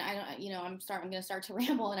again, I don't, I'm going to start to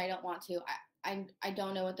ramble, and I don't want to. I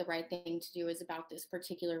don't know what the right thing to do is about this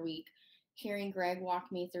particular week. Hearing Greg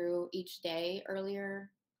walk me through each day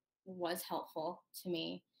earlier was helpful to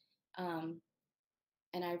me. And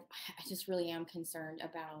I just really am concerned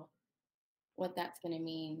about what that's going to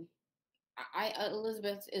mean.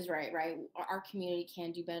 Elizabeth is right? Our community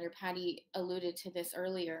can do better. Patty alluded to this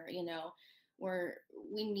earlier, where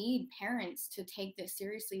we need parents to take this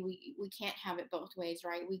seriously. We can't have it both ways,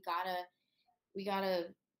 right? We gotta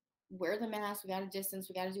wear the mask, we gotta distance,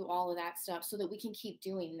 we gotta do all of that stuff so that we can keep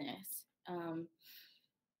doing this. And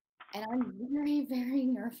I'm very, very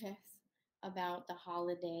nervous about the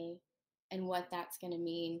holiday and what that's gonna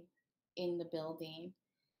mean in the building.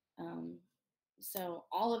 So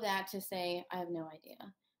all of that to say, I have no idea,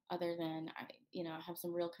 other than I have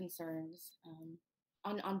some real concerns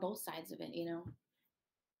on both sides of it,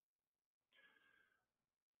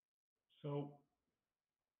 So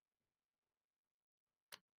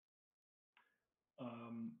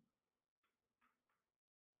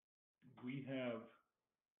we have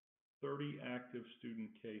 30 active student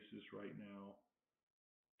cases right now.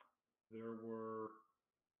 there were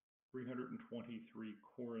 323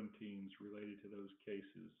 quarantines related to those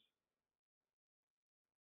cases.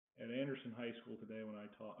 At Anderson High School today, when I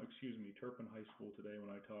talk, Turpin High School today,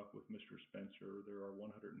 when I talk with Mr. Spencer, there are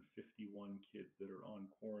 151 kids that are on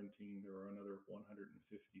quarantine. There are another 150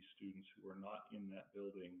 students who are not in that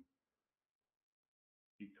building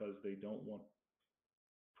because they don't want,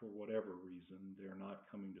 for whatever reason, they're not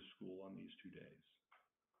coming to school on these 2 days.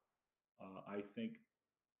 I think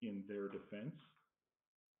in their defense,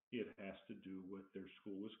 it has to do with their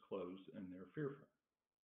school is closed and they're fearful.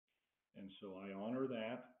 And so I honor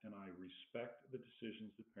that, and I respect the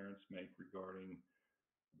decisions that parents make regarding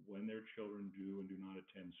when their children do and do not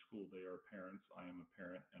attend school. They are parents. I am a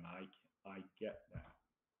parent, and I get that.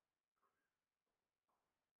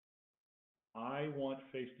 I want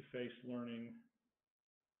face-to-face learning.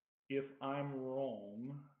 If I'm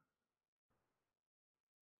wrong,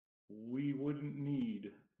 we wouldn't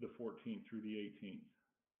need the 14th through the 18th.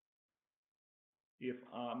 If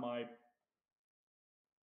my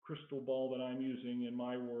crystal ball that I'm using in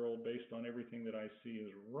my world based on everything that I see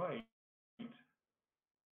is right,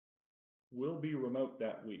 we'll be remote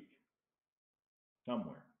that week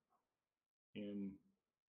somewhere in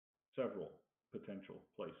several potential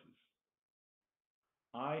places.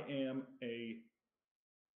 I am a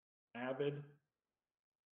avid,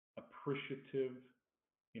 appreciative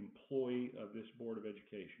employee of this Board of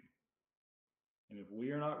Education. And if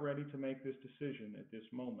we are not ready to make this decision at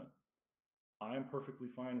this moment, I am perfectly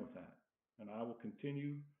fine with that. And I will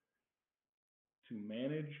continue to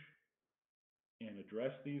manage and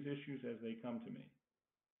address these issues as they come to me.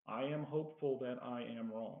 I am hopeful that I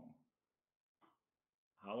am wrong.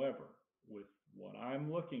 However, with what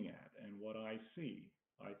I'm looking at and what I see,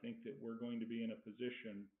 I think that we're going to be in a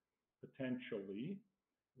position potentially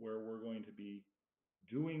where we're going to be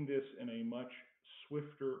doing this in a much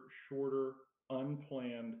swifter, shorter,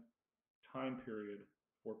 unplanned time period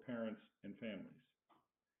for parents and families.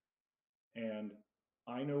 And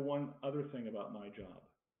I know one other thing about my job.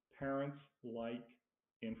 Parents like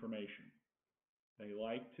information. They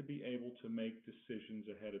like to be able to make decisions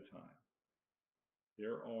ahead of time.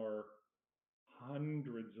 There are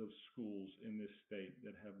hundreds of schools in this state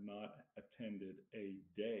that have not attended a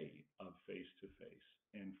day of face-to-face,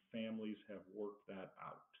 and families have worked that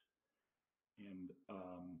out. And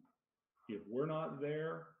if we're not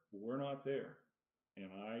there, we're not there. And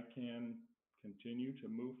I can continue to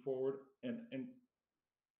move forward. And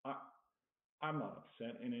I'm not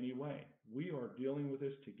upset in any way. We are dealing with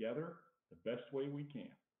this together the best way we can.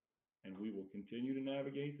 And we will continue to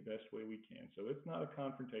navigate the best way we can. So it's not a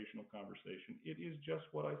confrontational conversation. It is just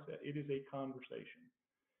what I said. It is a conversation.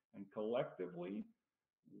 And collectively,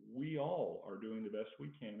 we all are doing the best we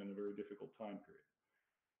can in a very difficult time period.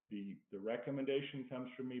 The recommendation comes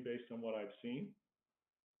from me based on what I've seen.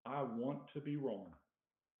 I want to be wrong.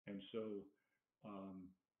 And so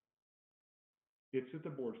it's at the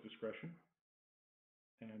board's discretion.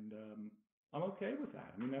 And I'm okay with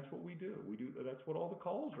that. I mean, that's what we do. That's what all the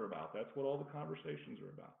calls are about. That's what all the conversations are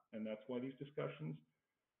about. And that's why these discussions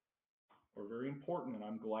are very important. And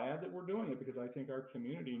I'm glad that we're doing it because I think our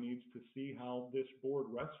community needs to see how this board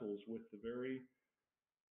wrestles with the very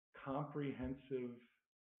comprehensive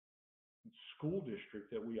school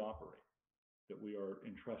district that we operate, that we are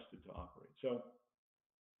entrusted to operate. So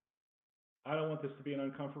I don't want this to be an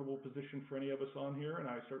uncomfortable position for any of us on here. And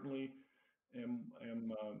I certainly am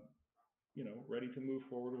ready to move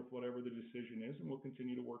forward with whatever the decision is, and we'll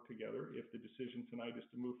continue to work together. If the decision tonight is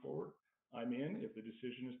to move forward, I'm in. If the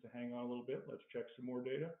decision is to hang on a little bit, let's check some more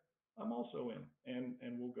data, I'm also in.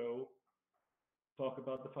 And we'll go talk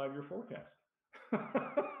about the 5-year forecast.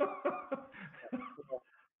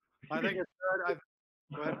 I think it's good.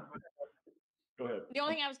 Go ahead. Go ahead. The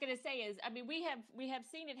only thing I was going to say is, I mean, we have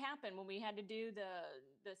seen it happen when we had to do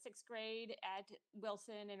the 6th grade at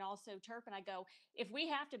Wilson and also Turpin. I go, if we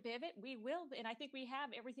have to pivot, we will, and I think we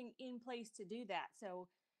have everything in place to do that. So,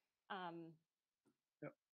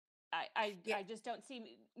 Yep. I just don't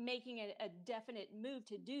see making a definite move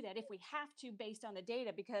to do that if we have to, based on the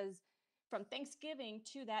data, because from Thanksgiving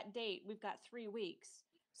to that date, we've got 3 weeks.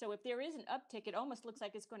 So if there is an uptick, it almost looks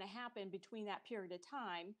like it's going to happen between that period of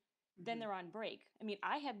time. Then they're on break. I mean,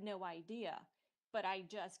 I have no idea, but I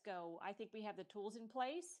just go, I think we have the tools in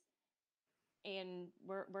place and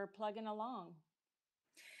we're plugging along.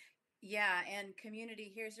 Yeah, and community,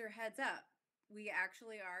 here's your heads up. We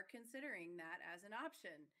actually are considering that as an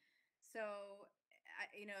option. So,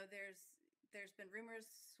 there's been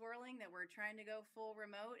rumors swirling that we're trying to go full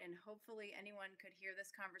remote, and hopefully anyone could hear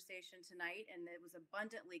this conversation tonight and it was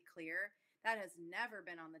abundantly clear that has never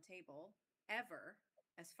been on the table, ever,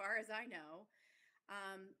 as far as I know.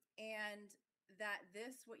 And that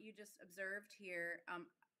this, what you just observed here,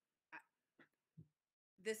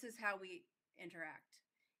 this is how we interact.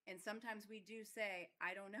 And sometimes we do say,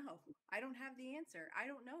 I don't know. I don't have the answer. I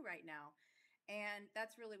don't know right now. And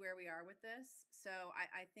that's really where we are with this. So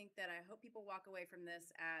I think that I hope people walk away from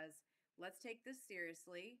this as, let's take this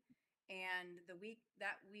seriously. And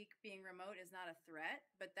that week being remote is not a threat,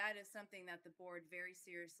 but that is something that the board very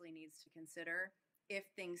seriously needs to consider if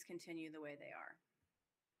things continue the way they are.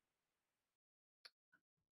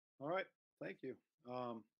 All right, thank you.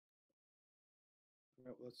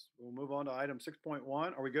 We'll move on to item 6.1.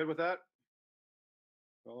 Are we good with that?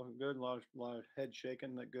 Well, good. A lot of head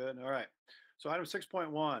shaking. That good. All right. So item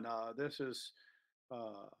 6.1. This is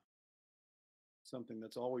something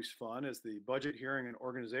that's always fun. Is the budget hearing and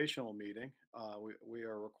organizational meeting. We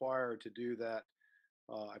are required to do that.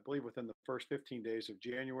 I believe within the first 15 days of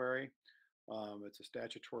January. It's a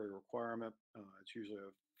statutory requirement. It's usually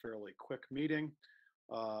a fairly quick meeting.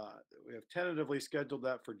 We have tentatively scheduled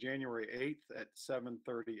that for January 8th at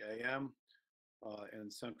 7:30 a.m.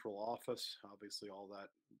 In central office. Obviously, all that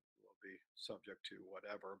will be subject to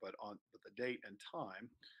whatever, but the date and time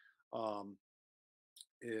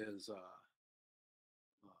is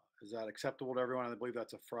that acceptable to everyone? I believe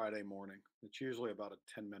that's a Friday morning. It's usually about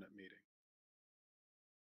a 10-minute meeting.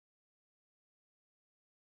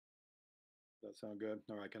 Does that sound good?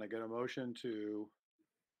 All right. Can I get a motion to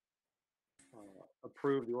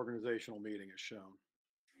approve the organizational meeting as shown?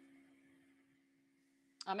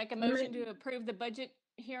 I'll make a motion to approve the budget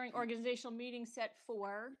hearing organizational meeting set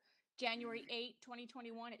for January 8,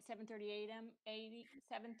 2021 at 7:30 a.m.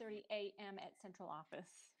 7:30 a.m. at central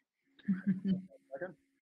office. Second?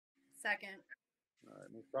 Second. All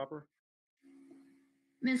right, Ms. Cropper?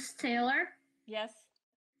 Ms. Taylor, Yes.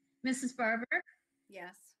 Mrs. Barber,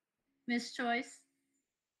 Yes. Ms. Choice,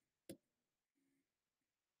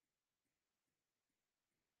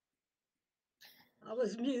 I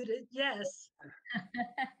was muted. Yes.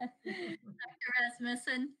 Dr.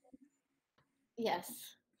 Rasmussen,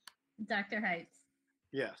 Yes. Dr. Heights.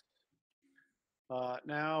 Yes.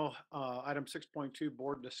 Now, item 6.2,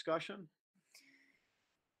 board discussion.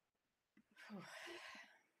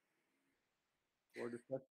 Board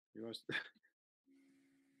discussion. You want to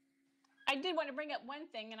I did want to bring up one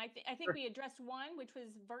thing, and I think we addressed one, which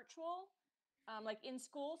was virtual, like in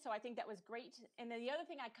school. So I think that was great. And then the other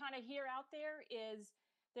thing I kind of hear out there is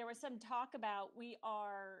there was some talk about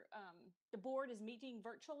the board is meeting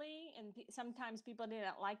virtually, and sometimes people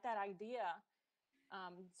didn't like that idea.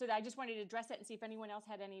 So I just wanted to address it and see if anyone else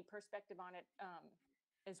had any perspective on it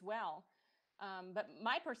as well. But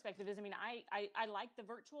my perspective is, I mean, I like the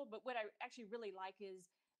virtual, but what I actually really like is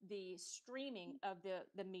the streaming of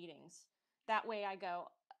the meetings. That way I go,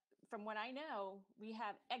 from what I know, we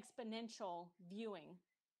have exponential viewing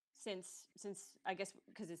since I guess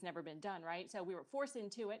because it's never been done, right? So we were forced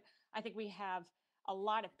into it. I think we have a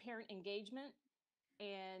lot of parent engagement.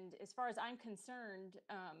 And as far as I'm concerned,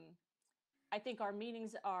 I think our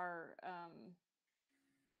meetings are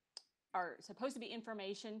supposed to be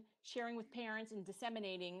information, sharing with parents and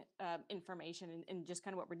disseminating information and just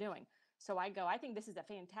kind of what we're doing. So I think this is a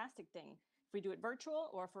fantastic thing. If we do it virtual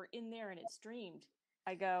or if we're in there and it's streamed,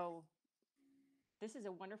 I go, this is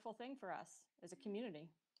a wonderful thing for us as a community.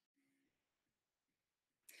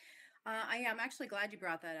 I'm actually glad you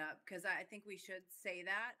brought that up because I think we should say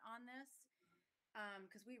that on this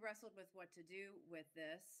because we wrestled with what to do with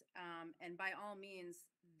this. And by all means,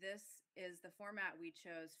 this is the format we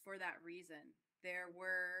chose for that reason. There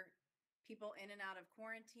were people in and out of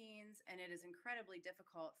quarantines, and it is incredibly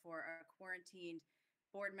difficult for a quarantined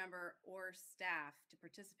board member or staff to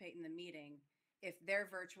participate in the meeting if they're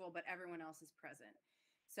virtual, but everyone else is present.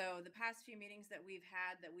 So the past few meetings that we've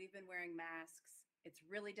had that we've been wearing masks, it's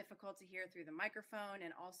really difficult to hear through the microphone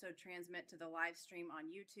and also transmit to the live stream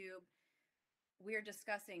on YouTube. We're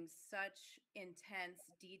discussing such intense,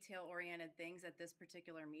 detail-oriented things at this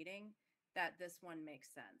particular meeting that this one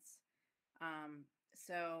makes sense.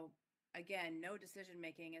 So again, no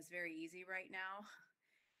decision-making is very easy right now,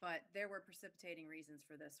 but there were precipitating reasons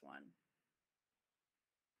for this one.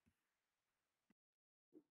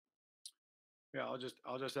 Yeah,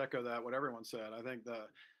 I'll just echo that what everyone said. I think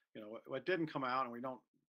what didn't come out, and we don't,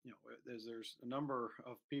 there's a number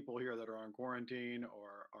of people here that are on quarantine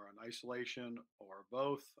or are in isolation or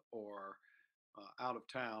both or out of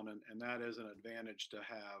town, and that is an advantage to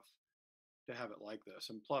have it like this.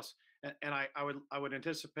 And plus, and I would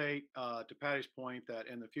anticipate to Patty's point that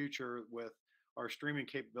in the future with our streaming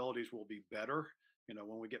capabilities will be better.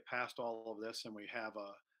 When we get past all of this and we have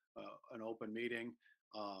an open meeting,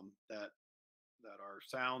 that our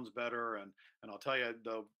sound's better. And I'll tell you,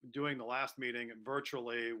 though, doing the last meeting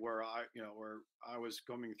virtually, where I was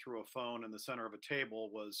coming through a phone in the center of a table,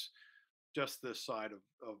 was just this side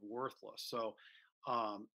of worthless. So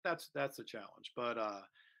that's a challenge. But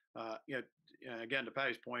again, to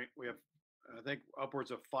Patty's point, we have, I think,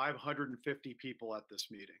 upwards of 550 people at this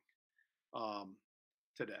meeting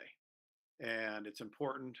today. And it's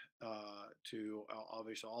important to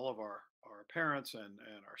obviously all of our parents and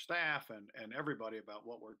our staff and everybody about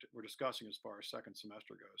what we're discussing as far as second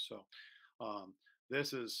semester goes. So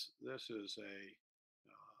this is a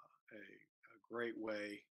great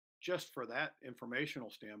way just for that informational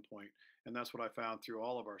standpoint. And that's what I found through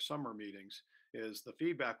all of our summer meetings, is the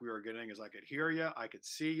feedback we were getting is I could hear you, I could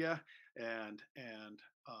see you, and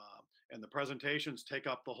the presentations take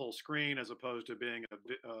up the whole screen as opposed to being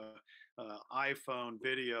a iPhone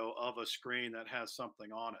video of a screen that has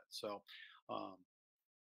something on it. So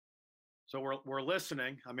we're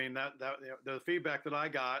listening. I mean, that the feedback that I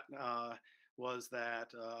got was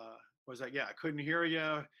that yeah, I couldn't hear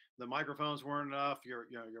you. The microphones weren't enough. Your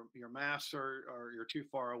masks are you're too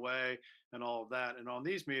far away, and all of that. And on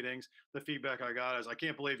these meetings, the feedback I got is, I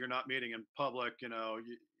can't believe you're not meeting in public.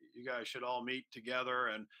 You guys should all meet together,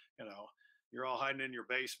 and you're all hiding in your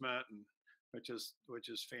basement, and which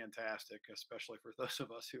is fantastic, especially for those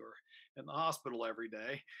of us who are in the hospital every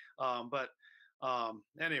day.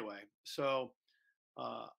 Anyway, so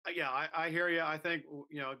yeah, I hear you. I think,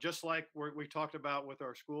 just like we talked about with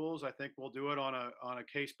our schools, I think we'll do it on a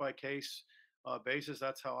case by case basis.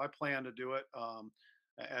 That's how I plan to do it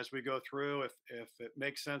as we go through. If it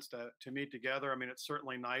makes sense to meet together, I mean, it's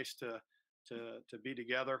certainly nice to be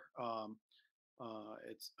together.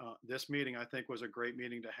 This meeting, I think, was a great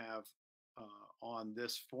meeting to have on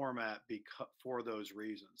this format for those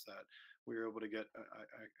reasons, that we were able to get.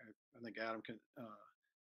 I think Adam can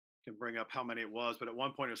bring up how many it was, but at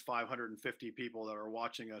one point it was 550 people that are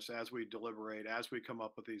watching us as we deliberate, as we come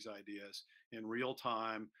up with these ideas in real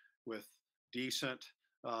time with decent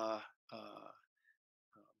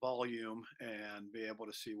volume, and be able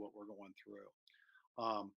to see what we're going through.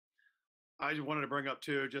 I just wanted to bring up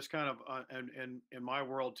too, just kind of, in my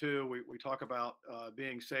world too, we talk about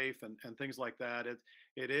being safe and things like that.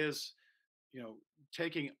 It is,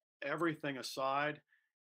 taking everything aside,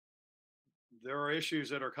 there are issues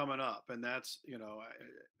that are coming up, and that's,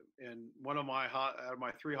 in one of my out of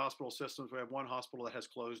my 3 hospital systems, we have one hospital that has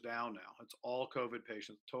closed down now. It's all COVID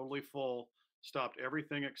patients, totally full, stopped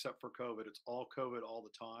everything except for COVID. It's all COVID all the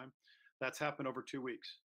time. That's happened over 2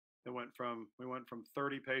 weeks. We went from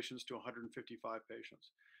 30 patients to 155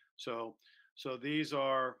 patients. So these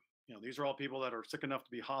are all people that are sick enough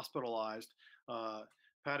to be hospitalized.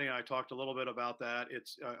 Patty and I talked a little bit about that.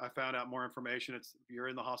 I found out more information. You're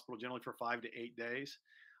in the hospital generally for 5 to 8 days,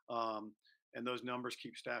 and those numbers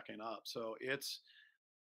keep stacking up. So it's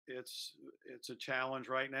a challenge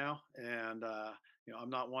right now, and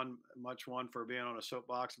I'm not much one for being on a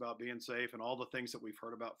soapbox about being safe and all the things that we've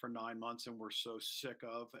heard about for 9 months and we're so sick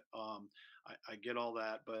of. I get all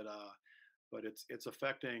that, but it's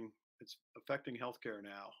affecting healthcare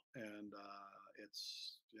now, and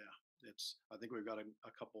I think we've got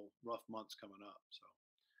a couple rough months coming up. So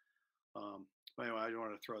anyway, I just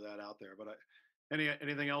wanted to throw that out there. But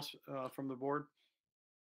anything else from the board?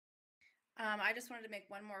 I just wanted to make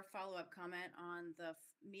one more follow-up comment on the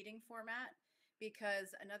meeting format,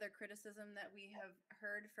 because another criticism that we have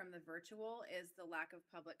heard from the virtual is the lack of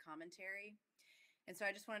public commentary. And so I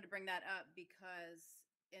just wanted to bring that up, because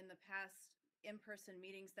in the past in-person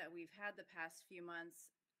meetings that we've had the past few months,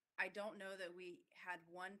 I don't know that we had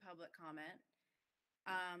one public comment.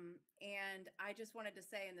 And I just wanted to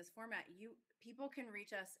say, in this format, people can reach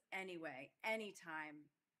us anyway, anytime,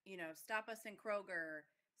 stop us in Kroger,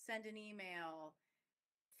 send an email,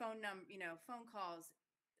 phone calls.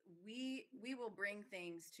 We will bring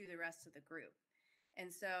things to the rest of the group.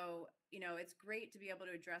 And so, it's great to be able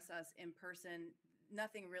to address us in person.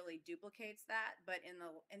 Nothing really duplicates that, but in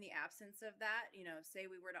the absence of that, say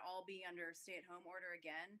we were to all be under stay-at-home order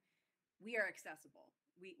again, we are accessible.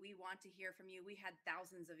 We want to hear from you. We had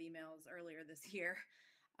thousands of emails earlier this year.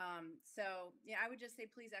 So yeah, I would just say,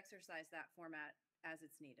 please exercise that format as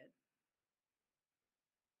it's needed.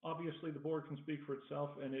 Obviously, the board can speak for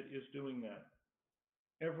itself, and it is doing that.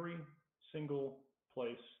 Every single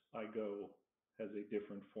place I go has a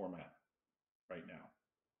different format right now,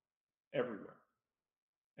 everywhere.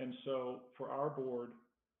 And so for our board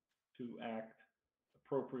to act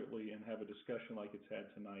appropriately and have a discussion like it's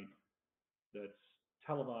had tonight, that's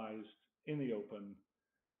televised in the open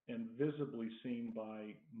and visibly seen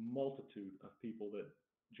by multitude of people that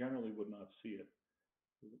generally would not see it,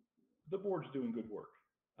 the board's doing good work.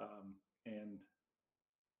 And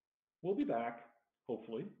we'll be back,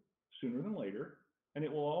 hopefully, sooner than later, and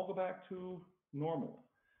it will all go back to normal.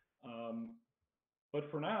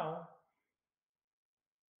 But for now,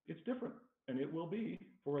 it's different, and it will be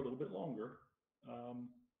for a little bit longer,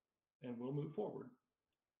 and we'll move forward.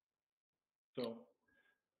 So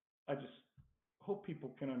I just hope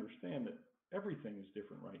people can understand that everything is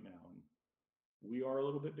different right now, and we are a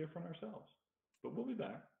little bit different ourselves, but we'll be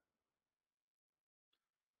back.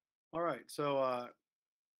 All right, so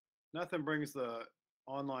nothing brings the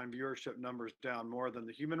online viewership numbers down more than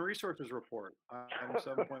the Human Resources Report, item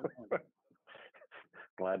 7.1.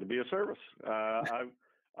 Glad to be of service.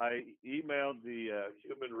 I emailed the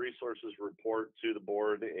Human Resources Report to the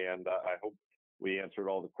board, and I hope we answered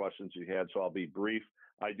all the questions you had, so I'll be brief.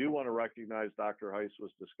 I do want to recognize Dr. Heiss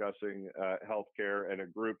was discussing healthcare, and a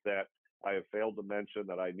group that I have failed to mention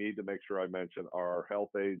that I need to make sure I mention are our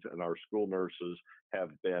health aides and our school nurses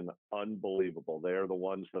have been unbelievable. They are the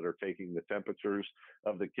ones that are taking the temperatures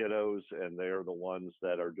of the kiddos, and they are the ones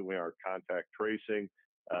that are doing our contact tracing.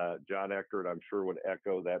 John Eckert, I'm sure, would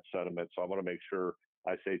echo that sentiment. So I want to make sure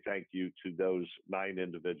I say thank you to those 9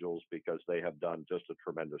 individuals because they have done just a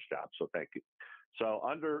tremendous job. So thank you. So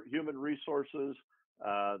under human resources,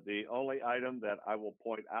 the only item that I will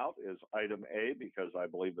point out is item A, because I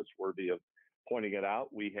believe it's worthy of pointing it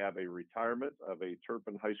out. We have a retirement of a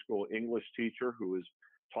Turpin High School English teacher who has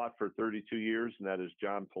taught for 32 years, and that is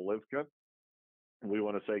John Polivka. We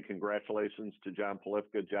want to say congratulations to John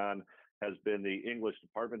Polivka. John has been the English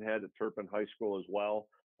department head at Turpin High School as well.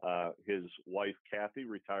 His wife, Kathy,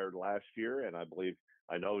 retired last year, and I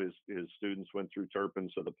know his students went through Turpin,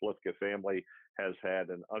 so the Polivka family has had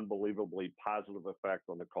an unbelievably positive effect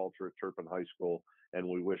on the culture at Turpin High School, and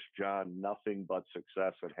we wish John nothing but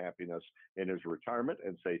success and happiness in his retirement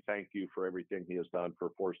and say thank you for everything he has done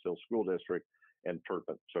for Forest Hill School District and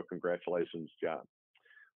Turpin. So congratulations, John.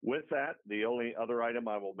 With that, the only other item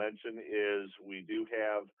I will mention is we do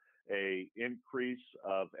have a increase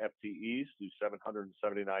of FTEs to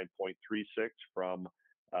 779.36 from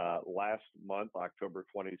last month, October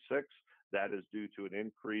 26th. That is due to an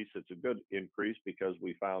increase. It's a good increase because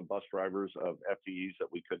we found bus drivers of FTEs that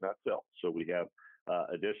we could not fill. So we have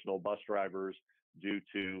additional bus drivers due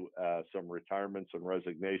to some retirements and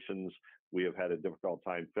resignations. We have had a difficult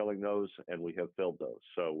time filling those, and we have filled those.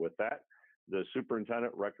 So with that, the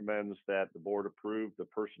superintendent recommends that the board approve the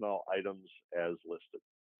personnel items as listed.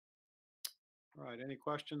 All right, any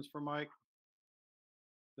questions for Mike?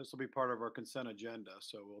 This will be part of our consent agenda,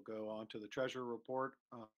 so we'll go on to the treasurer report,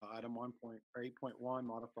 item 1.8.1,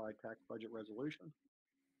 modified tax budget resolution,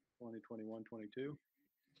 2021-22.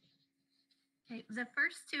 Okay, the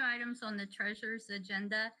first 2 items on the treasurer's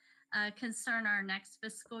agenda concern our next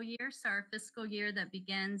fiscal year. So our fiscal year that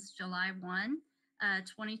begins July 1,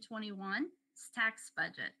 2021, is tax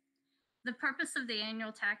budget. The purpose of the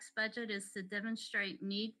annual tax budget is to demonstrate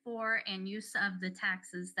need for and use of the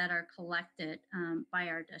taxes that are collected by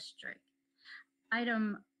our district.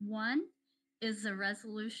 Item 1 is a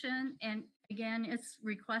resolution, and again, it's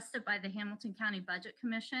requested by the Hamilton County Budget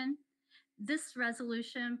Commission. This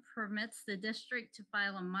resolution permits the district to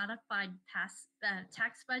file a modified tax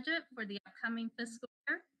budget for the upcoming fiscal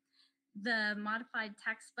year. The modified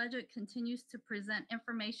tax budget continues to present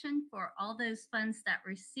information for all those funds that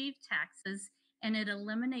receive taxes, and it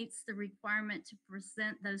eliminates the requirement to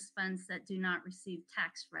present those funds that do not receive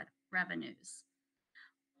tax revenues.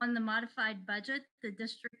 On the modified budget, the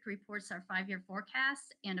district reports our 5-year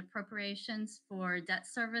forecast and appropriations for debt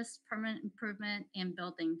service, permanent improvement, and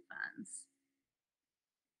building funds.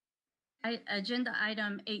 Agenda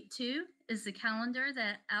item 8.2 is the calendar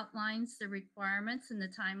that outlines the requirements and the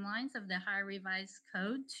timelines of the Ohio Revised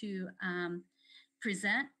Code to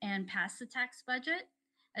present and pass the tax budget.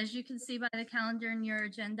 As you can see by the calendar in your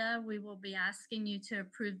agenda, we will be asking you to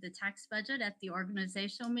approve the tax budget at the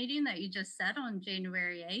organizational meeting that you just set on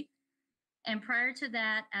January 8th. And prior to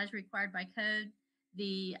that, as required by code,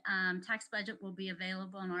 the tax budget will be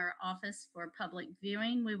available in our office for public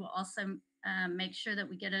viewing. We will also make sure that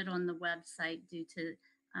we get it on the website due to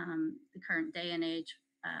the current day and age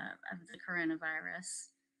of the coronavirus.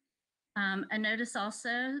 A notice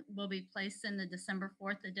also will be placed in the December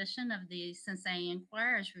 4th edition of the Cincinnati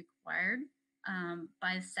Enquirer as required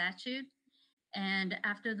by statute. And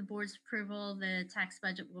after the board's approval, the tax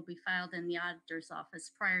budget will be filed in the auditor's office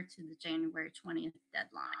prior to the January 20th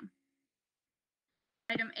deadline.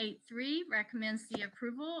 Item 8.3 recommends the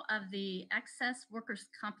approval of the excess workers'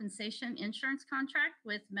 compensation insurance contract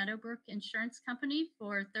with Meadowbrook Insurance Company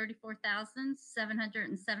for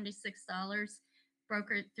 $34,776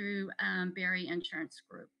 brokered through Berry Insurance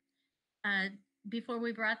Group. Before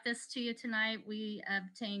we brought this to you tonight, we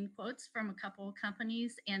obtained quotes from a couple of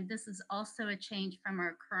companies, and this is also a change from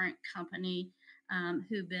our current company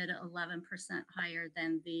who bid 11% higher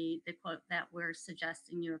than the quote that we're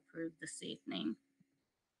suggesting you approve this evening.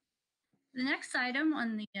 The next item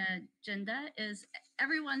on the agenda is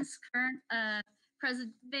everyone's current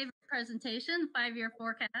favorite presentation, 5-year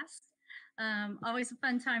forecast. Always a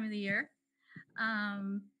fun time of the year.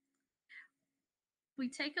 We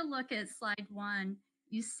take a look at slide 1,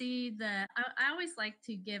 you see I always like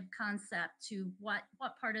to give concept to what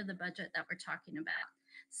part of the budget that we're talking about.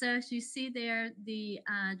 So as you see there, the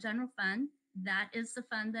general fund, that is the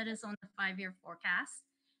fund that is on the 5-year forecast.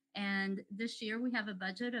 And this year we have a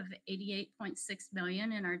budget of 88.6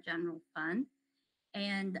 million in our general fund.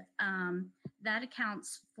 And that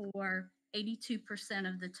accounts for 82%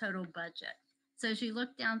 of the total budget. So as you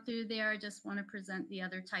look down through there, I just want to present the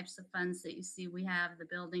other types of funds that you see. We have the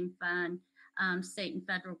building fund, state and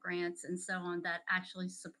federal grants, and so on that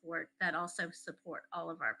also support all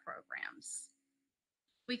of our programs.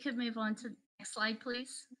 We could move on to the next slide,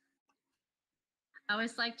 please. I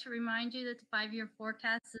always like to remind you that the 5-year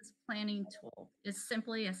forecast is a planning tool. It's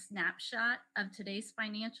simply a snapshot of today's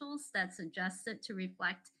financials that's adjusted to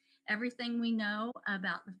reflect everything we know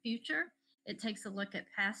about the future. It takes a look at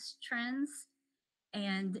past trends,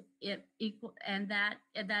 and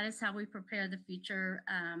that is how we prepare the future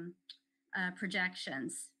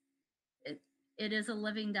projections. It is a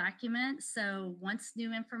living document, so once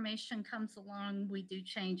new information comes along, we do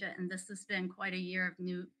change it, and this has been quite a year of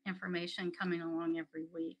new information coming along every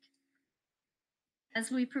week. As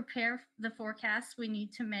we prepare the forecast, we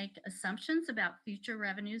need to make assumptions about future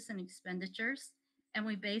revenues and expenditures, and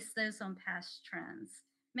we base those on past trends.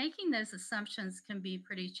 Making those assumptions can be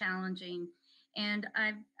pretty challenging, and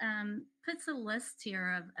I've put a list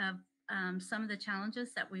here of some of the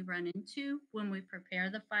challenges that we run into when we prepare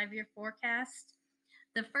the 5-year forecast.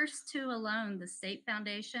 The first two alone, the state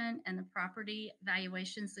foundation and the property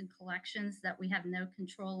valuations and collections that we have no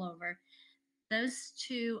control over, those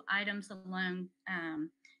two items alone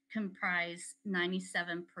comprise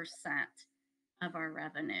 97% of our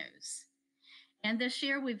revenues. And this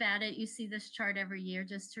year we've added, you see this chart every year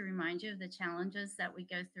just to remind you of the challenges that we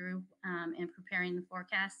go through in preparing the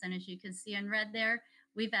forecast. And as you can see in red there,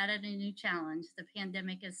 we've added a new challenge. The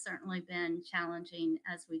pandemic has certainly been challenging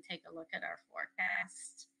as we take a look at our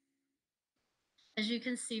forecast. As you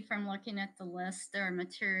can see from looking at the list, there are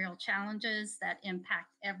material challenges that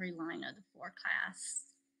impact every line of the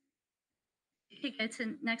forecast. Okay, go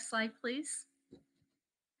to next slide, please.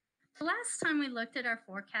 The last time we looked at our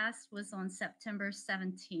forecast was on September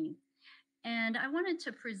 17th, and I wanted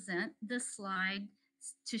to present this slide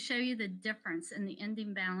to show you the difference in the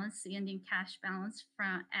ending balance, the ending cash balance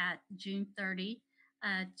at June 30,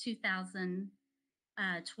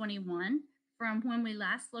 2021, from when we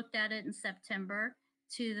last looked at it in September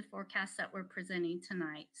to the forecast that we're presenting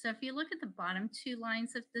tonight. So if you look at the bottom two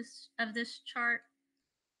lines of this chart,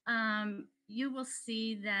 you will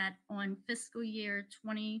see that on fiscal year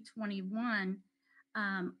 2021,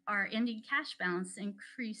 our ending cash balance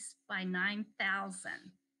increased by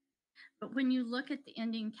 9,000. But when you look at the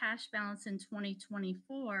ending cash balance in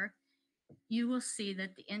 2024, you will see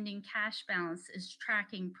that the ending cash balance is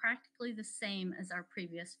tracking practically the same as our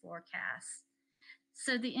previous forecast.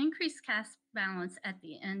 So the increased cash balance at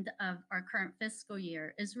the end of our current fiscal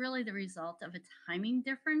year is really the result of a timing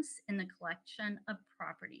difference in the collection of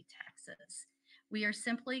property taxes. We are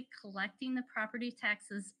simply collecting the property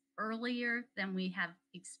taxes earlier than we have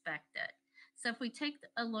expected. So if we take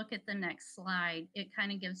a look at the next slide, it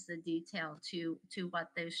kind of gives the detail to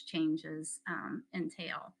what those changes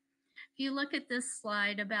entail. If you look at this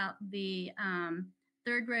slide about the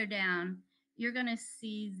third row down, you're going to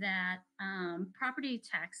see that property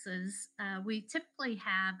taxes, we typically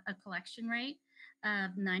have a collection rate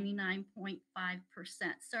of 99.5%.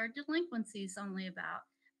 So our delinquency is only about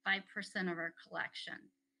 5% of our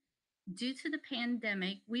collection. Due to the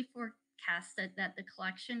pandemic, we forecasted that the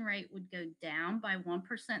collection rate would go down by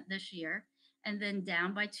 1% this year and then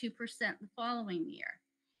down by 2% the following year.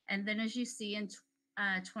 And then as you see in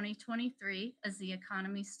 2023, as the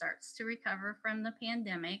economy starts to recover from the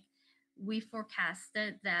pandemic, we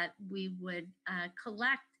forecasted that we would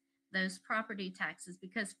collect those property taxes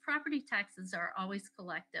because property taxes are always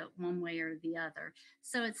collected one way or the other.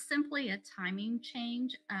 So it's simply a timing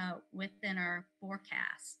change within our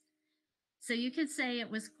forecast. So you could say it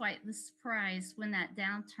was quite the surprise when that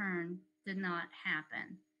downturn did not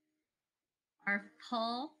happen. Our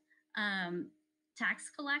full tax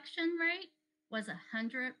collection rate was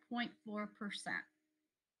 100.4%.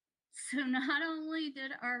 So not only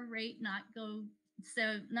did our rate not go,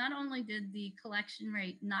 so not only did the collection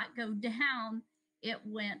rate not go down, it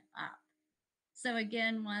went up. So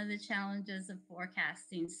again, one of the challenges of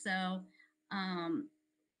forecasting. So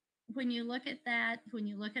when you look at that, when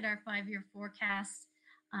you look at our 5-year forecast,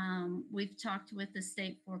 we've talked with the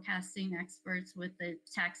state forecasting experts, with the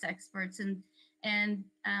tax experts, and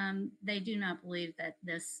they do not believe that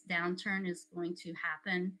this downturn is going to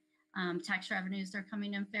happen. Tax revenues are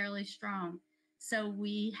coming in fairly strong. So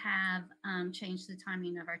we have changed the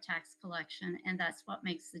timing of our tax collection, and that's what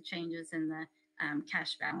makes the changes in the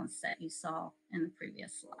cash balance that you saw in the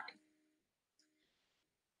previous slide.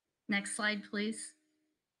 Next slide, please.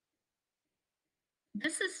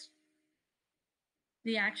 This is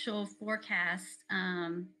the actual forecast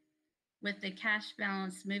with the cash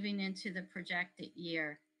balance moving into the projected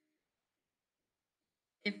year.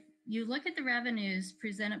 If you look at the revenues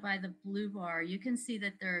presented by the blue bar, you can see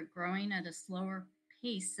that they're growing at a slower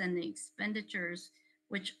pace than the expenditures,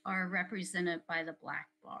 which are represented by the black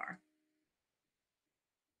bar.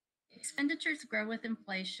 Expenditures grow with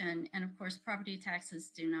inflation, and of course, property taxes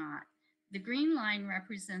do not. The green line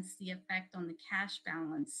represents the effect on the cash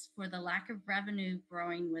balance for the lack of revenue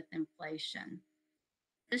growing with inflation.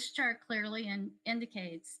 This chart clearly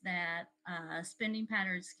indicates that spending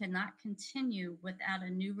patterns cannot continue without a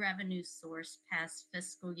new revenue source past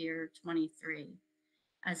fiscal year 23,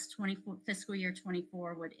 as fiscal year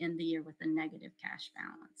 24 would end the year with a negative cash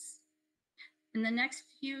balance. In the next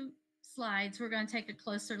few slides, we're going to take a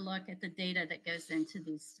closer look at the data that goes into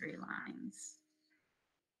these 3 lines.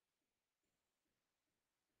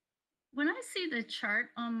 When I see the chart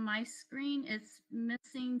on my screen, it's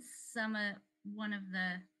missing one of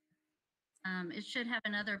the, it should have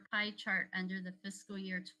another pie chart under the fiscal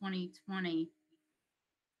year 2020.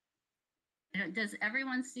 Does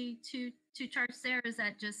everyone see two charts there? Or is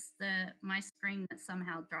that just my screen that's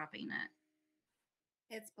somehow dropping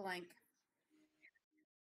it? It's blank.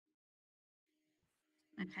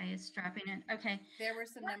 Okay, it's dropping it. Okay. There were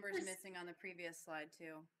some numbers missing on the previous slide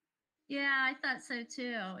too. Yeah, I thought so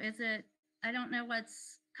too. I don't know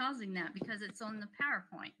what's causing that because it's on the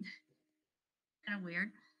PowerPoint. Kind of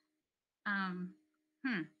weird.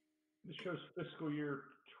 This shows fiscal year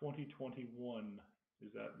 2021.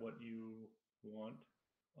 Is that what you want,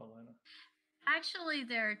 Alana? Actually,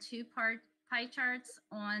 there are 2 pie charts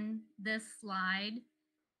on this slide,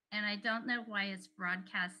 and I don't know why it's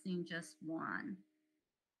broadcasting just one.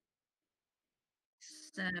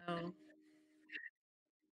 So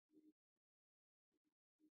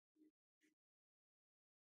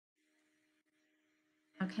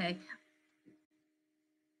okay.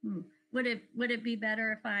 Would it be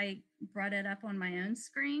better if I brought it up on my own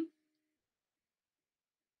screen?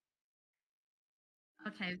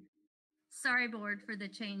 Okay. Sorry, board, for the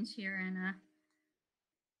change here, and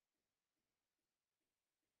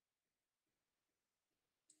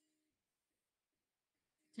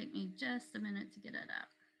take me just a minute to get it up.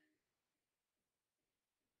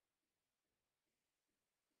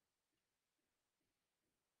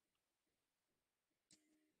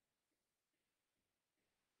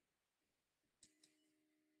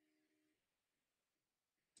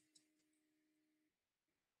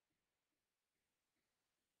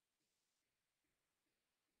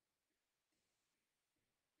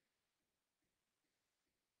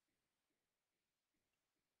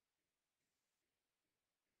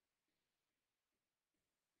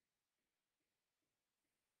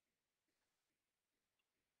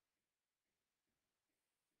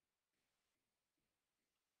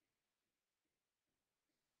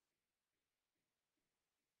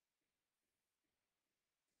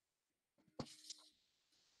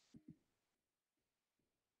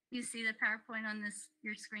 You see the PowerPoint on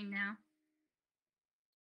your screen now?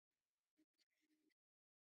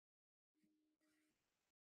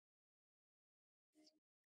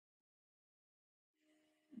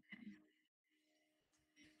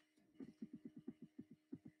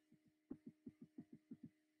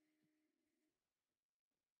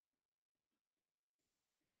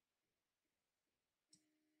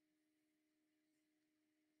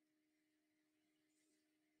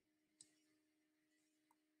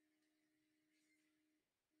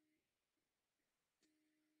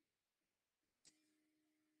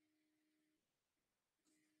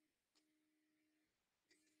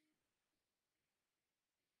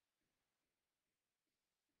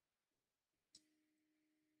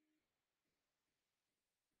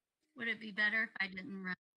 Would it be better if I didn't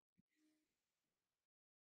run?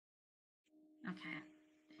 Okay.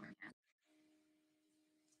 There we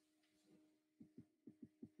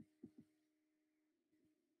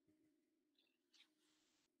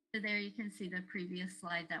go. So there you can see the previous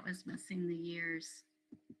slide that was missing the years.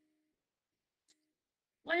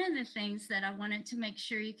 One of the things that I wanted to make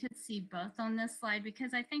sure you could see both on this slide,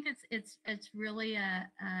 because I think it's really an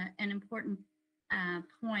important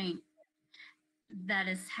point that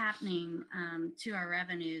is happening to our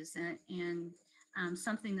revenues and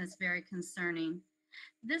something that's very concerning.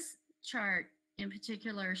 This chart in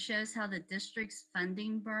particular shows how the district's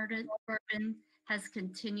funding burden has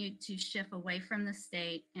continued to shift away from the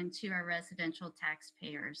state and to our residential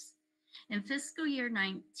taxpayers. In fiscal year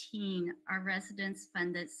 19, our residents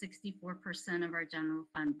funded 64% of our general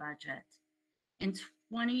fund budget. In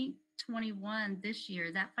 2021, this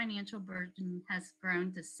year, that financial burden has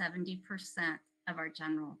grown to 70% of our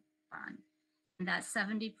general fund. And that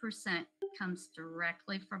 70% comes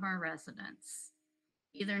directly from our residents,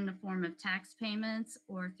 either in the form of tax payments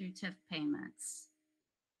or through TIF payments.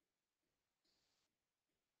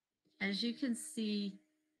 As you can see,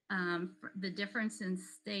 the difference in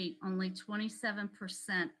state, only 27%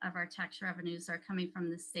 of our tax revenues are coming from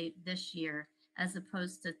the state this year, as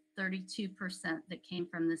opposed to 32% that came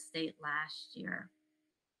from the state last year.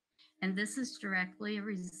 And this is directly a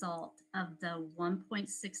result of the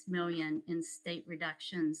 1.6 million in state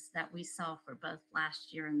reductions that we saw for both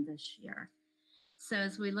last year and this year. So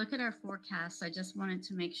as we look at our forecast, I just wanted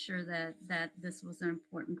to make sure that this was an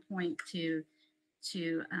important point to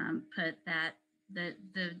put that the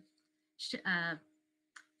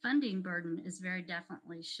funding burden is very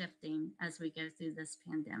definitely shifting as we go through this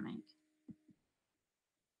pandemic.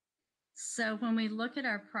 So when we look at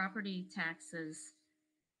our property taxes,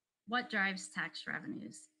 what drives tax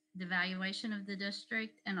revenues? The valuation of the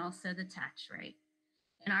district and also the tax rate.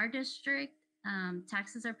 In our district,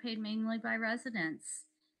 taxes are paid mainly by residents.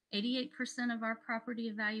 88% of our property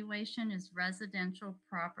evaluation is residential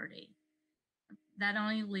property. That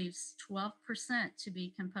only leaves 12% to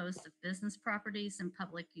be composed of business properties and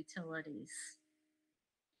public utilities.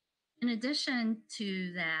 In addition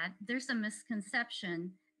to that, there's a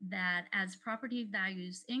misconception that as property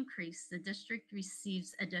values increase, the district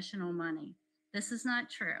receives additional money. This is not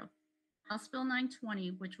true. House Bill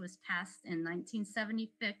 920, which was passed in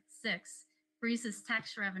 1976, freezes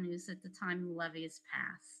tax revenues at the time the levy is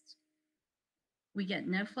passed. We get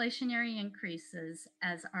no inflationary increases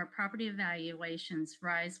as our property evaluations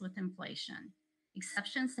rise with inflation.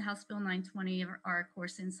 Exceptions to House Bill 920 are, of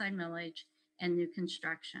course, inside millage and new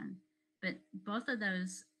construction, but both of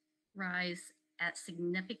those rise at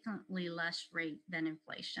significantly less rate than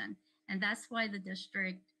inflation. And that's why the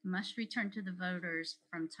district must return to the voters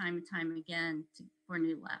from time and time again for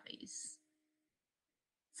new levies.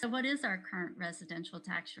 So what is our current residential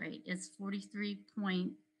tax rate? It's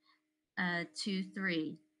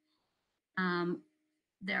 43.23.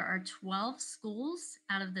 There are 12 schools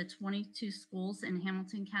out of the 22 schools in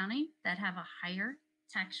Hamilton County that have a higher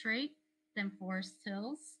tax rate than Forest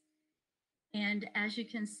Hills. And as you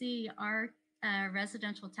can see, our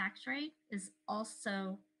residential tax rate is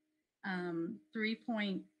also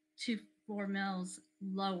 3.24 mils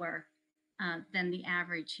lower than the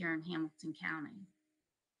average here in Hamilton County.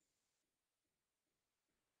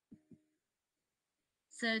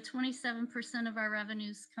 So 27% of our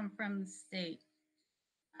revenues come from the state.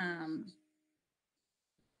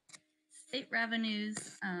 State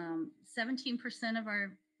revenues, 17% of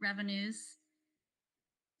our revenues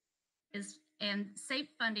is, and state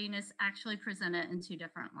funding is actually presented in two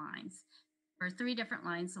different lines, or three different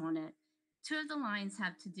lines on it. Two of the lines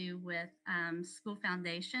have to do with school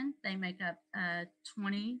foundation. They make up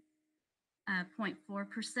 20.4%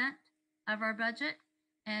 of our budget.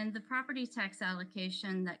 And the property tax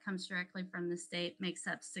allocation that comes directly from the state makes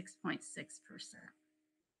up 6.6%.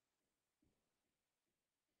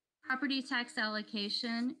 Property tax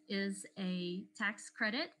allocation is a tax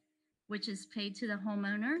credit which is paid to the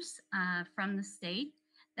homeowners from the state.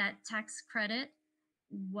 That tax credit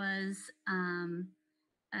was done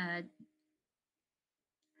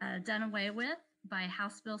away with by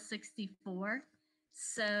House Bill 64.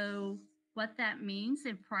 So what that means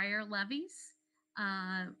in prior levies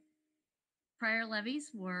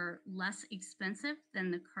were less expensive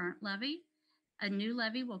than the current levy. A new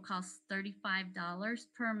levy will cost $35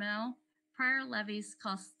 per mil. Prior levies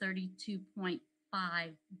cost $32.5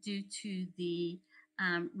 due to the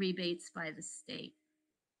rebates by the state.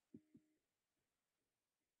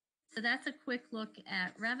 So that's a quick look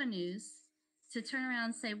at revenues. To turn around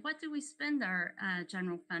and say, what do we spend our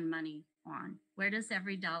general fund money on? Where does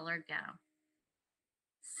every dollar go?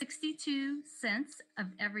 62 cents of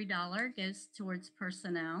every dollar goes towards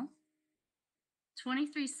personnel.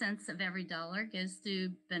 23 cents of every dollar goes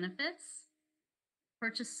to benefits.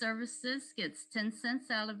 Purchase services gets 10 cents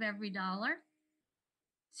out of every dollar.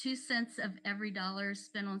 2 cents of every dollar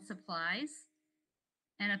spent on supplies.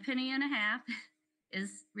 And a penny and a half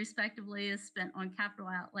is respectively is spent on capital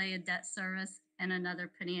outlay and debt service, and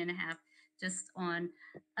another penny and a half just on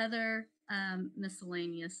other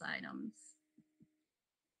miscellaneous items.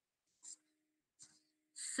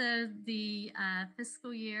 So the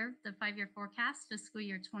fiscal year, the 5-year forecast, fiscal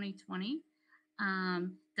year 2020,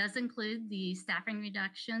 does include the staffing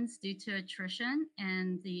reductions due to attrition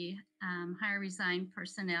and the higher resigned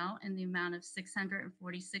personnel in the amount of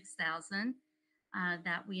 $646,000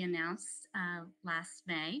 that we announced last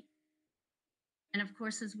May. And of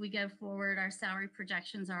course, as we go forward, our salary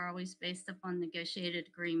projections are always based upon negotiated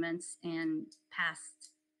agreements and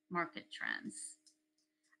past market trends.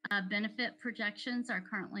 Benefit projections are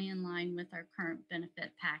currently in line with our current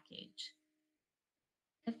benefit package.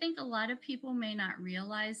 I think a lot of people may not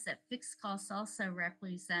realize that fixed costs also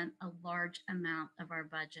represent a large amount of our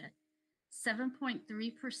budget. 7.3%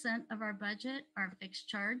 of our budget are fixed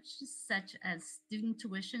charges, such as student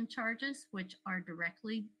tuition charges, which are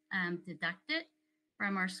directly deducted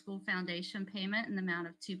from our school foundation payment in the amount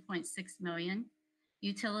of $2.6 million.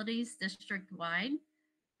 Utilities district-wide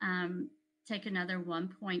take another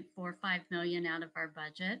 $1.45 million out of our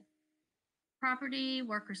budget. Property,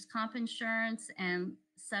 workers' comp insurance, and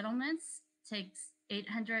settlements takes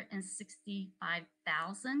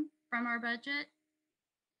 $865,000 from our budget.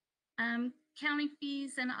 County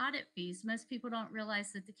fees and audit fees. Most people don't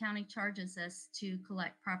realize that the county charges us to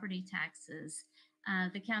collect property taxes.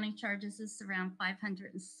 The county charges us around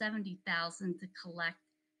 $570,000 to collect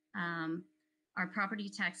our property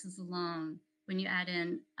taxes alone. When you add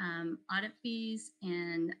in audit fees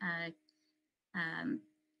and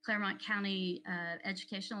Claremont County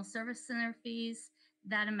Educational Service Center fees,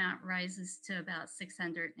 that amount rises to about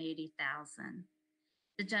 $680,000.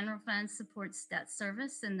 The general fund supports debt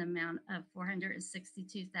service in the amount of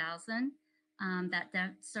 $462,000. That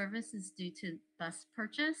debt service is due to bus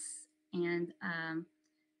purchase and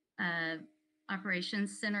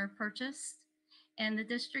operations center purchased. And the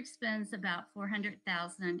district spends about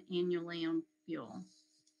 $400,000 annually on fuel.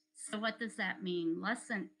 So what does that mean? Less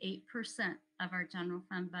than 8% of our general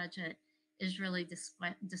fund budget is really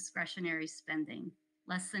discretionary spending.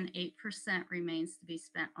 Less than 8% remains to be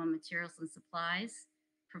spent on materials and supplies,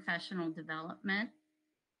 professional development,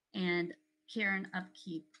 and care and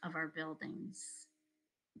upkeep of our buildings.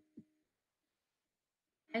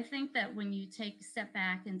 I think that when you take a step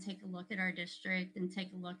back and take a look at our district and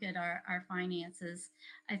take a look at our finances,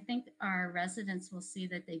 I think our residents will see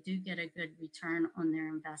that they do get a good return on their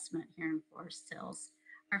investment here in Forest Hills.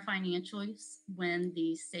 Our financials win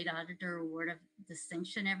the State Auditor Award of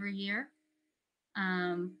Distinction every year.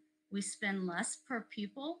 We spend less per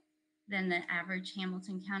pupil than the average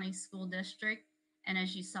Hamilton County School District. And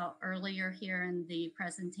as you saw earlier here in the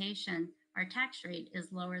presentation, our tax rate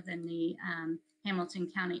is lower than the Hamilton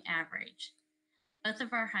County average. Both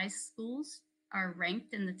of our high schools are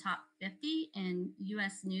ranked in the top 50 in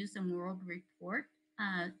U.S. News and World Report,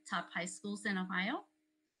 top high schools in Ohio.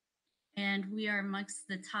 And we are amongst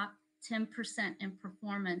the top 10% in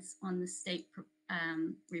performance on the state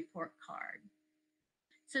report card.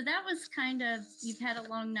 So that was kind of, you've had a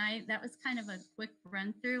long night. That was kind of a quick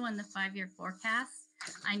run through on the 5-year forecast.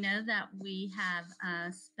 I know that we have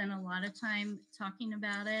spent a lot of time talking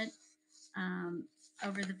about it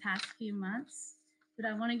over the past few months, but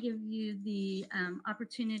I want to give you the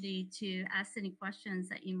opportunity to ask any questions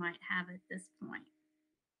that you might have at this point.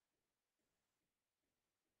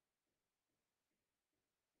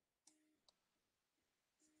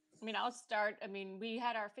 I mean, I'll start. I mean, we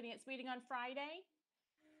had our finance meeting on Friday.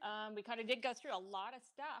 We kind of did go through a lot of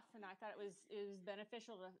stuff, and I thought it was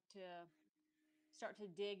beneficial to start to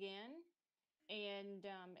dig in. And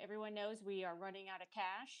everyone knows we are running out of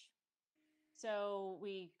cash. So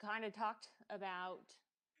we kind of talked about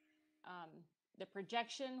the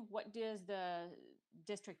projection. What does the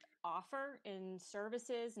district offer in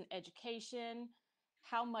services and education?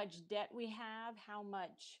 How much debt we have? How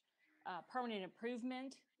much permanent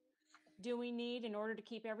improvement do we need in order to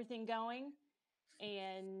keep everything going?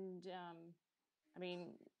 And I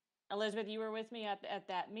mean, Elizabeth, you were with me at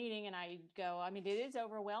that meeting, and I go, I mean, it is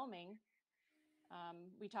overwhelming.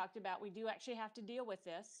 We talked about, we do actually have to deal with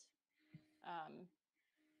this.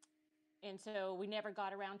 And so we never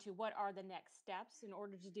got around to what are the next steps in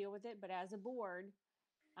order to deal with it. But as a board,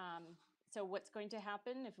 so what's going to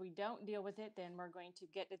happen if we don't deal with it, then we're going to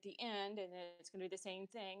get at the end and it's going to be the same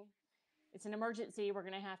thing. It's an emergency. We're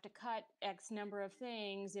going to have to cut X number of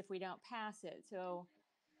things if we don't pass it. So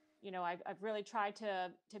I've really tried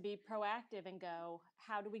to be proactive and go,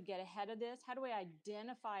 how do we get ahead of this? How do we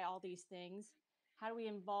identify all these things? How do we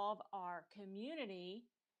involve our community?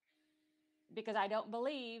 Because I don't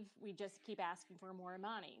believe we just keep asking for more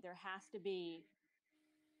money. There has to be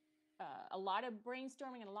a lot of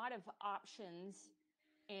brainstorming and a lot of options,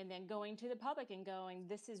 and then going to the public and going,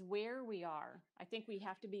 this is where we are. I think we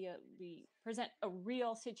have to we present a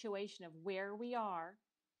real situation of where we are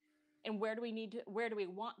and where do we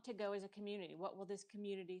want to go as a community? What will this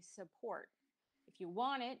community support? If you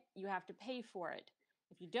want it, you have to pay for it.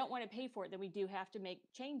 If you don't want to pay for it, then we do have to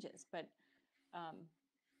make changes. But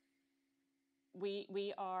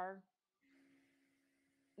we are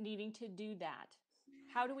needing to do that.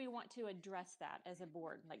 How do we want to address that as a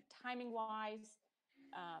board, like timing wise,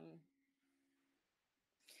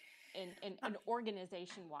 and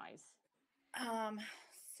organization wise?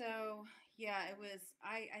 So yeah, it was,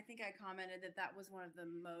 I think I commented that was one of the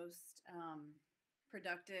most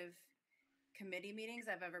productive committee meetings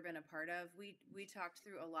I've ever been a part of. We talked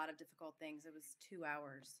through a lot of difficult things. It was 2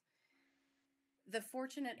 hours. The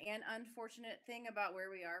fortunate and unfortunate thing about where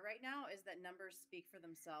we are right now is that numbers speak for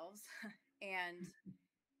themselves, and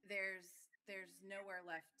there's nowhere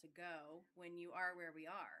left to go when you are where we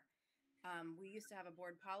are. We used to have a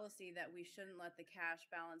board policy that we shouldn't let the cash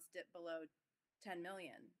balance dip below 10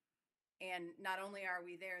 million. And not only are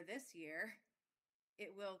we there this year,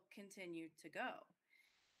 it will continue to go.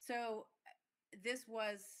 So this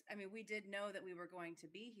was, we did know that we were going to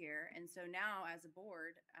be here. And so now as a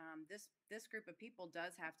board, this group of people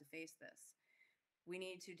does have to face this. We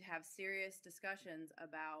need to have serious discussions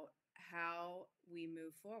about how we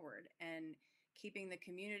move forward and keeping the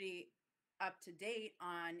community up to date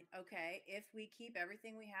on, okay, if we keep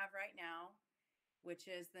everything we have right now, which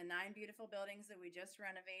is the 9 beautiful buildings that we just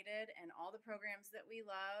renovated and all the programs that we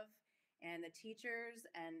love and the teachers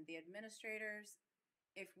and the administrators,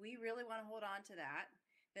 if we really want to hold on to that,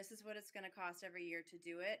 this is what it's going to cost every year to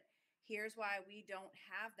do it. Here's why we don't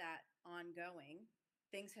have that ongoing.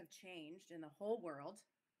 Things have changed in the whole world.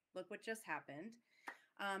 Look what just happened.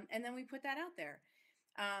 And then we put that out there.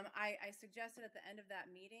 I suggested at the end of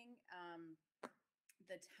that meeting,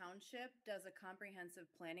 the township does a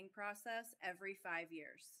comprehensive planning process every 5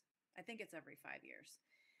 years. I think it's every 5 years.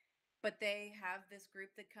 But they have this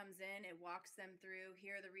group that comes in, it walks them through,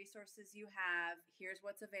 here are the resources you have, here's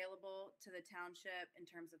what's available to the township in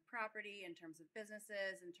terms of property, in terms of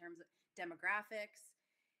businesses, in terms of demographics.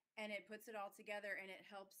 And it puts it all together and it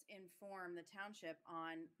helps inform the township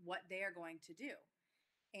on what they are going to do.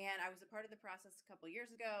 And I was a part of the process a couple years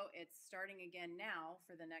ago. It's starting again now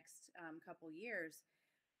for the next couple years.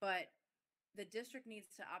 But the district needs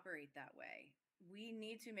to operate that way. We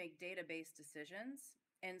need to make data-based decisions.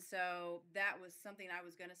 And so that was something I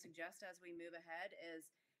was going to suggest as we move ahead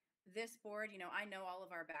is this board, I know all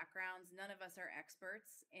of our backgrounds. None of us are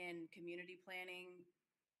experts in community planning,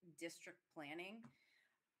 district planning.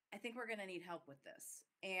 I think we're going to need help with this.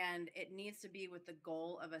 And it needs to be with the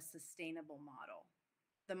goal of a sustainable model.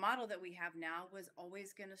 The model that we have now was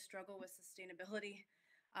always going to struggle with sustainability.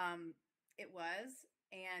 It was,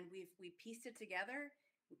 and we pieced it together.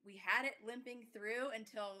 We had it limping through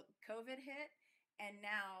until COVID hit, and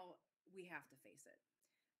now we have to face it.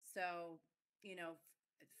 So,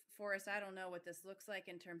 Forrest, I don't know what this looks like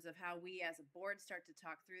in terms of how we as a board start to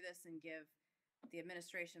talk through this and give the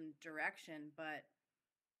administration direction, but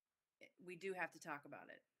we do have to talk about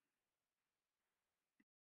it.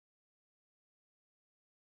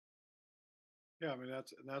 Yeah,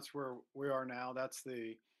 that's where we are now. That's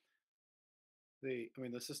the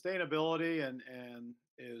sustainability and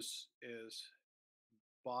is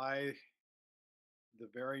by the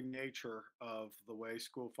very nature of the way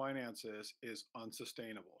school finance is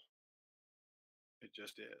unsustainable. It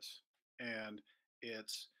just is. And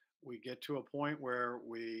we get to a point where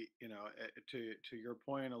we, to your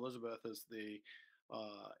point, Elizabeth, is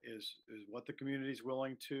what the community is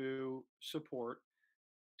willing to support.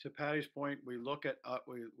 To Patty's point, we look at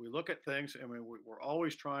things. We're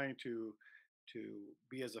always trying to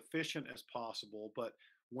be as efficient as possible. But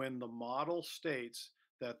when the model states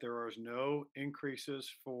that there is no increases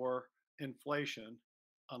for inflation,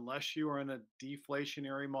 unless you are in a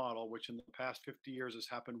deflationary model, which in the past 50 years has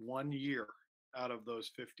happened 1 year out of those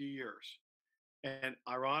 50 years. And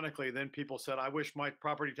ironically, then people said, I wish my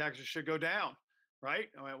property taxes should go down, right?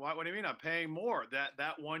 What do you mean? I'm paying more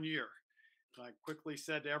that 1 year. I quickly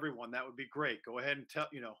said to everyone, that would be great. Go ahead and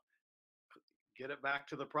get it back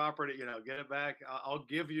to the property, get it back. I'll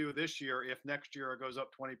give you this year. If next year it goes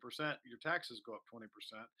up 20%, your taxes go up 20%,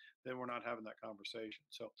 then we're not having that conversation.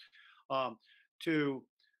 So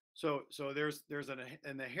So there's an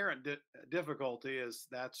inherent difficulty is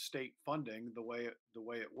that state funding the way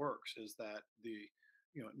it works is that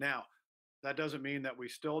now that doesn't mean that we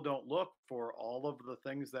still don't look for all of the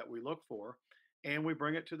things that we look for, and we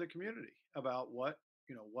bring it to the community about what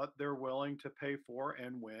they're willing to pay for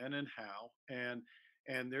and when and how, and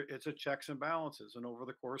it's a checks and balances. And over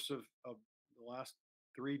the course of the last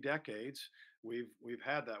 3 decades, we've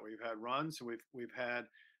had that. We've had runs. We've had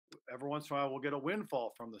every once in a while we'll get a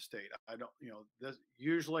windfall from the state. I don't, this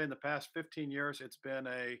usually in the past 15 years, it's been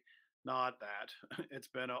not that. It's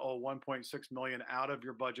been 1.6 million out of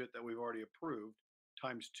your budget that we've already approved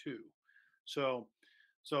times two. So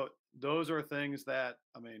those are things that,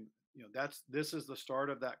 I mean, this is the start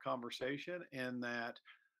of that conversation, and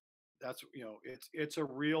that's it's a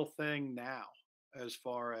real thing now as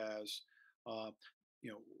far as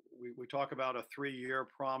we talk about a 3-year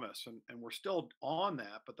promise, and we're still on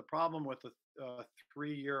that. But the problem with the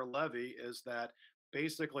 3-year levy is that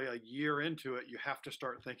basically a year into it, you have to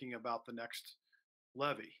start thinking about the next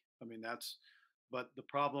levy. I mean, but the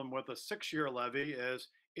problem with a 6-year levy is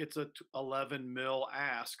it's a 11 mil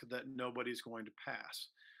ask that nobody's going to pass.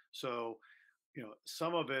 So,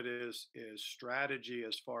 some of it is strategy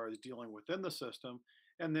as far as dealing within the system,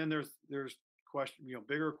 and then there's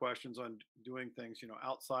bigger questions on doing things,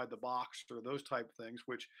 outside the box or those type of things,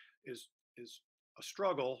 which is a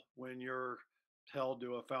struggle when you're held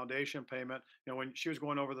to a foundation payment. When she was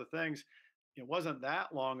going over the things, it wasn't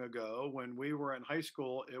that long ago when we were in high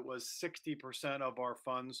school, it was 60% of our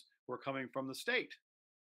funds were coming from the state,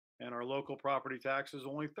 and our local property tax is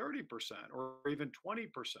only 30% or even 20%.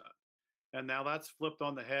 And now that's flipped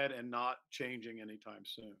on the head and not changing anytime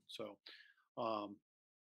soon. So,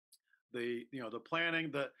 the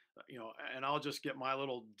planning, and I'll just get my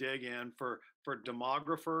little dig in for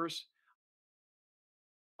demographers.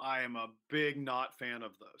 I am a big not fan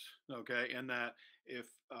of those. Okay, and that if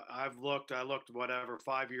I looked whatever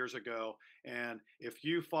 5 years ago, and if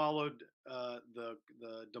you followed the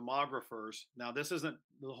demographers, now this isn't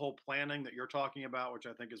the whole planning that you're talking about, which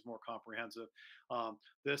I think is more comprehensive.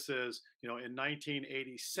 This is, in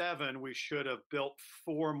 1987, we should have built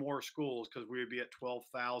 4 more schools because we would be at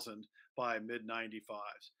 12,000 by mid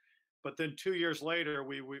 95s. But then 2 years later,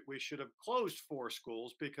 we should have closed 4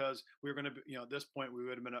 schools because we were going to be, at this point, we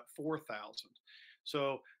would have been at 4,000.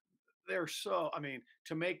 So I mean,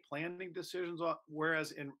 to make planning decisions,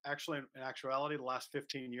 whereas in actuality, the last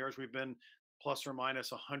 15 years, we've been plus or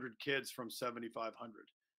minus 100 kids from 7,500,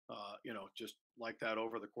 just like that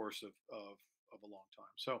over the course of a long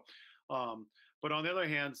time. So, but on the other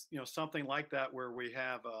hand, something like that where we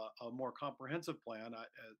have a more comprehensive plan, that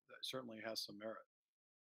certainly has some merit.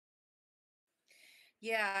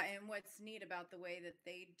 Yeah, and what's neat about the way that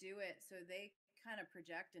they do it, so they kind of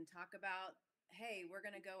project and talk about, hey, we're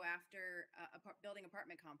going to go after building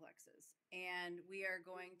apartment complexes, and we are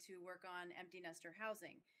going to work on empty nester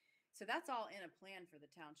housing. So that's all in a plan for the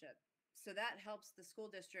township. So that helps the school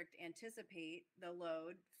district anticipate the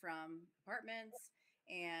load from apartments,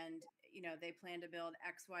 and they plan to build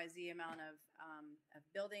XYZ amount of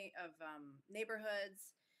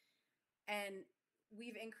neighborhoods, and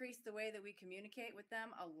we've increased the way that we communicate with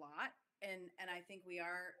them a lot, and I think we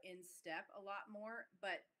are in step a lot more.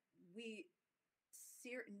 But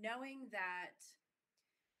knowing that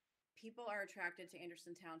people are attracted to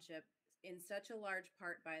Anderson Township in such a large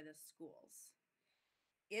part by the schools,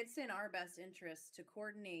 it's in our best interest to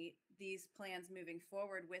coordinate these plans moving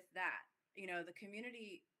forward with that. The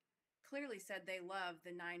community clearly said they love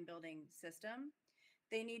the 9-building system.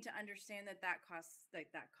 They need to understand that costs. They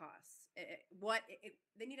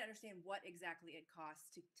need to understand what exactly it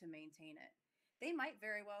costs to maintain it. They might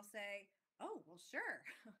very well say, "Oh, well, sure,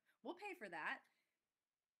 we'll pay for that,"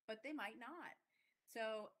 but they might not.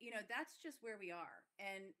 So that's just where we are,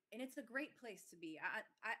 and it's a great place to be.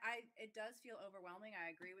 It does feel overwhelming.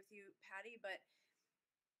 I agree with you, Patty, but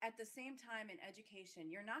at the same time, in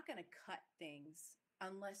education, you're not going to cut things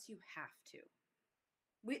unless you have to.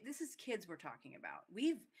 This is kids we're talking about.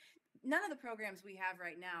 None of the programs we have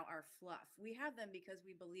right now are fluff. We have them because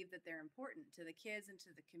we believe that they're important to the kids and to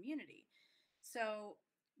the community. So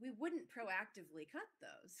we wouldn't proactively cut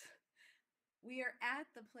those. We are at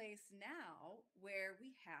the place now where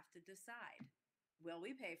we have to decide, will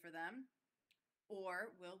we pay for them,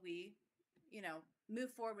 or will we,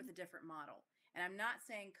 move forward with a different model? And I'm not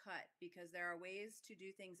saying cut, because there are ways to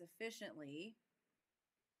do things efficiently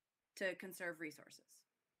to conserve resources.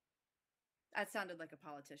 That sounded like a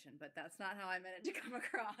politician, but that's not how I meant it to come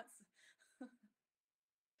across.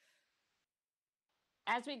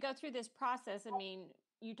 As we go through this process, I mean,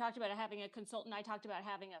 you talked about having a consultant. I talked about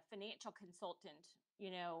having a financial consultant,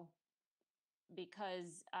 you know,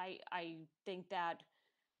 because I think that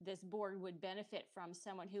this board would benefit from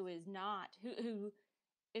someone who is not, who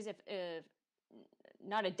is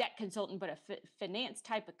not a debt consultant, but a finance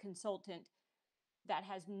type of consultant that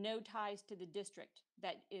has no ties to the district,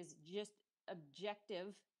 that is just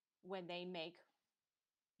objective when they make,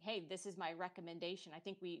 hey, this is my recommendation. I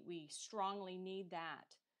think we strongly need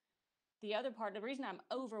that. The other part, the reason I'm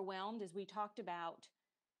overwhelmed is we talked about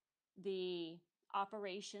the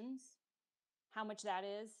operations, how much that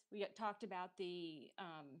is. We talked about the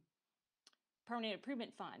permanent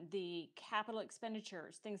improvement fund, the capital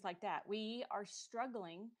expenditures, things like that. We are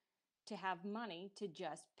struggling to have money to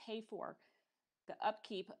just pay for the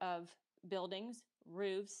upkeep of buildings,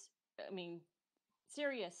 roofs. I mean,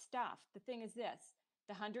 serious stuff. The thing is this,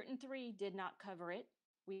 the 103 did not cover it.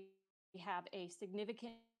 We have a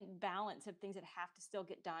significant balance of things that have to still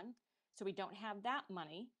get done. So we don't have that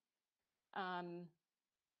money.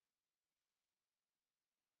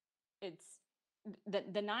 It's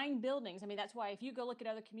the 9 buildings. I mean, that's why if you go look at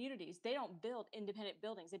other communities, they don't build independent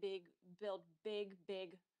buildings. They build big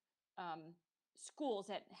schools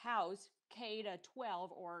that house K to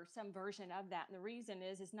 12 or some version of that. And the reason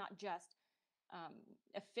is it's not just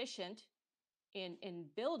efficient in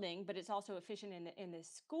building, but it's also efficient in the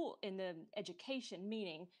school, in the education.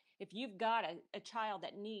 Meaning, if you've got a child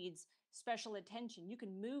that needs special attention, you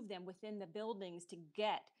can move them within the buildings to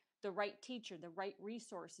get the right teacher, the right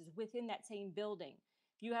resources within that same building.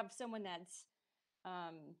 If you have someone that's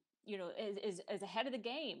you know, is ahead of the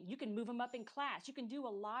game, you can move them up in class. You can do a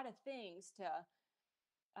lot of things to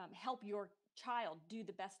help your child do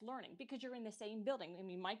the best learning because you're in the same building. I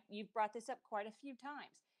mean, Mike, you've brought this up quite a few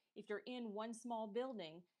times. If you're in one small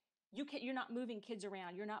building, you're not moving kids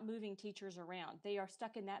around. You're not moving teachers around. They are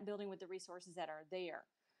stuck in that building with the resources that are there.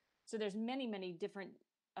 So there's many different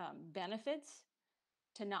benefits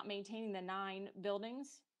to not maintaining the 9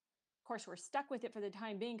 buildings. Of course, we're stuck with it for the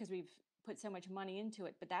time being because we've put so much money into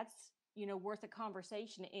it, but that's, you know, worth a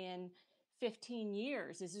conversation in 15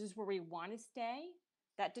 years. Is this where we want to stay?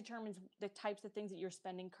 That determines the types of things that you're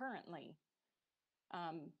spending currently.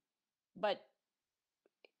 But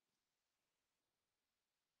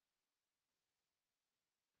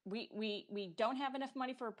we don't have enough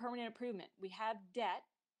money for a permanent improvement. We have debt,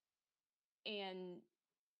 and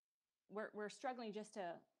we're struggling just to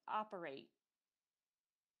operate.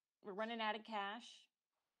 We're running out of cash.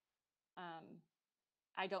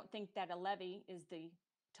 I don't think that a levy is the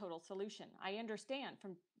total solution. I understand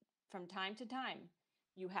from time to time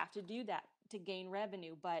you have to do that to gain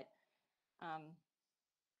revenue, but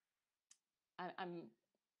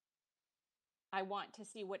I want to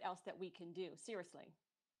see what else that we can do. Seriously.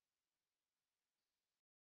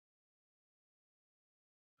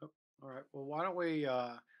 All right. Well, why don't we,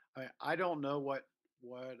 I don't know what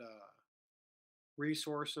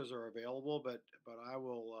resources are available, but I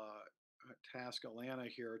will task Alana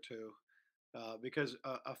here to, because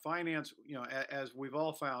a finance, you know, as we've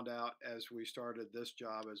all found out as we started this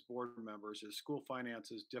job as board members, is school finance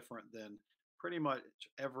is different than pretty much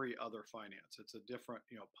every other finance. It's a different,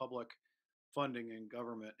 you know, public funding in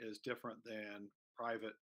government is different than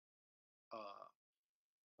private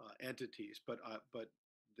entities, but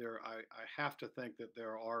there, I have to think that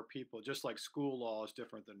there are people, just like school law is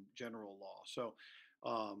different than general law. So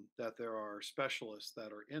that there are specialists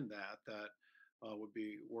that are in that would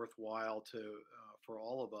be worthwhile to for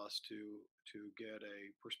all of us to get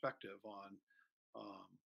a perspective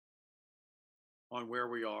on where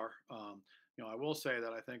we are. You know, I will say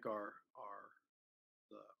that I think our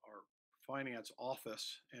finance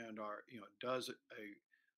office and our, you know, does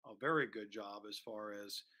a very good job as far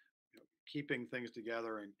as, you know, keeping things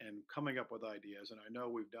together and coming up with ideas. And I know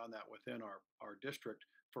we've done that within our district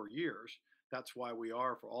for years. That's why we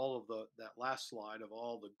are, for all of that last slide of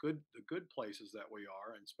all the good places that we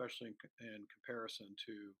are, and especially in comparison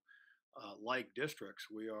to like districts,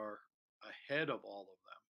 we are ahead of all of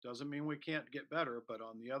them. Doesn't mean we can't get better, but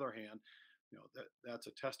on the other hand, you know, that's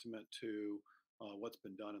a testament to what's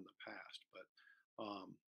been done in the past.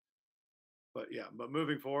 But yeah, but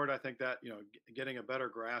moving forward, I think that, you know, getting a better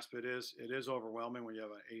grasp, it is overwhelming when you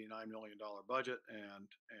have an $89 million budget and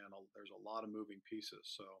there's a lot of moving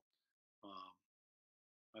pieces. So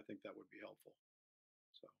I think that would be helpful.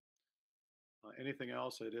 So anything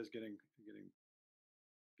else? It is getting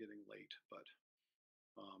late, but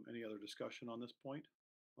any other discussion on this point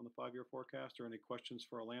on the 5-year forecast, or any questions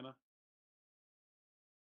for Alana?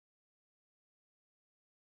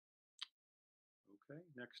 Okay,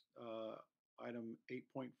 next, item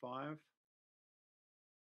 8.5.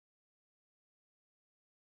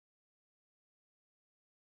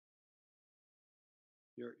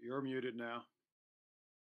 You're muted now.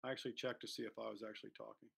 I actually checked to see if I was actually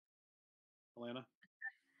talking. Alana?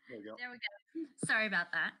 There we go. There we go. Sorry about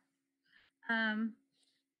that.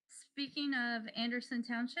 Speaking of Anderson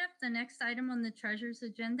Township, the next item on the treasurer's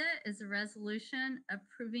agenda is a resolution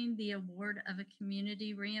approving the award of a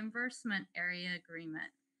community reimbursement area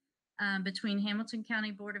agreement between Hamilton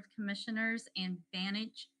County Board of Commissioners and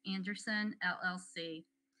Vantage Anderson LLC.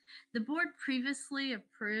 The board previously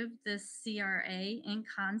approved this CRA in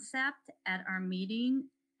concept at our meeting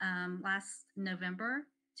last November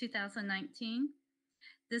 2019.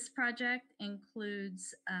 This project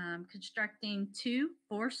includes constructing 2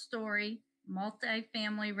 4-story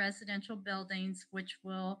multi-family residential buildings, which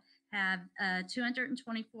will have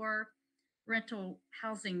 224 rental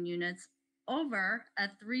housing units over a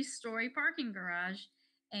 3-story parking garage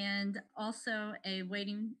and also a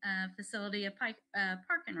waiting facility, a park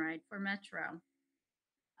and ride for Metro.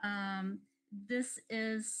 This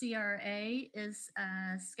is CRA is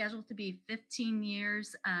scheduled to be 15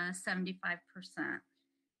 years, 75%.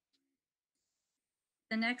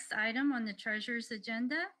 The next item on the treasurer's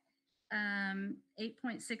agenda,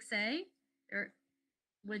 8.6A,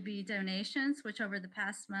 would be donations, which over the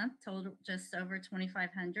past month totaled just over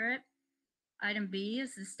 2,500. Item B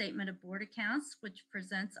is the statement of board accounts, which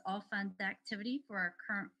presents all fund activity for our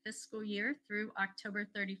current fiscal year through October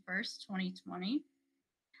 31st, 2020.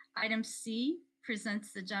 Item C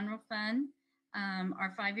presents the general fund,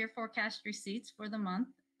 our 5-year forecast receipts for the month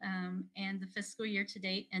and the fiscal year to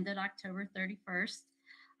date ended October 31st.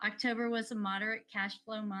 October was a moderate cash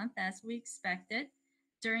flow month as we expected.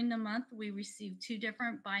 During the month, we received 2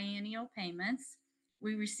 different biennial payments.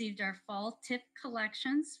 We received our fall TIP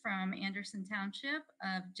collections from Anderson Township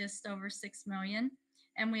of just over $6 million.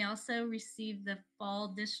 And we also received the fall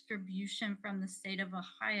distribution from the state of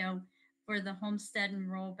Ohio for the homestead and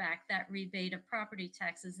rollback, that rebate of property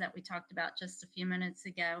taxes that we talked about just a few minutes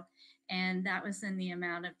ago. And that was in the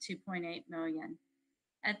amount of $2.8 million.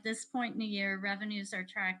 At this point in the year, revenues are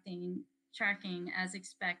tracking as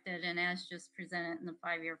expected and as just presented in the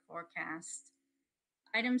 5-year forecast.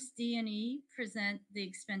 Items D and E present the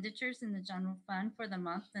expenditures in the general fund for the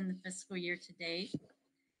month and the fiscal year to date.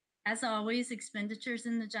 As always, expenditures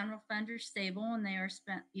in the general fund are stable and they are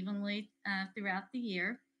spent evenly throughout the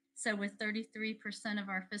year. So with 33% of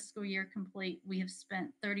our fiscal year complete, we have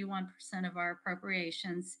spent 31% of our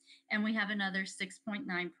appropriations, and we have another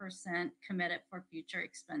 6.9% committed for future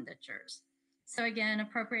expenditures. So again,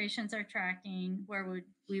 appropriations are tracking where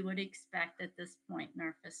we would expect at this point in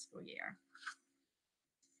our fiscal year.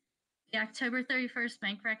 The October 31st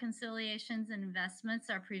bank reconciliations and investments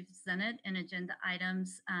are presented in agenda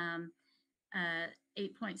items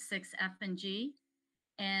 8.6F and G.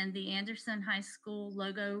 And the Anderson High School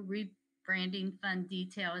logo rebranding fund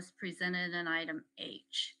detail is presented in item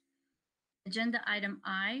H. Agenda item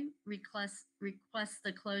I requests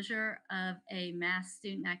the closure of a mass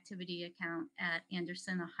student activity account at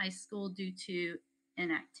Anderson High School due to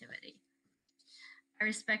inactivity. I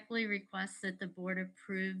respectfully request that the board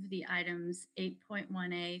approve the items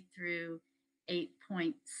 8.1A through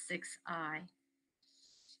 8.6I.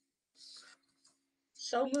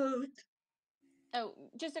 So moved. Oh,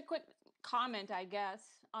 just a quick comment, I guess,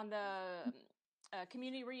 on the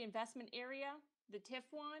community reinvestment area, the TIF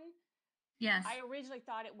one. Yes. I originally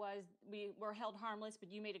thought it was, we were held harmless,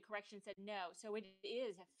 but you made a correction and said no. So it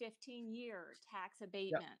is a 15-year tax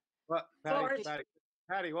abatement. Well,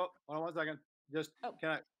 Patty, well, hold on one second. Just,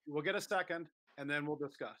 we'll get a second and then we'll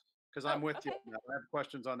discuss, because I'm with you. I have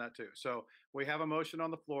questions on that too. So we have a motion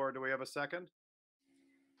on the floor. Do we have a second?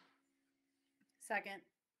 Second.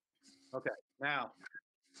 Okay, now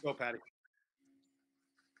go, Patty.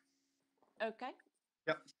 Okay.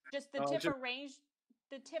 Yep. Just the TIF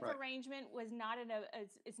arrangement was not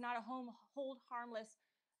it's not a hold harmless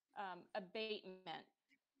abatement,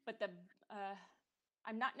 but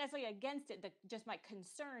I'm not necessarily against it. Just my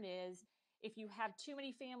concern is if you have too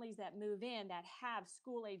many families that move in that have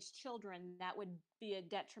school-aged children, that would be a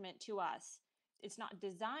detriment to us. It's not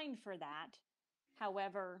designed for that.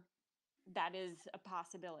 However, that is a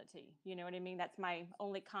possibility. You know what I mean? That's my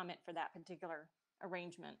only comment for that particular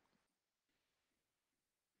arrangement.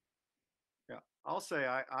 Yeah, I'll say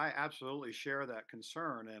I absolutely share that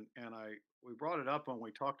concern, and we brought it up when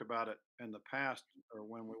we talked about it in the past, or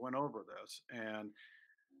when we went over this, and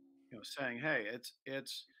saying, hey,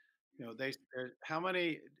 it's how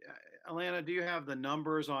many, Alana, do you have the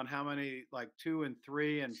numbers on how many like 2 and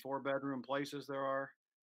 3 and 4 bedroom places there are?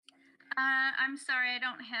 I'm sorry, I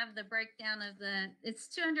don't have the breakdown of it's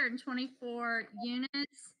 224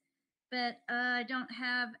 units, but I don't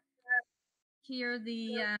have hear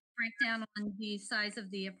the breakdown on the size of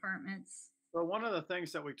the apartments. So one of the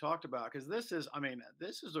things that we talked about, because this is, I mean,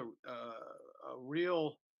 this is a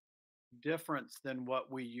real difference than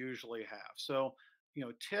what we usually have. So, you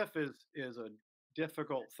know, TIF is a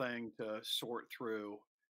difficult thing to sort through,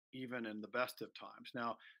 even in the best of times.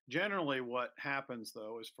 Now, generally, what happens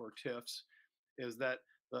though is for TIFs is that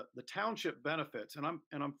the township benefits, and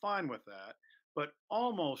I'm fine with that, but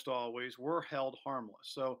almost always we're held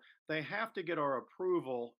harmless. So they have to get our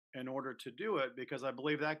approval in order to do it, because I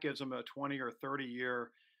believe that gives them a 20 or 30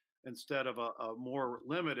 year instead of a more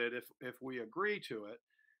limited if we agree to it.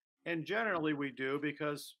 And generally we do,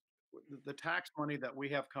 because the tax money that we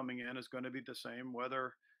have coming in is going to be the same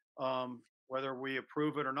whether we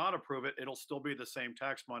approve it or not approve it. It'll still be the same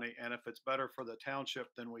tax money, and if it's better for the township,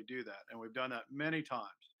 then we do that, and we've done that many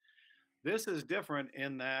times. This is different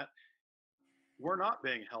in that we're not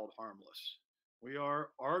being held harmless. We are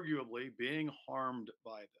arguably being harmed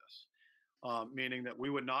by this, meaning that we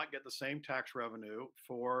would not get the same tax revenue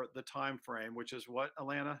for the time frame, which is what,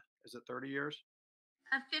 Alana? Is it 30 years?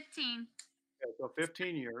 15. Okay, so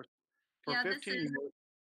 15 years. For Yeah, this 15 is. years,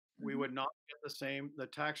 we Mhm. would not get the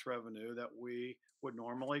tax revenue that we would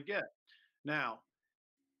normally get. Now,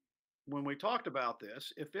 when we talked about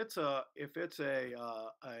this, if it's a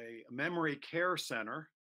memory care center,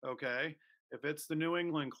 okay, if it's the New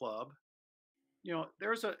England Club, you know,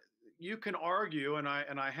 you can argue, and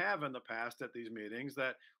I have in the past at these meetings,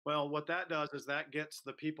 that, well, what that does is that gets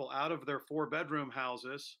the people out of their 4-bedroom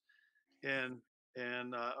houses and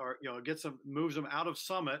or, you know, moves them out of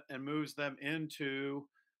Summit and moves them into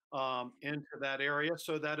that area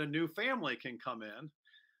so that a new family can come in.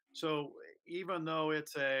 So even though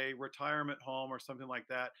it's a retirement home or something like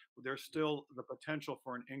that, there's still the potential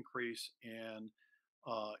for an increase in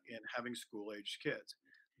having school aged kids.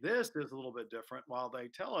 This is a little bit different. While they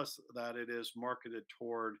tell us that it is marketed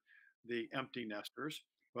toward the empty nesters,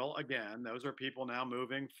 well, again, those are people now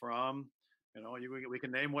moving from, you know, we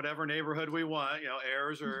can name whatever neighborhood we want, you know,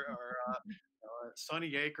 Ayers or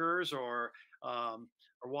Sunny Acres or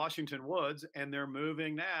Washington Woods, and they're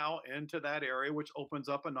moving now into that area, which opens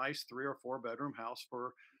up a nice 3 or 4-bedroom house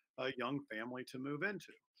for a young family to move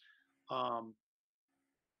into.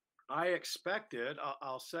 I expected,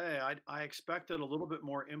 I'll say, I expected a little bit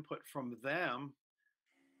more input from them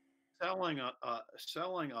selling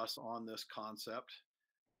us on this concept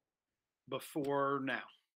before now.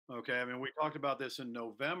 Okay, I mean, we talked about this in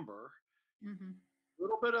November. Mhm. A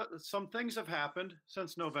little bit of some things have happened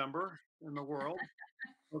since November in the world.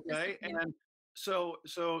 Just a Okay, few. and so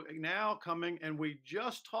now coming, and we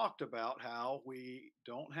just talked about how we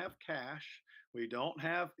don't have cash, we don't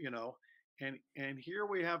have, you know, and here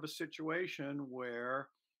we have a situation where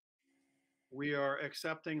we are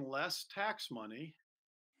accepting less tax money,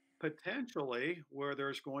 potentially where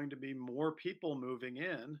there's going to be more people moving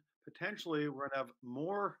in, potentially we're going to have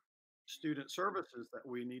more student services that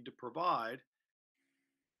we need to provide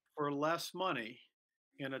for less money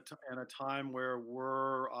in a time where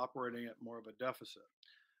we're operating at more of a deficit.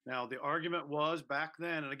 Now, the argument was back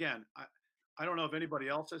then, and again, I don't know if anybody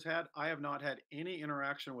else has had, I have not had any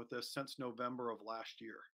interaction with this since November of last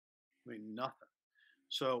year. I mean, nothing.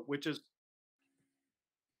 So, which is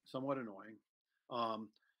somewhat annoying.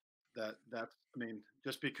 That's, I mean,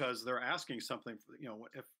 just because they're asking something, you know,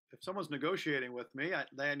 if someone's negotiating with me,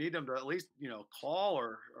 they need them to at least, you know, call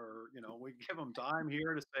or, you know, we give them time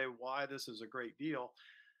here to say why this is a great deal.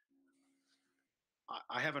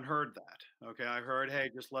 I haven't heard that. Okay, I heard, hey,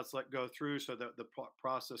 just let go through so that the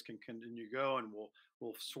process can continue to go, and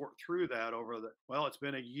we'll sort through that over the. Well, it's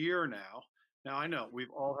been a year now. Now I know we've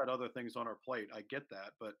all had other things on our plate. I get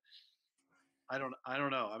that, but I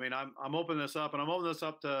don't know. I mean, I'm opening this up, and I'm opening this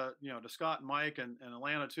up to, you know, to Scott and Mike and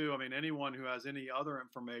Atlanta too. I mean, anyone who has any other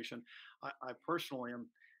information. I personally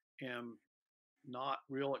am not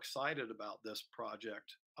real excited about this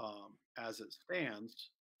project as it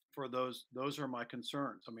stands. For those are my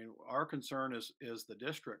concerns. I mean, our concern is the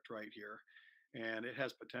district right here, and it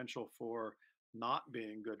has potential for not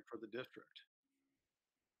being good for the district.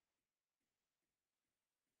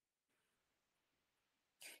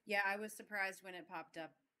 Yeah, I was surprised when it popped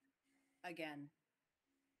up again.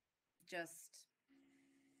 Just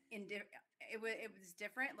it was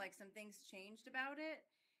different. Like some things changed about it,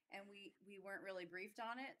 and we weren't really briefed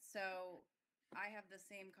on it. So I have the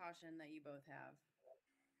same caution that you both have.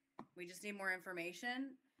 We just need more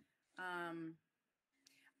information.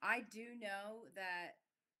 I do know that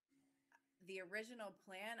the original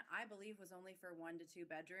plan, I believe, was only for 1 to 2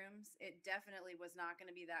 bedrooms. It definitely was not going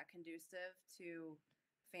to be that conducive to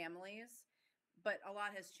families. but a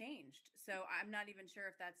lot has changed. So I'm not even sure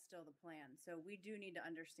if that's still the plan. So we do need to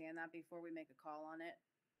understand that before we make a call on it.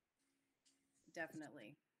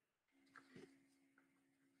 Definitely.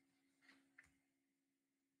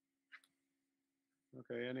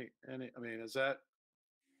 Okay, I mean, is that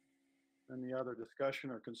any other discussion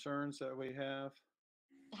or concerns that we have?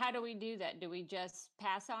 How do we do that? Do we just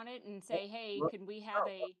pass on it and say, hey, Well, can we have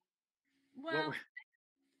a, Well, we-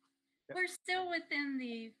 Yeah. we're still within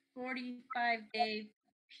the 45-day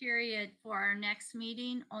period for our next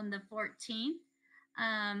meeting on the 14th.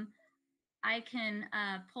 I can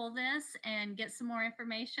pull this and get some more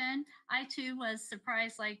information. I too was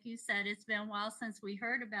surprised, like you said, it's been a while since we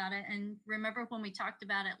heard about it. And remember when we talked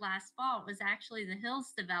about it last fall, it was actually the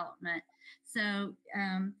Hills development. So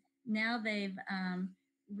now they've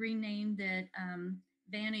renamed it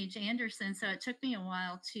Vantage Anderson. So it took me a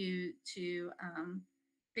while to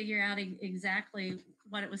figure out exactly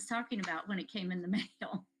what it was talking about when it came in the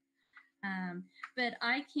mail. But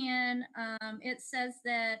I can, it says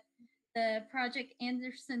that the project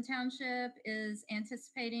Anderson Township is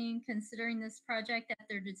anticipating considering this project at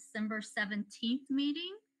their December 17th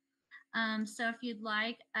meeting. So if you'd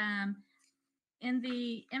like, in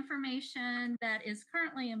the information that is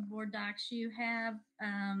currently in board docs, you have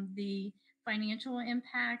the financial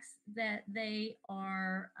impacts that they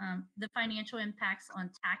are, the financial impacts on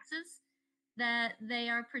taxes that they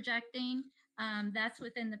are projecting. That's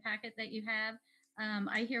within the packet that you have.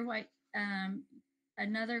 I hear what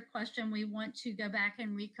another question, we want to go back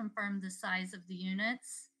and reconfirm the size of the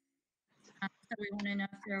units. So we want to know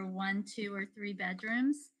if there are 1, 2, or 3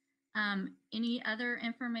 bedrooms. Any other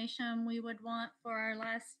information we would want for our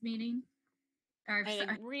last meeting? Or, and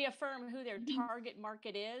sorry, reaffirm who their target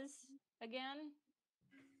market is again?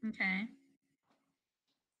 okay.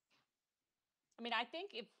 I mean, I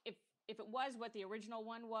think if it was what the original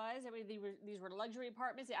one was, I mean, these were luxury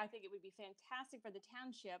apartments, I think it would be fantastic for the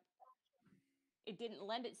township. It didn't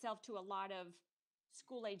lend itself to a lot of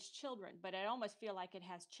school-age children, but I almost feel like it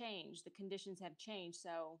has changed. The conditions have changed.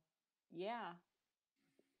 So, yeah,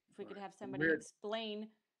 if we could Right. have somebody Weird. explain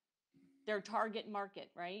their target market,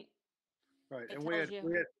 right? Right, That and tells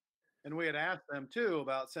you. we had asked them too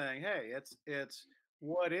about saying, hey, it's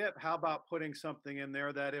what if, how about putting something in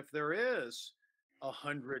there that if there is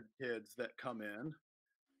 100 kids that come in,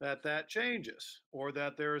 that changes, or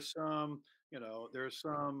that there's some, there's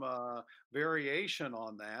some variation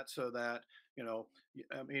on that, so that,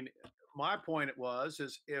 I mean, my point it was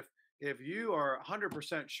is if you are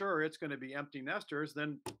 100% sure it's going to be empty nesters,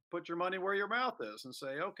 then put your money where your mouth is and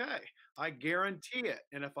say, okay, I guarantee it.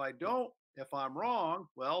 And if I'm wrong,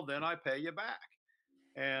 well, then I pay you back.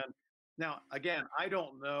 And now, again, I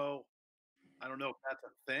don't know if that's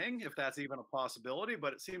a thing, if that's even a possibility,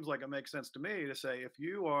 but it seems like it makes sense to me to say if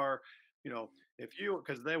you are,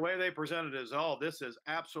 because the way they presented it is, oh, this is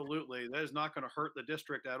absolutely, that is not going to hurt the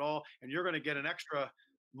district at all, and you're going to get an extra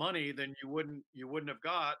money than you wouldn't have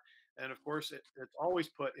got. And of course, it's always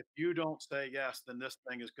put, if you don't say yes, then this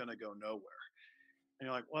thing is going to go nowhere. And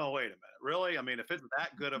you're like, well, wait a minute, really? I mean, if it's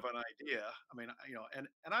that good of an idea, I mean, and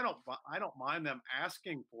I don't mind them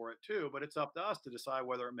asking for it too, but it's up to us to decide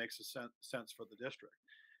whether it makes a sense for the district.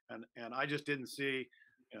 And I just didn't see,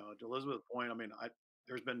 to Elizabeth's point, I mean,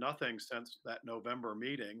 there's been nothing since that November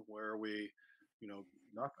meeting where we,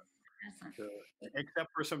 nothing, except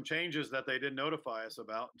for some changes that they didn't notify us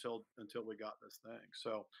about until we got this thing.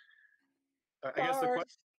 So I guess the Or,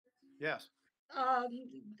 question, yes.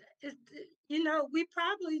 it, we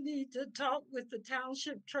probably need to talk with the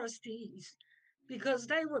township trustees because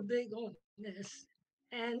they were big on this.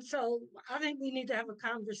 And so I think we need to have a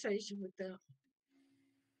conversation with them.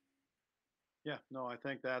 Yeah, no, I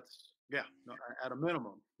think that's, yeah, no, at a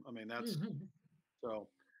minimum. I mean, that's,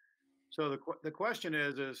 so the question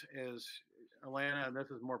is Alana, and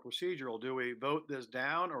this is more procedural, do we vote this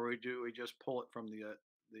down, or do we just pull it from the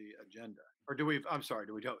agenda? Or do we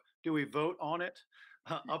vote on it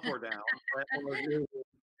up or down? Or do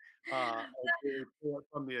we pull it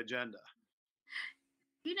from the agenda?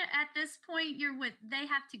 At this point, they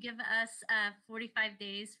have to give us 45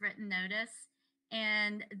 days written notice.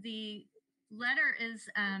 And the letter is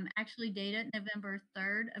actually dated November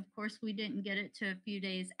 3rd. Of course, we didn't get it to a few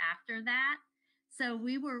days after that. So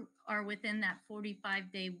we are within that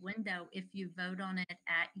 45-day window if you vote on it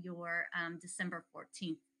at your December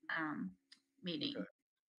 14th meeting.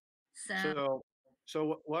 Okay.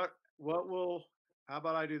 So what will, how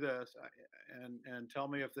about I do this and tell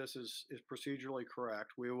me if this is procedurally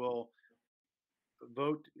correct. We will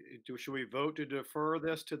vote. Should we vote to defer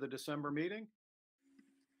this to the December meeting?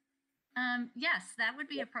 Yes, that would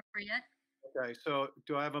be appropriate. Okay, so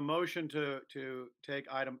do I have a motion to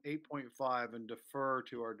take item 8.5 and defer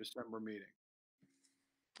to our December meeting?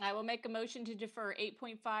 I will make a motion to defer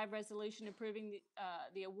 8.5 resolution approving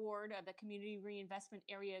the award of the Community Reinvestment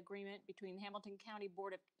Area Agreement between Hamilton County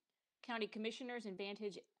Board of County Commissioners and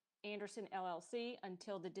Vantage Anderson LLC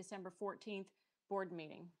until the December 14th board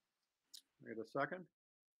meeting. Wait a second.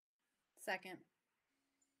 Second.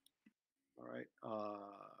 All right,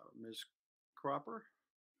 Ms. Cropper,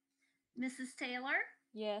 Mrs. Taylor,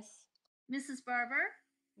 Yes. Mrs. Barber,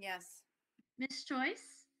 Yes. Ms.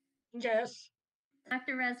 Choice, Yes.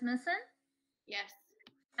 Dr. Rasmussen, Yes.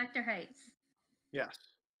 Dr. Heights.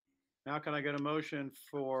 yes. Now can I get a motion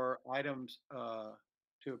for items,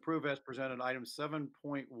 to approve as presented, items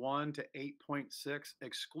 7.1 to 8.6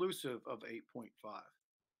 exclusive of 8.5?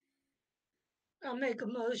 I'll make a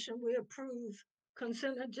motion. We approve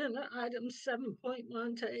consent agenda items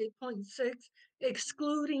 7.1 to 8.6,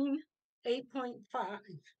 excluding 8.5.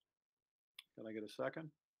 Can I get a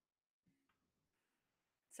second?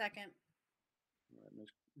 Second. All right,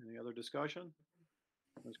 any other discussion?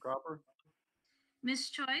 Ms. Cropper? Ms.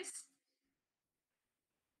 Choice?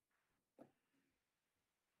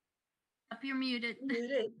 Up, you're muted.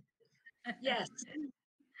 Muted. Yes.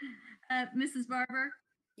 Mrs. Barber,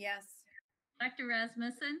 Yes. Dr.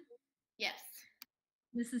 Rasmussen, Yes.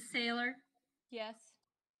 Mrs. Taylor, Yes.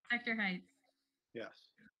 Dr. Heights. Yes.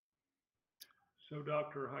 So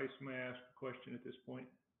Dr. Heiss, may I ask a question at this point?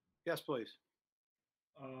 Yes, please.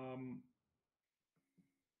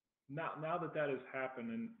 Now that has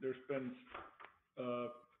happened, and there's been a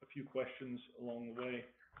few questions along the way,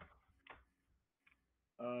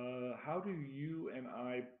 how do you and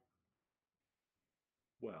I,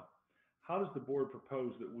 how does the board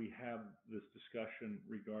propose that we have this discussion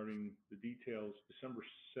regarding the details? December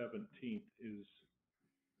 17th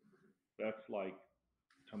that's like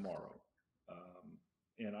tomorrow.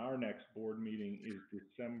 And our next board meeting is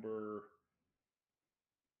December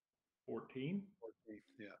 14th. 14th,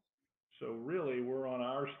 yeah. So really, we're on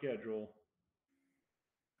our schedule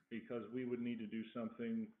because we would need to do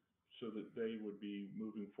something so that they would be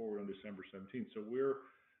moving forward on December 17th. So we're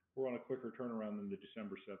on a quicker turnaround than the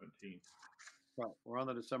December 17th. Right, we're on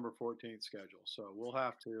the December 14th schedule, so we'll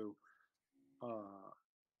have to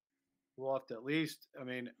at least, I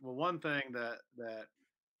mean, well, one thing that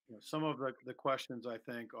you know, some of the questions I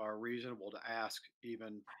think are reasonable to ask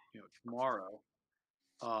even, you know, tomorrow,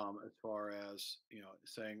 as far as, you know,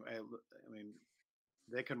 saying, hey, I mean,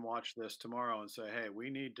 they can watch this tomorrow and say, hey, we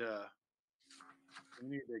need to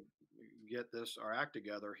get our act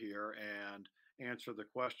together here and answer the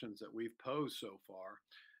questions that we've posed so far.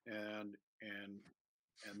 And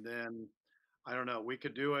then I don't know, we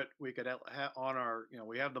could do it. We could on our, you know,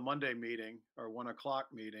 we have the Monday meeting or 1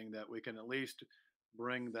 o'clock meeting that we can at least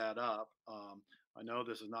bring that up. I know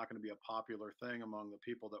this is not going to be a popular thing among the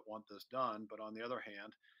people that want this done, but on the other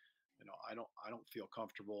hand, you know, I don't feel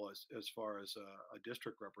comfortable as far as a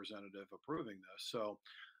district representative approving this. So,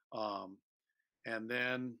 and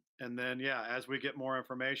then, yeah, as we get more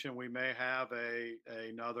information, we may have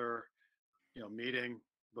another, you know, meeting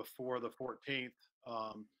before the 14th,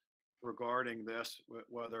 regarding this,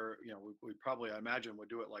 whether, you know, we probably, I imagine, would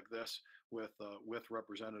do it like this with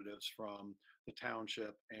representatives from the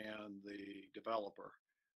township and the developer.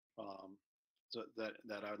 So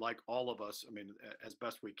that I'd like all of us, I mean, as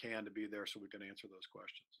best we can, to be there so we can answer those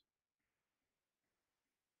questions.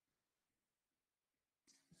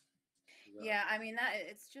 Yeah, I mean, that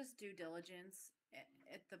it's just due diligence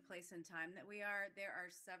at the place and time that we are. There are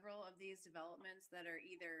several of these developments that are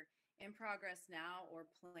either in progress now or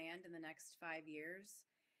planned in the next 5 years.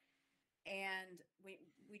 And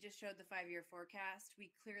we just showed the 5-year forecast. We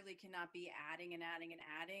clearly cannot be adding and adding and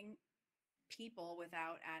adding people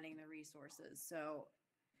without adding the resources. So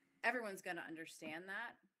everyone's going to understand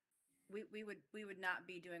that. We would not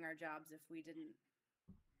be doing our jobs if we didn't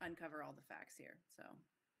uncover all the facts here. So.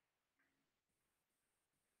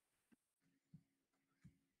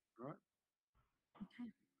 All right. Okay.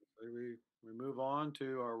 So we move on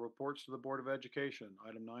to our reports to the Board of Education.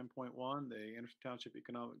 Item 9.1, the Anderson Township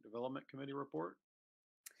Economic Development Committee report.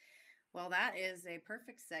 Well, that is a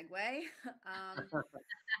perfect segue.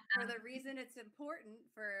 For the reason it's important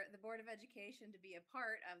for the Board of Education to be a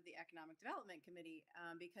part of the Economic Development Committee,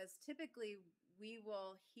 because typically we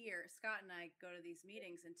will hear, Scott and I go to these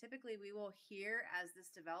meetings, and typically we will hear as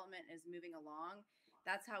this development is moving along.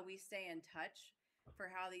 That's how we stay in touch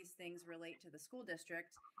for how these things relate to the school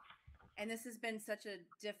district. And this has been such a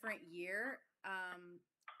different year.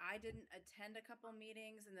 I didn't attend a couple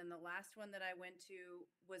meetings, and then the last one that I went to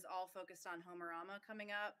was all focused on Homerama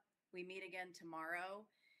coming up. We meet again tomorrow.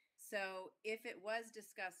 So if it was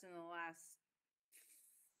discussed in the last,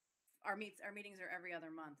 our meetings are every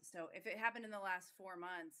other month. So if it happened in the last 4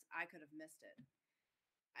 months, I could have missed it.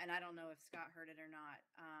 And I don't know if Scott heard it or not.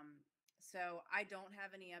 So I don't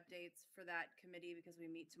have any updates for that committee because we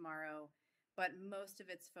meet tomorrow, but most of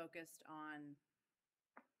it's focused on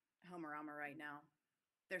Homerama right now.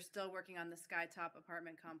 They're still working on the Skytop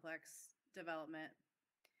apartment complex development.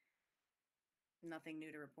 Nothing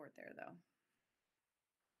new to report there, though.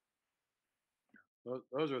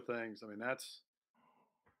 Those are things, I mean, that's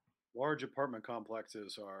large apartment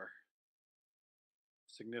complexes are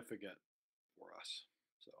significant for us.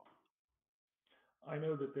 So, I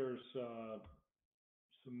know that there's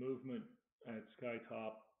some movement at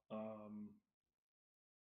Skytop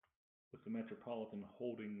with the Metropolitan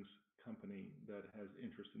Holdings Company that has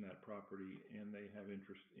interest in that property, and they have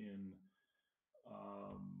interest in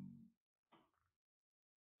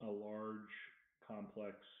a large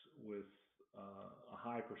complex with a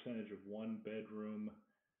high percentage of one-bedroom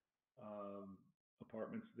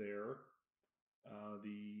apartments there.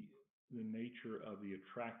 The nature of the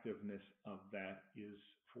attractiveness of that is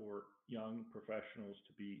for young professionals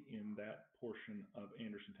to be in that portion of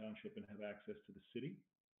Anderson Township and have access to the city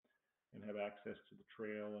and have access to the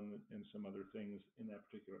trail and some other things in that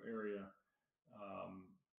particular area.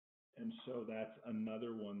 And so that's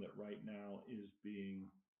another one that right now is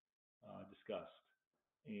being discussed,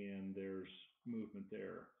 and there's movement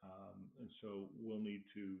there. And so we'll need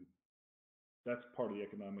to, that's part of the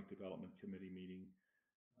Economic Development Committee meeting.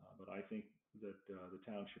 But I think that the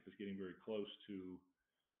township is getting very close to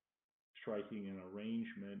striking an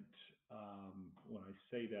arrangement. When I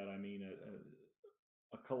say that, I mean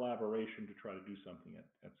a collaboration to try to do something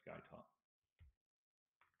at Skytop.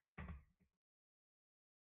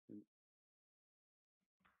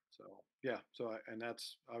 so yeah, so and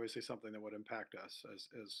that's obviously something that would impact us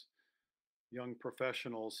as young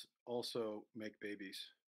professionals also make babies.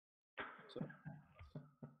 So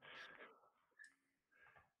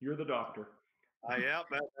You're the doctor. yeah, I've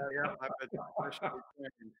been professionally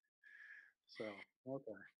trained. So,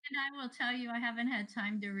 okay. And I will tell you, I haven't had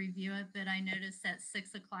time to review it, but I noticed at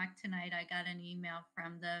 6 o'clock tonight, I got an email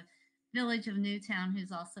from the Village of Newtown,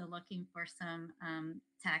 who's also looking for some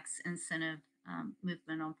tax incentive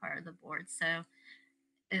movement on part of the board. So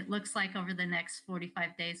it looks like over the next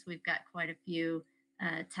 45 days, we've got quite a few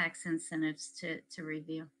tax incentives to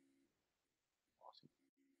review. Awesome.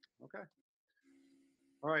 Okay.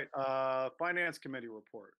 All right. Finance Committee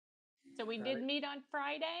report. So we did meet on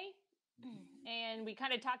Friday, and we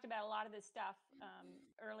kind of talked about a lot of this stuff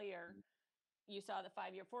earlier. You saw the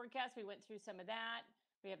 5-year forecast. We went through some of that.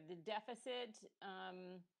 We have the deficit.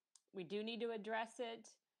 We do need to address it.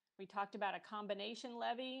 We talked about a combination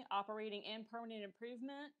levy, operating and permanent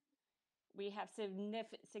improvement. We have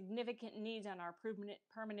significant needs on our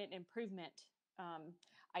permanent improvement,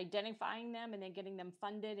 identifying them and then getting them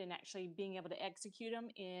funded and actually being able to execute them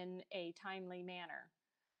in a timely manner.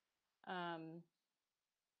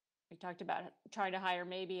 We talked about trying to hire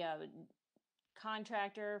maybe a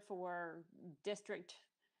contractor for district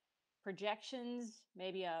projections,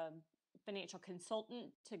 maybe a financial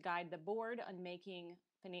consultant to guide the board on making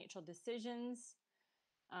financial decisions.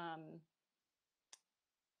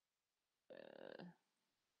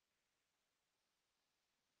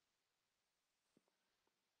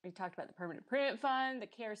 We talked about the Permanent Improvement Fund, the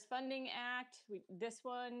CARES Funding Act. This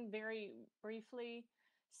one, very briefly,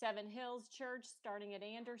 Seven Hills Church, starting at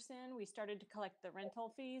Anderson. We started to collect the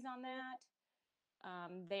rental fees on that.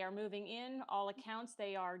 They are moving in all accounts.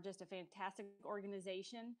 They are just a fantastic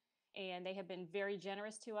organization, and they have been very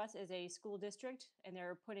generous to us as a school district, and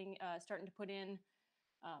they're starting to put in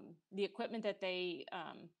the equipment that they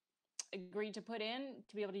agreed to put in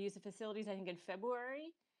to be able to use the facilities, I think, in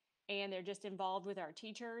February. And they're just involved with our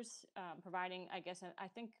teachers, providing, I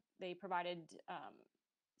think they provided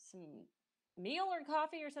some meal or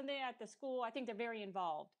coffee or something at the school. I think they're very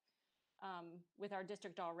involved with our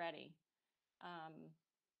district already.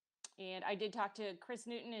 And I did talk to Chris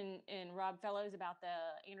Newton and Rob Fellows about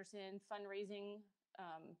the Anderson fundraising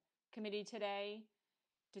committee today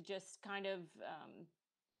to just kind of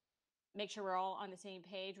make sure we're all on the same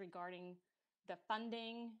page regarding the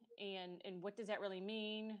funding and what does that really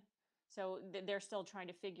mean. So they're still trying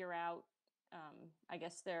to figure out, I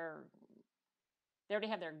guess they already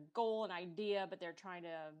have their goal and idea, but they're trying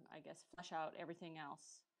to, I guess, flesh out everything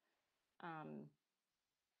else.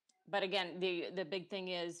 But again, the big thing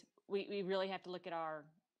is we really have to look at our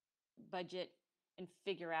budget and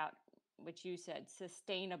figure out what you said,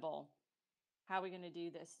 sustainable. How are we going to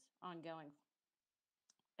do this ongoing?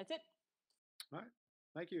 That's it. All right.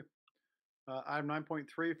 Thank you. Item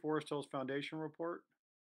 9.3, Forest Hills Foundation report.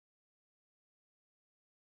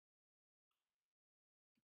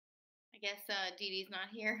 I guess Dee Dee's not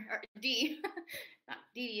here, or Dee,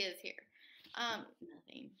 Dee Dee is here.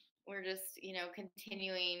 Nothing. We're just,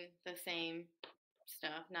 continuing the same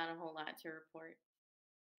stuff. Not a whole lot to report.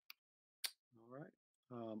 All right.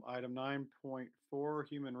 Item 9.4,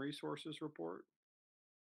 Human Resources report.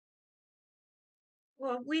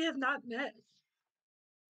 Well, we have not met.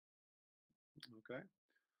 Okay.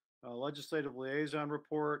 Legislative liaison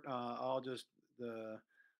report. The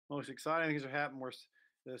most exciting things that happened were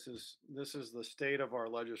this is the state of our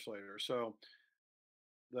legislators. So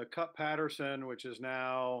the Cup Patterson, which is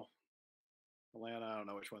now Atlanta, I don't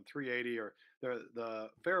know which one, 380, or the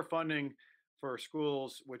fair funding for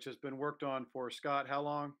schools, which has been worked on for, Scott, how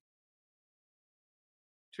long?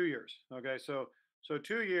 2 years. Okay, so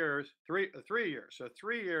 2 years, 3 years. So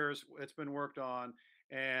 3 years it's been worked on,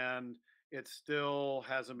 and it still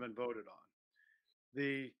hasn't been voted on.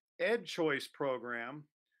 The Ed Choice program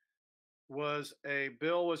was a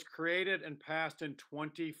bill was created and passed in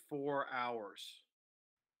 24 hours.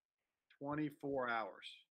 24 hours.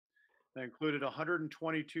 That included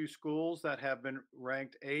 122 schools that have been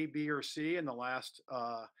ranked A, B, or C in the last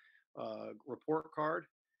report card.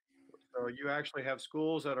 So you actually have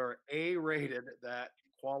schools that are A rated that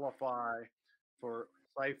qualify for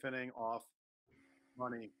siphoning off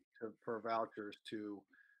money for vouchers to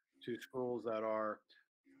schools that are,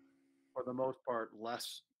 for the most part,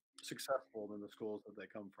 less successful than the schools that they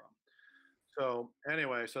come from. So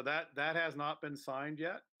anyway, so that has not been signed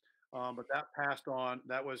yet, but that passed on.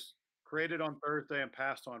 That was created on Thursday and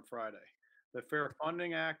passed on Friday. The Fair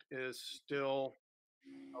Funding Act is still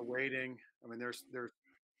awaiting. I mean, there's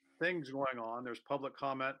things going on. There's public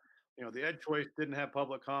comment. The Ed Choice didn't have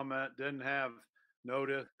public comment, didn't have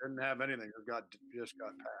notice, didn't have anything. It just got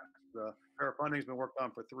passed. The Fair Funding's been worked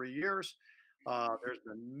on for 3 years. There's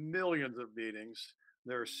been millions of meetings.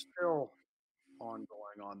 There's still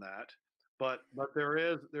ongoing on that, but there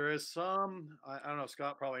is some. I don't know.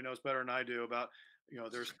 Scott probably knows better than I do about.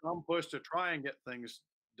 There's some push to try and get things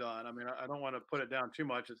done. I mean, I don't want to put it down too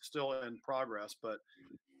much. It's still in progress, but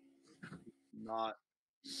not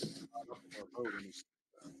up for a vote.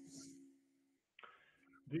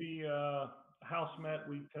 The House met.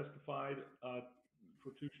 We testified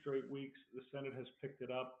for 2 straight weeks. The Senate has picked it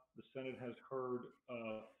up. The Senate has heard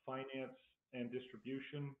finance and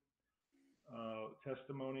distribution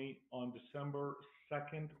testimony. On December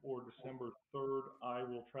 2nd or December 3rd, I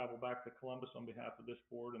will travel back to Columbus on behalf of this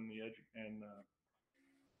board and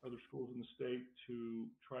other schools in the state to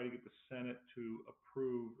try to get the Senate to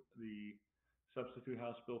approve the substitute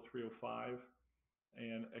House Bill 305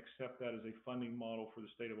 and accept that as a funding model for the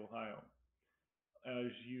state of Ohio.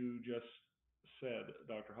 As you just said,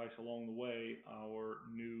 Dr. Heiss, along the way, our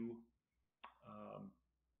new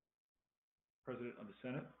President of the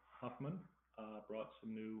Senate, Huffman, brought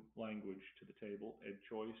some new language to the table. Ed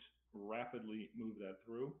Choice rapidly moved that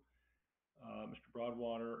through. Mr.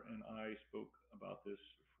 Broadwater and I spoke about this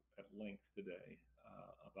at length today,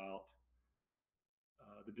 about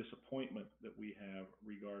the disappointment that we have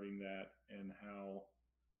regarding that and how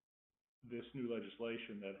this new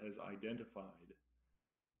legislation that has identified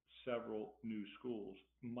several new schools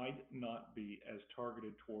might not be as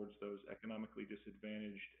targeted towards those economically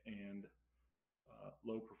disadvantaged and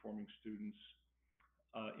low-performing students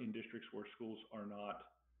in districts where schools are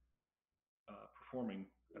not performing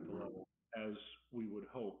at the level as we would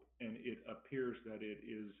hope. And it appears that it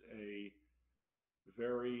is a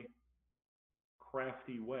very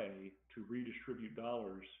crafty way to redistribute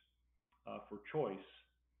dollars for choice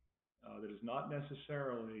that is not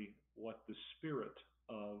necessarily what the spirit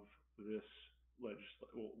of this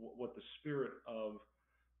what the spirit of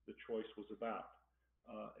the choice was about.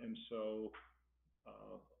 And so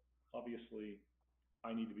obviously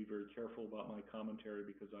I need to be very careful about my commentary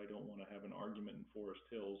because I don't want to have an argument in Forest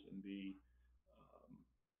Hills and be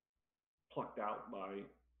plucked out by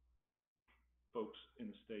folks in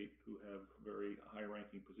the state who have very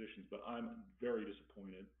high-ranking positions. But I'm very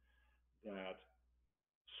disappointed that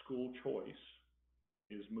school choice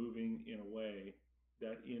is moving in a way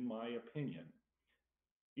that, in my opinion,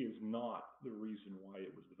 is not the reason why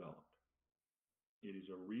it was developed. It is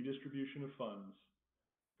a redistribution of funds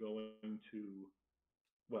going to,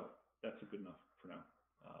 well, that's good enough for now.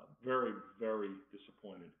 Very, very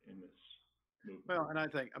disappointed in this movement. Well, and I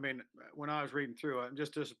think, I mean, when I was reading through, I'm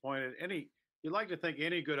just disappointed. You'd like to think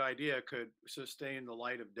any good idea could sustain the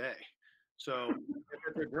light of day. So if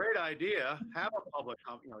it's a great idea, have a public,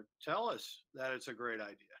 tell us that it's a great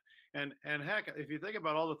idea. And heck, if you think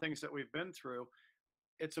about all the things that we've been through,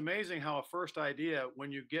 it's amazing how a first idea,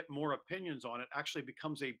 when you get more opinions on it, actually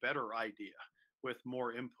becomes a better idea with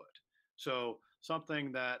more input. So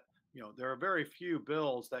something that, there are very few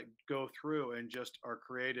bills that go through and just are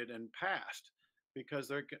created and passed,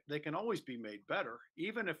 because they can always be made better,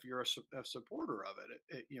 even if you're a supporter of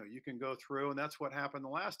it. You can go through, and that's what happened the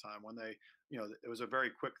last time when it was a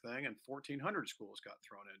very quick thing, and 1,400 schools got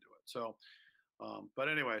thrown into it. So, but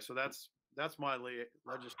anyway, so that's my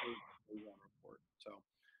legislative report.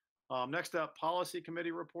 So, next up, policy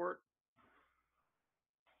committee report.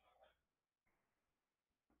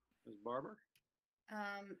 Ms. Barber.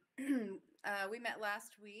 We met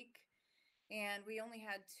last week, and we only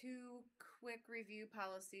had two quick review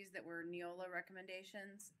policies that were Neola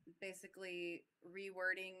recommendations, basically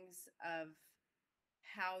rewordings of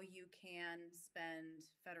how you can spend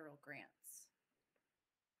federal grants.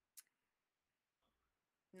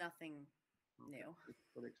 Nothing new.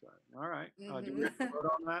 Pretty exciting. All right. Do we have to vote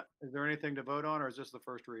on that? Is there anything to vote on, or is this the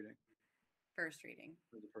first reading? First reading.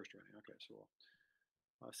 The first reading. Okay, so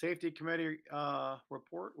safety committee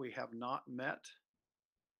report. We have not met.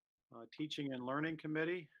 Teaching and learning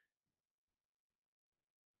committee.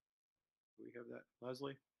 Do we have that,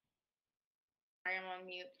 Leslie? I am on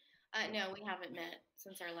mute. No, we haven't met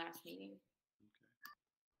since our last meeting.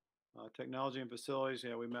 Okay. Technology and facilities.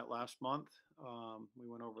 Yeah, we met last month. We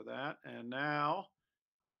went over that, and now,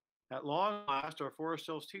 at long last, our Forest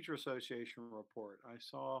Hills Teacher Association report. I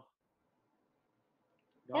saw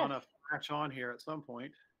Donna flash on here at some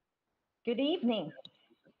point. Good evening.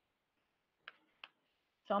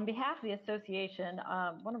 So on behalf of the association,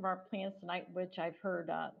 one of our plans tonight, which I've heard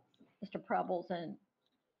Mr. Prebbles and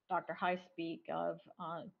Dr. High speak of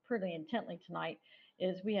pretty intently tonight,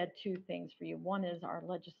 is we had two things for you. One is our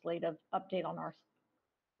legislative update on our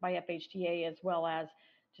by FHTA, as well as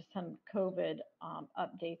just some COVID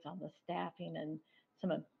updates on the staffing and some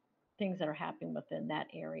of things that are happening within that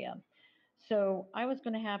area. So I was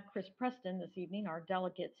going to have Chris Preston this evening, our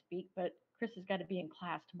delegate, speak, but Chris has got to be in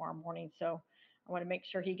class tomorrow morning, so I want to make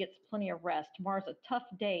sure he gets plenty of rest. Tomorrow's a tough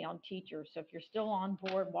day on teachers, so if you're still on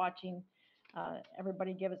board watching,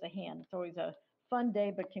 everybody give us a hand. It's always a fun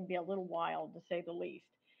day, but can be a little wild, to say the least.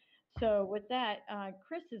 So with that,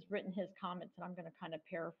 Chris has written his comments, and I'm going to kind of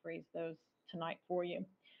paraphrase those tonight for you.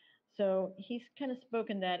 So he's kind of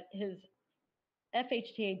spoken that his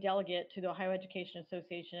FHTA delegate to the Ohio Education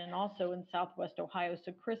Association, and also in Southwest Ohio.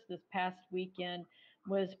 So Chris, this past weekend,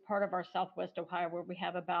 was part of our Southwest Ohio, where we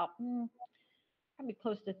have about probably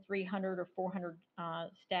close to 300 or 400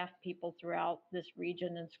 staff people throughout this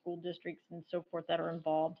region, and school districts and so forth that are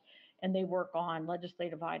involved. And they work on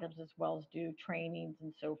legislative items as well as do trainings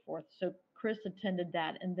and so forth. So Chris attended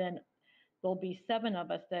that. And then there'll be 7 of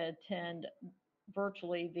us that attend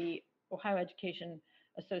virtually the Ohio Education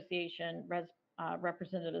Association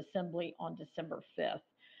Representative Assembly on December 5th.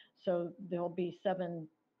 So there'll be 7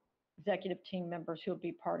 executive team members who will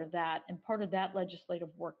be part of that. And part of that legislative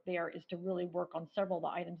work there is to really work on several of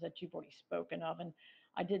the items that you've already spoken of. And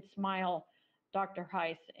I did smile, Dr.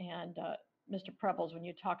 Heiss and Mr. Prebbles, when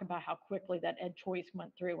you talk about how quickly that Ed Choice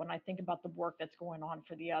went through, when I think about the work that's going on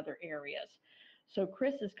for the other areas. So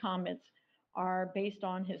Chris's comments are based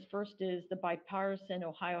on his first is the bipartisan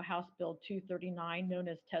Ohio House Bill 239, known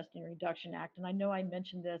as Testing Reduction Act. And I know I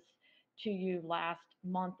mentioned this to you last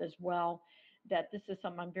month as well, that this is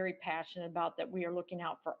something I'm very passionate about, that we are looking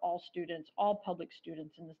out for all students, all public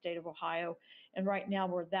students in the state of Ohio. And right now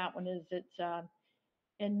where that one is, it's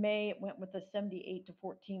in May, it went with a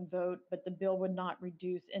 78-14 vote, but the bill would not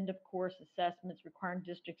reduce end of course assessments, requiring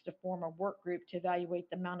districts to form a work group to evaluate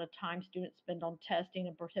the amount of time students spend on testing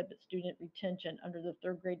and prohibit student retention under the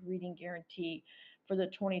 3rd grade reading guarantee for the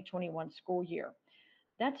 2021 school year.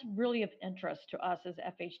 That's really of interest to us as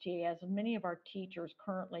FHTA, as many of our teachers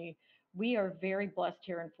currently, we are very blessed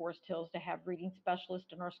here in Forest Hills to have reading specialists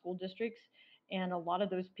in our school districts. And a lot of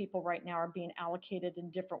those people right now are being allocated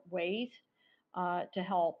in different ways to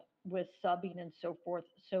help with subbing and so forth.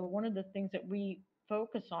 So one of the things that we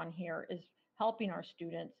focus on here is helping our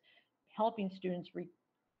students,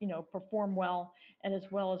 perform well, and as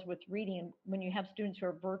well as with reading. When you have students who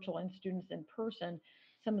are virtual and students in person,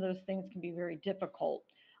 some of those things can be very difficult.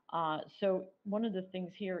 So one of the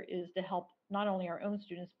things here is to help not only our own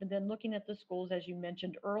students, but then looking at the schools, as you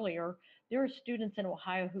mentioned earlier, there are students in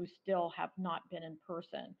Ohio who still have not been in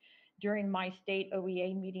person. During my state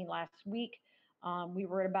OEA meeting last week, we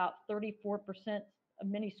were at about 34% of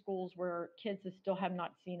many schools where kids still have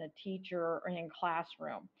not seen a teacher or in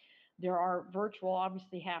classroom. There are virtual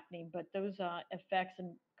obviously happening, but those effects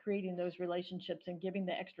and creating those relationships and giving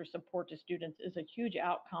the extra support to students is a huge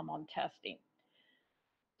outcome on testing.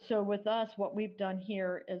 So with us, what we've done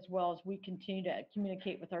here, as well as we continue to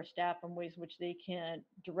communicate with our staff in ways which they can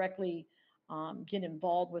directly get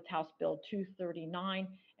involved with House Bill 239,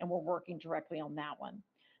 and we're working directly on that one.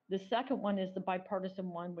 The second one is the bipartisan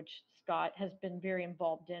one, which Scott has been very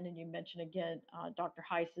involved in, and you mentioned again, Dr.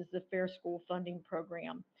 Heiss, is the Fair School Funding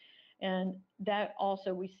Program. And that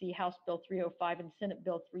also, we see House Bill 305 and Senate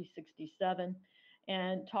Bill 367,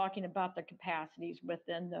 and talking about the capacities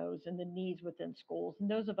within those and the needs within schools.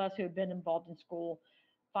 And those of us who have been involved in school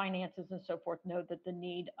finances and so forth know that the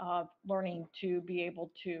need of learning to be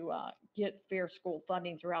able to get fair school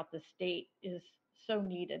funding throughout the state is so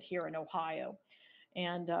needed here in Ohio.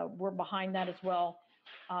 And we're behind that as well,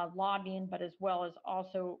 lobbying, but as well as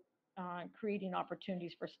also creating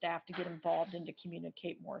opportunities for staff to get involved and to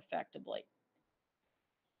communicate more effectively.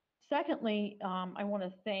 Secondly, I want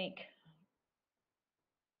to thank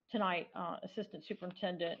tonight Assistant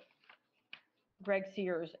Superintendent Greg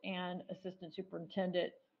Sears and Assistant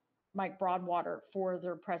Superintendent Mike Broadwater for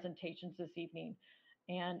their presentations this evening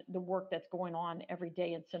and the work that's going on every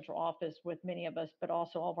day in central office with many of us, but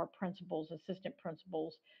also all of our principals, assistant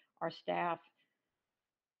principals, our staff,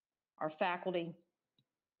 our faculty,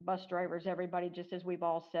 bus drivers, everybody, just as we've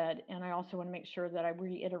all said. And I also want to make sure that I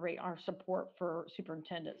reiterate our support for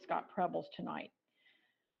Superintendent Scott Prebles tonight.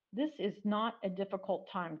 This is not a difficult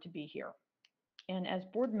time to be here. And as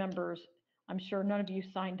board members, I'm sure none of you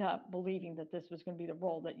signed up believing that this was going to be the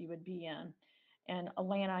role that you would be in. And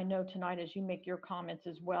Alana, I know tonight as you make your comments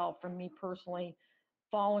as well, from me personally,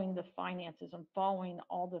 following the finances and following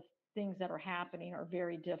all the things that are happening are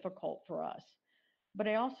very difficult for us. But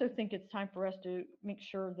I also think it's time for us to make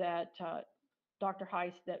sure that Dr.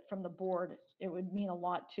 Heiss, that from the board, it would mean a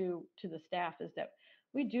lot to the staff, is that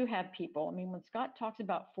we do have people. I mean, when Scott talks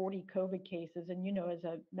about 40 COVID cases, and you know, as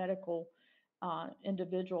a medical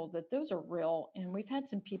individual, that those are real. And we've had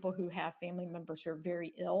some people who have family members who are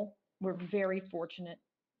very ill. We're very fortunate,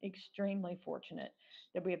 extremely fortunate,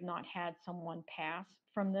 that we have not had someone pass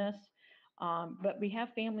from this. But we have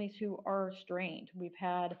families who are strained. We've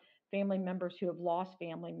had family members who have lost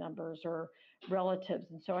family members or relatives.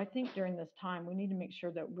 And so I think during this time, we need to make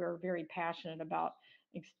sure that we're very passionate about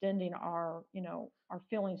extending our, you know, our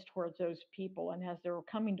feelings towards those people. And as they're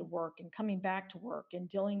coming to work and coming back to work and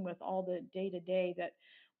dealing with all the day-to-day, that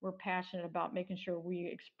we're passionate about making sure we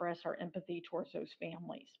express our empathy towards those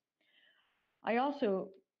families. I also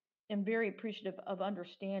am very appreciative of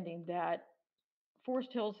understanding that Forest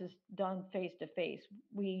Hills is done face to face.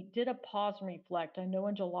 We did a pause and reflect. I know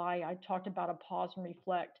in July I talked about a pause and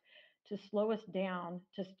reflect to slow us down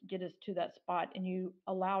to get us to that spot, and you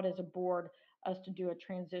allowed as a board us to do a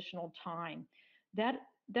transitional time. That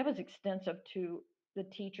was extensive to the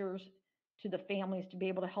teachers, to the families, to be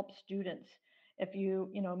able to help students. If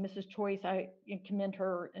you know, Mrs. Choice, I commend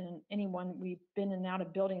her and anyone, we've been in and out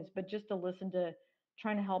of buildings, but just to listen to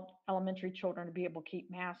trying to help elementary children to be able to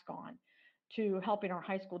keep masks on, to helping our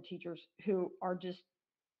high school teachers who are just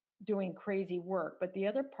doing crazy work. But the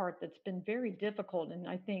other part that's been very difficult, and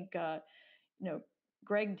I think, you know,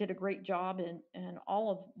 Greg did a great job, and all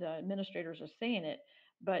of the administrators are saying it,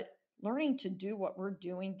 but learning to do what we're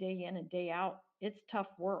doing day in and day out, it's tough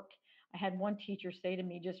work. I had one teacher say to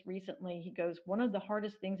me just recently, he goes, one of the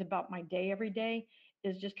hardest things about my day every day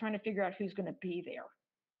is just trying to figure out who's going to be there.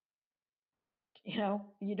 You know,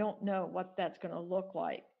 you don't know what that's going to look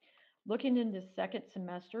like. Looking into second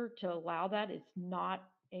semester to allow that, it's not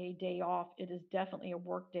a day off. It is definitely a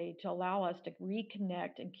work day to allow us to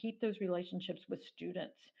reconnect and keep those relationships with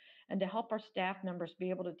students, and to help our staff members be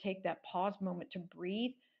able to take that pause moment to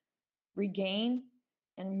breathe, regain,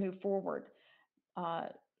 and move forward.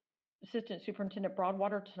 Assistant Superintendent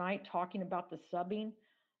Broadwater tonight talking about the subbing.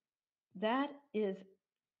 That is,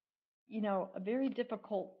 you know, a very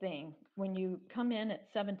difficult thing when you come in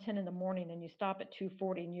at 7:10 in the morning and you stop at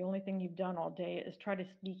 2:40, and the only thing you've done all day is try to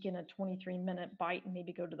sneak in a 23-minute bite and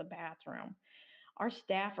maybe go to the bathroom. Our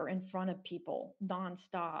staff are in front of people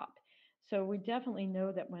nonstop. So we definitely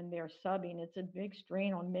know that when they're subbing, it's a big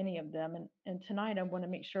strain on many of them. And tonight I want to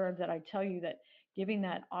make sure that I tell you that giving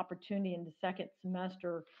that opportunity in the second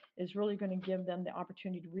semester is really going to give them the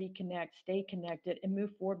opportunity to reconnect, stay connected, and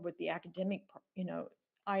move forward with the academic, you know,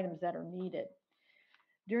 items that are needed.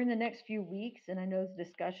 During the next few weeks, and I know the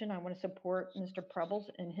discussion, I want to support Mr. Prebles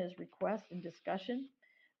in his request and discussion,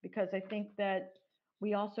 because I think that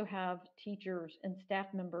we also have teachers and staff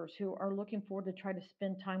members who are looking forward to try to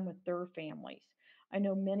spend time with their families. I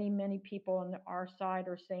know many, many people on our side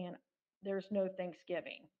are saying there's no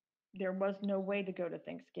Thanksgiving. there was no way to go to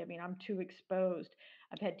Thanksgiving. I'm too exposed.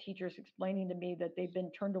 I've had teachers explaining to me that they've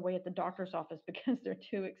been turned away at the doctor's office because they're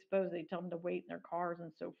too exposed. They tell them to wait in their cars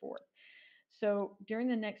and so forth. So during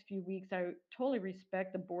the next few weeks, I totally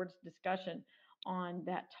respect the board's discussion on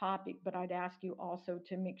that topic, but I'd ask you also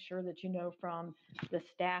to make sure that you know from the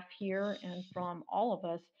staff here and from all of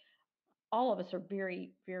us are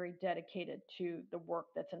very, very dedicated to the work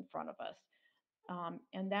that's in front of us.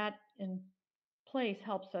 And that in place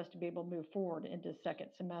helps us to be able to move forward into second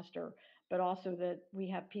semester, but also that we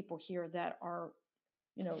have people here that are,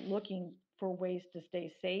 looking for ways to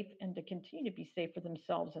stay safe and to continue to be safe for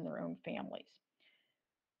themselves and their own families.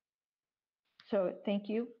 So thank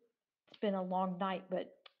you. It's been a long night,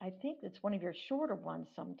 but I think it's one of your shorter ones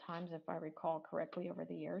sometimes, if I recall correctly, over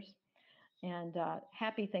the years. And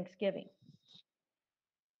happy Thanksgiving.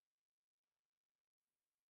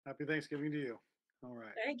 Happy Thanksgiving to you. All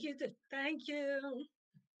right. Thank you. Thank you.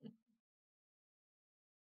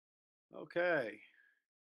 Okay.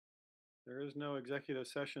 There is no executive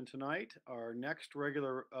session tonight. Our next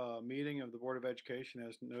regular meeting of the Board of Education,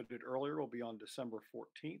 as noted earlier, will be on December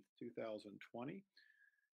 14th, 2020.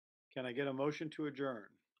 Can I get a motion to adjourn?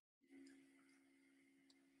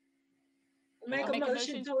 Make a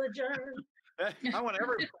motion to adjourn. I want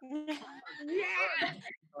every. Yeah.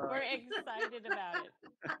 We're excited about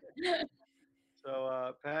it.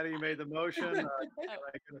 So Patty made the motion. Can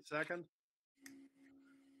I get a second?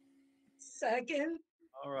 Second.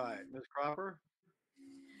 All right, Ms. Cropper?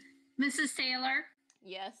 Mrs. Taylor,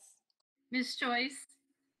 Yes. Ms. Joyce,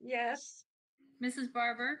 Yes. Mrs.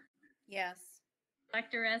 Barber, Yes.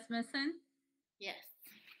 Dr. Rasmussen, Yes.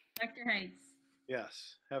 Dr. Heights.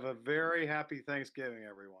 Yes. Have a very happy Thanksgiving,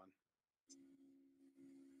 everyone.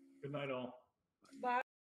 Good night, all. Bye.